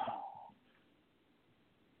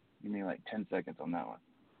 Give me like 10 seconds on that one.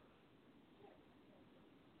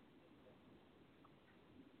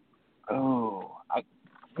 Oh,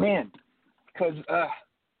 because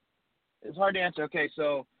it's hard to answer. Okay,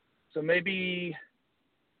 so maybe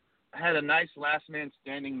I had a nice last man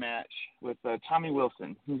standing match with Tommy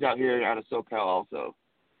Wilson, who's out here out of SoCal also,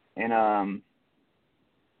 and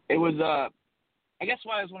it was I guess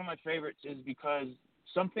why it was one of my favorites is because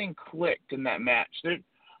something clicked in that match.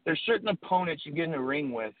 There's certain opponents you get in the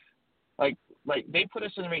ring with, like they put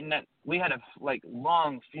us in the ring that we had a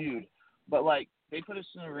long feud, but they put us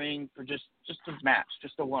in the ring for just a match,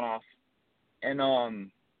 just a one-off. And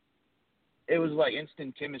it was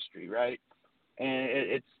instant chemistry, right? And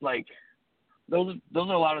it's those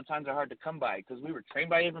are a lot of times are hard to come by because we were trained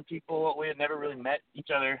by different people. We had never really met each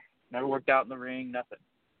other, never worked out in the ring, nothing.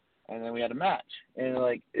 And then we had a match, and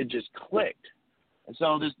it just clicked. And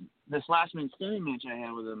so this last man standing match I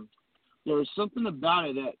had with him, there was something about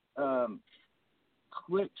it that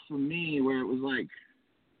clicked for me where it was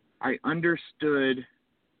I understood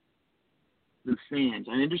the fans.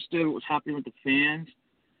 I understood what was happening with the fans,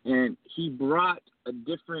 and he brought a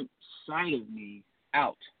different side of me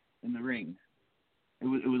out in the ring. It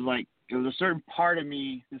was a certain part of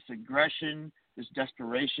me, this aggression, this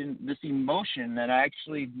desperation, this emotion that I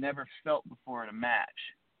actually never felt before in a match.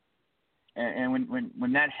 And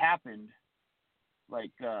when that happened,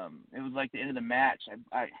 it was like the end of the match.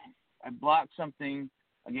 I blocked something.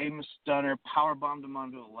 I gave him a stunner, power bombed him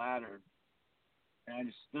onto a ladder, and I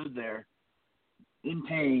just stood there in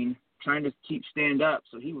pain, trying to stand up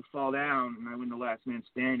so he would fall down, and I went the last man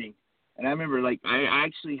standing. And I remember, I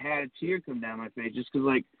actually had a tear come down my face just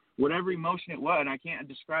because, whatever emotion it was, and I can't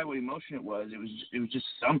describe what emotion it was. It was just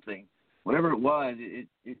something. Whatever it was,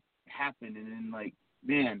 it happened, and then,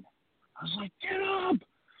 man, I was like, get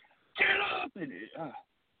up, and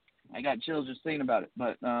I got chills just thinking about it.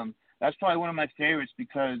 But that's probably one of my favorites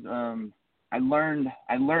because I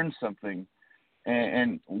learned something,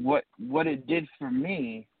 and what it did for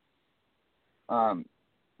me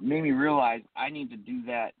made me realize I need to do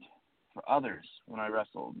that for others when I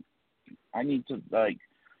wrestled. I need to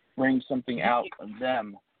bring something out of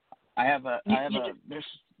them. Go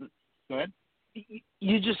ahead.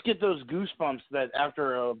 you just get those goosebumps that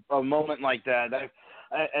after a moment like that.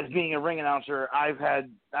 As being a ring announcer, I've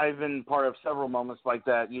been part of several moments like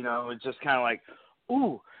that. You know, it's just kind of like,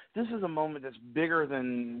 ooh, this is a moment that's bigger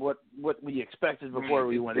than what we expected before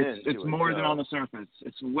we went in. It's more than on the surface.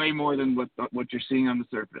 It's way more than what you're seeing on the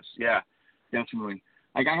surface. Yeah, definitely.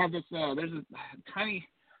 Like I have this, there's a tiny,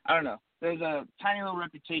 I don't know, there's a tiny little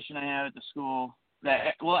reputation I have at the school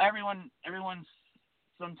that, well, everyone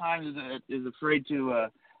sometimes is afraid to,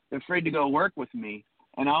 they're afraid to go work with me.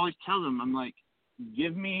 And I always tell them, I'm like,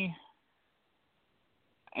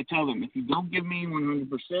 I tell them, if you don't give me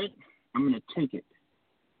 100%, I'm going to take it.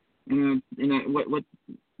 And what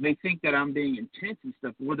they think that I'm being intense and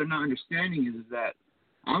stuff, but what they're not understanding is that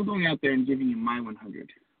I'm going out there and giving you my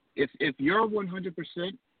 100. If your 100%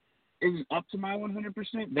 isn't up to my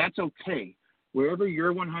 100%, that's okay. Wherever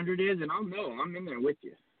your 100 is, and I'll know, I'm in there with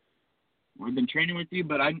you. I've been training with you,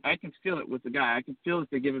 but I can feel it with the guy. I can feel if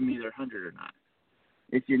they're giving me their 100 or not.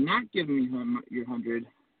 If you're not giving me your 100,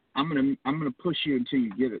 I'm gonna push you until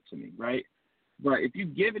you give it to me, right? But if you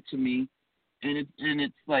give it to me, and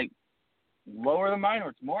it's like lower than mine or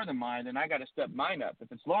it's more than mine, then I got to step mine up.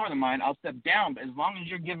 If it's lower than mine, I'll step down. But as long as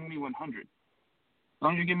you're giving me 100, as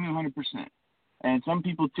long as you're giving me 100%, and some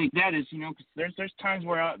people take that as, you know, because there's times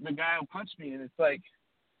where the guy will punch me and it's like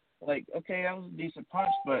okay, that was a decent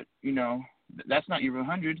punch, but you know that's not your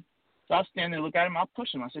 100. So I'll stand there, look at him, I'll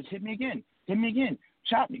push him. I said, hit me again,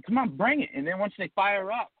 chop me, come on, bring it. And then once they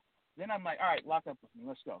fire up, then I'm like, all right, lock up with me,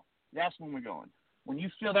 let's go. That's when we're going. When you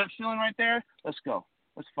feel that feeling right there, let's go,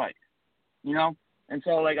 let's fight. You know, and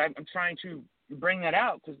so like I'm trying to bring that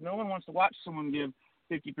out because no one wants to watch someone give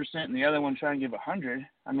 50% and the other one try and give 100.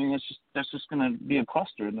 I mean, that's just going to be a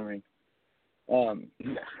cluster in the ring.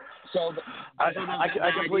 So I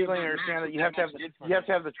completely understand that you have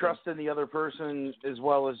to have the trust in the other person as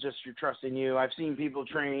well as just your trust in you. I've seen people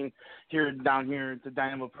train down here at the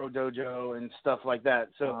Dynamo Pro Dojo and stuff like that.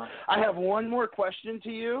 So I have one more question to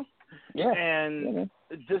you. Yeah. And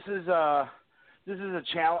this is a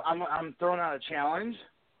challenge. I'm throwing out a challenge.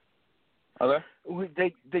 Okay.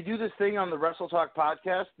 They do this thing on the Wrestle Talk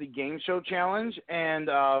podcast, the game show challenge, and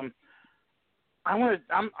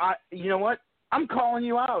you know what? I'm calling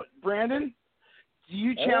you out, Brandon. Do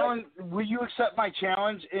you challenge? Will you accept my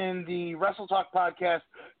challenge in the Wrestle Talk podcast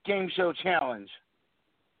game show challenge?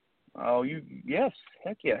 Oh, yes,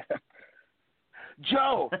 heck yeah.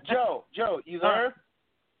 Joe, you there?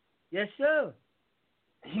 Yes, sir.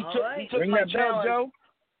 He took Ring my that challenge. bell, Joe.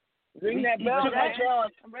 Ring that bell. He took my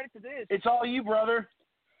challenge. I'm ready for this. It's all you, brother.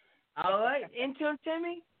 All right, intern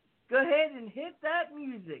Timmy, go ahead and hit that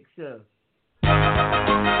music, sir.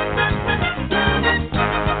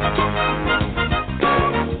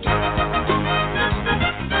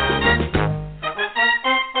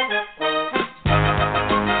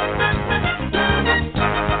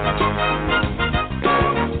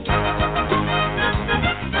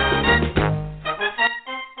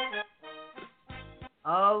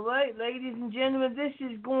 All right, ladies and gentlemen, this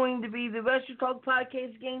is going to be the Wrestle Talk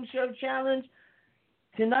Podcast Game Show Challenge.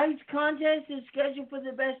 Tonight's contest is scheduled for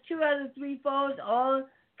the best 2 out of 3 falls. All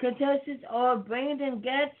contestants are Brandon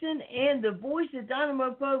Gatson and the voice of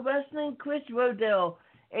Dynamo Pro Wrestling, Chris Rodell.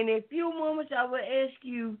 In a few moments, I will ask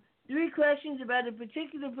you 3 questions about a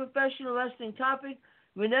particular professional wrestling topic.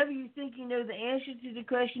 Whenever you think you know the answer to the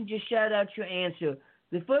question, just shout out your answer.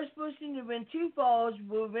 The first person to win 2 falls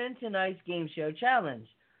will win tonight's Game Show Challenge.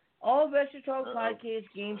 All Wrestle Talk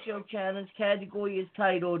Podcast Game Show Challenge category is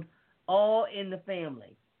titled All in the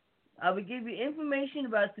Family. I will give you information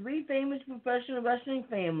about 3 famous professional wrestling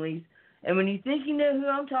families, and when you think you know who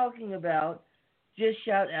I'm talking about, just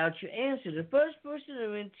shout out your answer. The first person to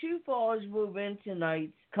win 2 falls will win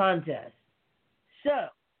tonight's contest. So,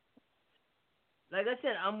 like I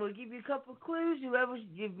said, I'm going to give you a couple of clues. Whoever, if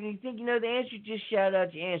you think you know the answer, just shout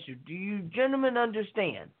out your answer. Do you gentlemen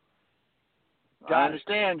understand? I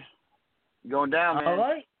understand. Going down, man. All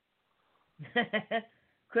right.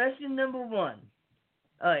 Question number 1.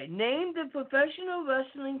 All right. Name the professional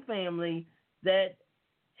wrestling family that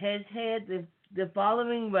has had the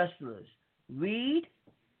following wrestlers: Reed,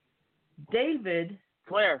 David,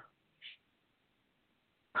 Claire,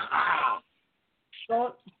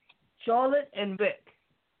 Charlotte, and Rick.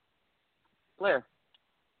 Claire.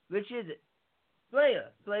 Which is it? Flair.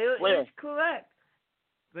 Flair is correct.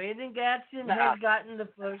 Brandon Gatson has gotten the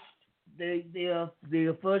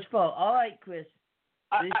first fall. All right, Chris.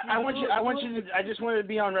 I just wanted to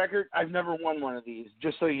be on record. I've never won one of these,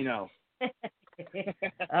 just so you know.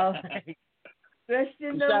 All right. Question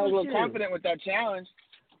you number 2. sound a little confident with that challenge.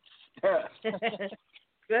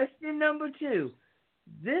 Question number 2.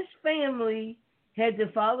 This family had the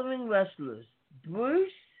following wrestlers: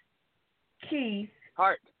 Bruce, Keith,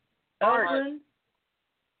 Hart. Owen.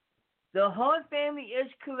 The Hart family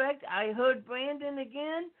is correct. I heard Brandon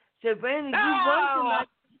again. So, Brandon, you won tonight.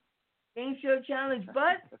 Game Show Challenge.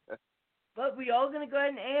 But we are going to go ahead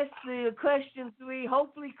and ask the question 3.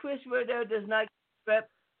 Hopefully, Chris Rodeau does not get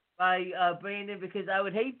swept by Brandon, because I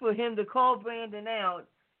would hate for him to call Brandon out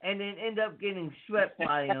and then end up getting swept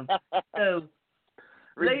by him. So,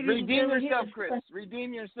 redeem yourself, Chris.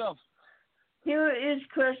 Redeem yourself. Here is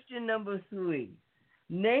question number 3.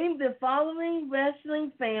 Name the following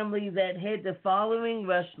wrestling family that had the following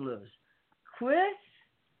wrestlers: Chris,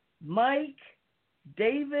 Mike,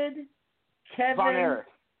 David, Kevin. Von Erich.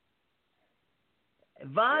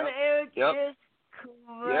 Von Erich is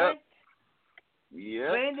correct. Yep.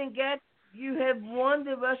 Brandon Gatson, you have won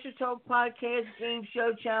the Wrestle Talk Podcast Game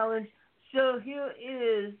Show Challenge. So here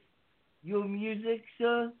is your music,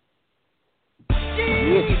 sir.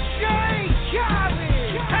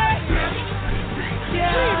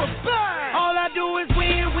 All I do is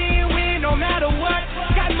win, win, win, no matter what.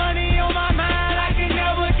 Got money on my mind, I can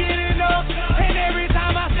never get enough. And every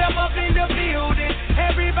time I step up in the building,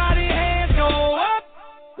 everybody hands go up.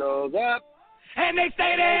 Goes up. And they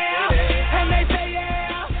stay there. And they say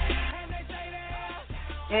yeah. And they say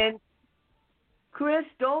there. And Chris,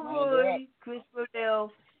 don't worry, Chris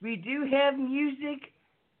Rodell, we do have music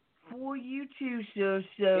for you too, sir.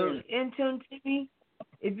 So, intern Timmy,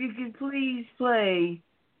 if you could please play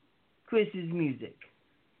Chris's music.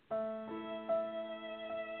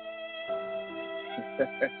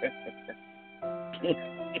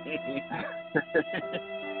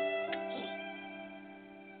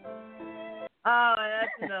 Oh,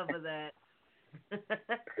 that's enough of that. I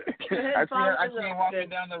see him walking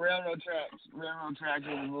down the railroad tracks with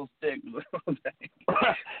a little stick.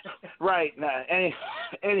 Right.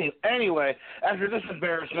 Anyway, after this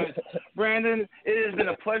embarrassment, Brandon, it has been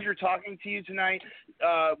a pleasure talking to you tonight.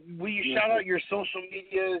 Will you shout out your social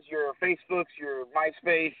medias, your Facebooks, your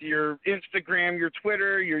MySpace, your Instagram, your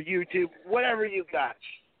Twitter, your YouTube, whatever you got?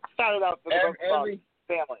 Shout it out for the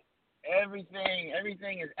family.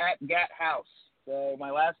 Everything is at Gat House. So my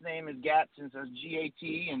last name is Gatson, so it's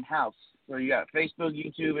G-A-T and House. So you got Facebook,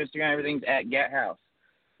 YouTube, Instagram, everything's at Gat House.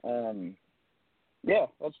 Yeah,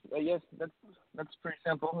 that's pretty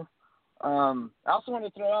simple. I also want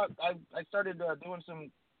to throw out, I started doing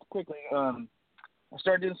some quickly. I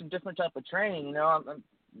started doing some different type of training. You know, I'm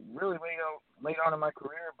really late on in my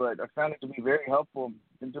career, but I found it to be very helpful.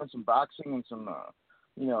 Been doing some boxing and some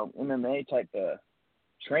MMA type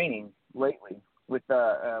training lately with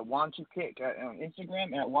Won2 Kick on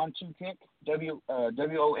Instagram at Won2 Kick,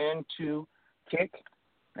 WON2 Kick.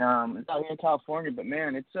 It's out here in California, but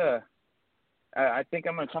man, it's I think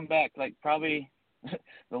I'm gonna come back like probably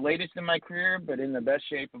the latest in my career, but in the best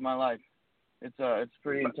shape of my life. It's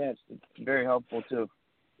pretty intense. It's very helpful too.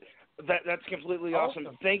 That's completely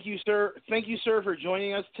awesome. Thank you, sir. Thank you, sir, for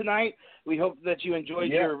joining us tonight. We hope that you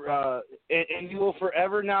enjoyed your and you will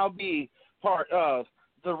forever now be part of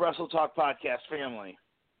the Wrestle Talk Podcast family.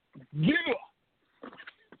 Yeah.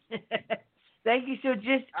 Thank you, sir.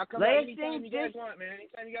 Just I'll come last anytime thing, you guys want, man.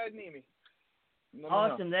 Anytime you guys need me.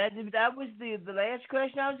 Awesome. That was the last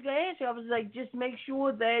question I was going to answer. I was like, just make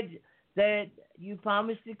sure that you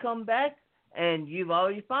promised to come back, and you've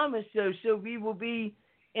already promised. So we will be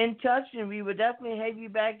in touch, and we will definitely have you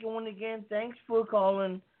back on again. Thanks for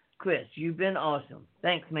calling, Chris. You've been awesome.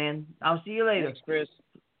 Thanks, man. I'll see you later. Thanks, Chris.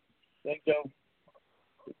 Thanks, Joe.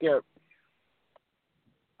 Take care.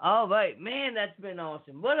 All right, man. That's been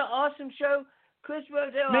awesome. What an awesome show, Chris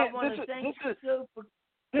Rodell. Man, I want to thank you so for.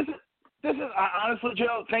 This is honestly,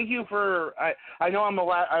 Joe. Thank you for. I know I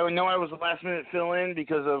was a last minute fill in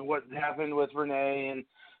because of what happened with Renee and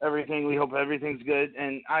everything. We hope everything's good,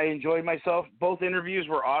 and I enjoyed myself. Both interviews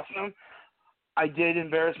were awesome. I did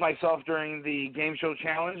embarrass myself during the game show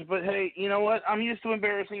challenge, but hey, you know what? I'm used to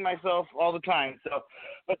embarrassing myself all the time. So,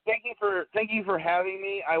 but thank you for having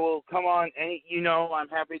me. I will come on I'm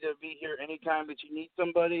happy to be here anytime that you need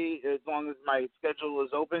somebody, as long as my schedule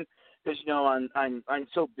is open, because I'm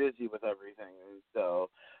so busy with everything. And so,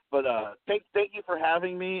 but thank you for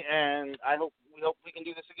having me, and we hope we can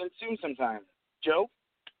do this again soon sometime. Joe?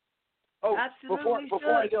 Oh, absolutely.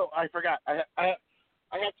 Before I go, I forgot.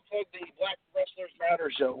 I have to plug the Black Wrestlers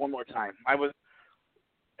Matter show one more time.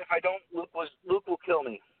 If I don't, Luke will kill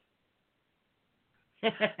me.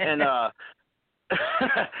 And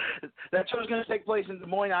that show is going to take place in Des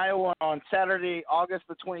Moines, Iowa, on Saturday, August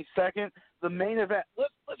the 22nd. The main event.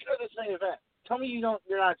 Let's go to this main event. Tell me you're not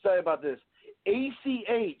excited about this.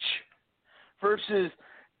 ACH versus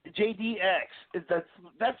JDX. That's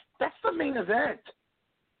the main event.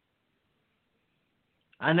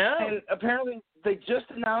 I know. And apparently they just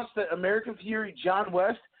announced that American Fury John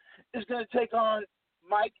West is going to take on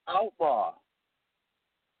Mike Outlaw.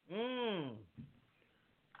 We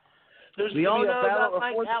all know about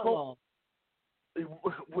Mike Outlaw.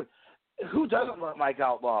 Who doesn't love Mike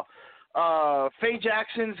Outlaw? Faye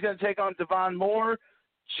Jackson is going to take on Devon Moore.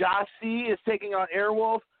 Jossie is taking on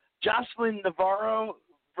Airwolf. Jocelyn Navarro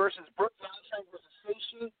versus Brooke Johnson versus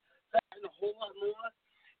Station. That and a whole lot more.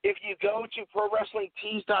 If you go to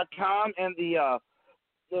ProWrestlingTees.com and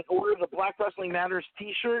order the Black Wrestling Matters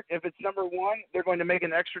T-shirt, if it's number 1, they're going to make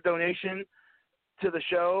an extra donation to the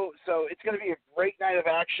show. So it's going to be a great night of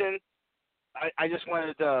action. I just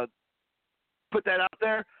wanted to put that out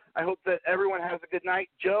there. I hope that everyone has a good night.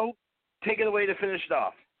 Joe, take it away to finish it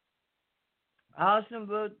off. Awesome,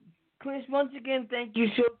 but Chris, once again, thank you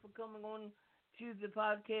so for coming on to the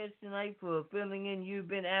podcast tonight, for filling in. You've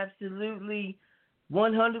been absolutely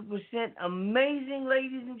 100% amazing,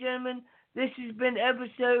 ladies and gentlemen. This has been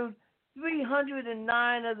episode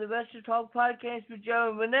 309 of the Wrestle Talk Podcast with Joe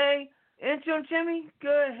and Renee. Intern Timmy,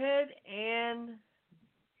 go ahead and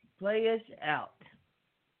play us out.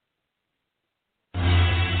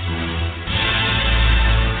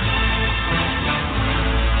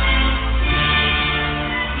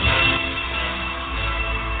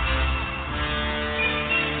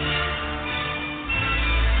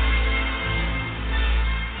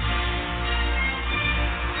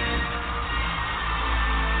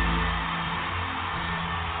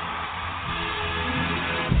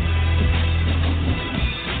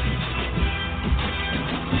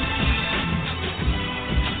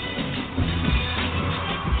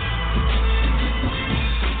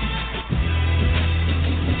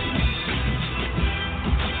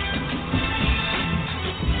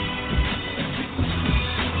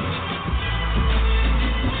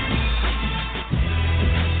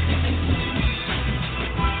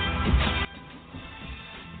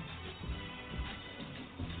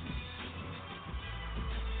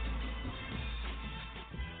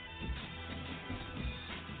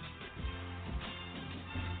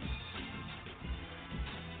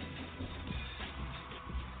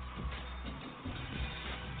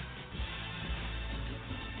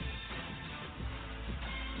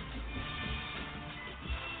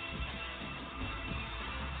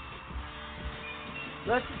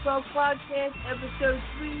 Wrestle Talk Podcast, episode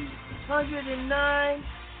 309.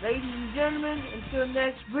 Ladies and gentlemen, until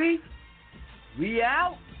next week, we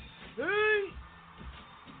out. Peace.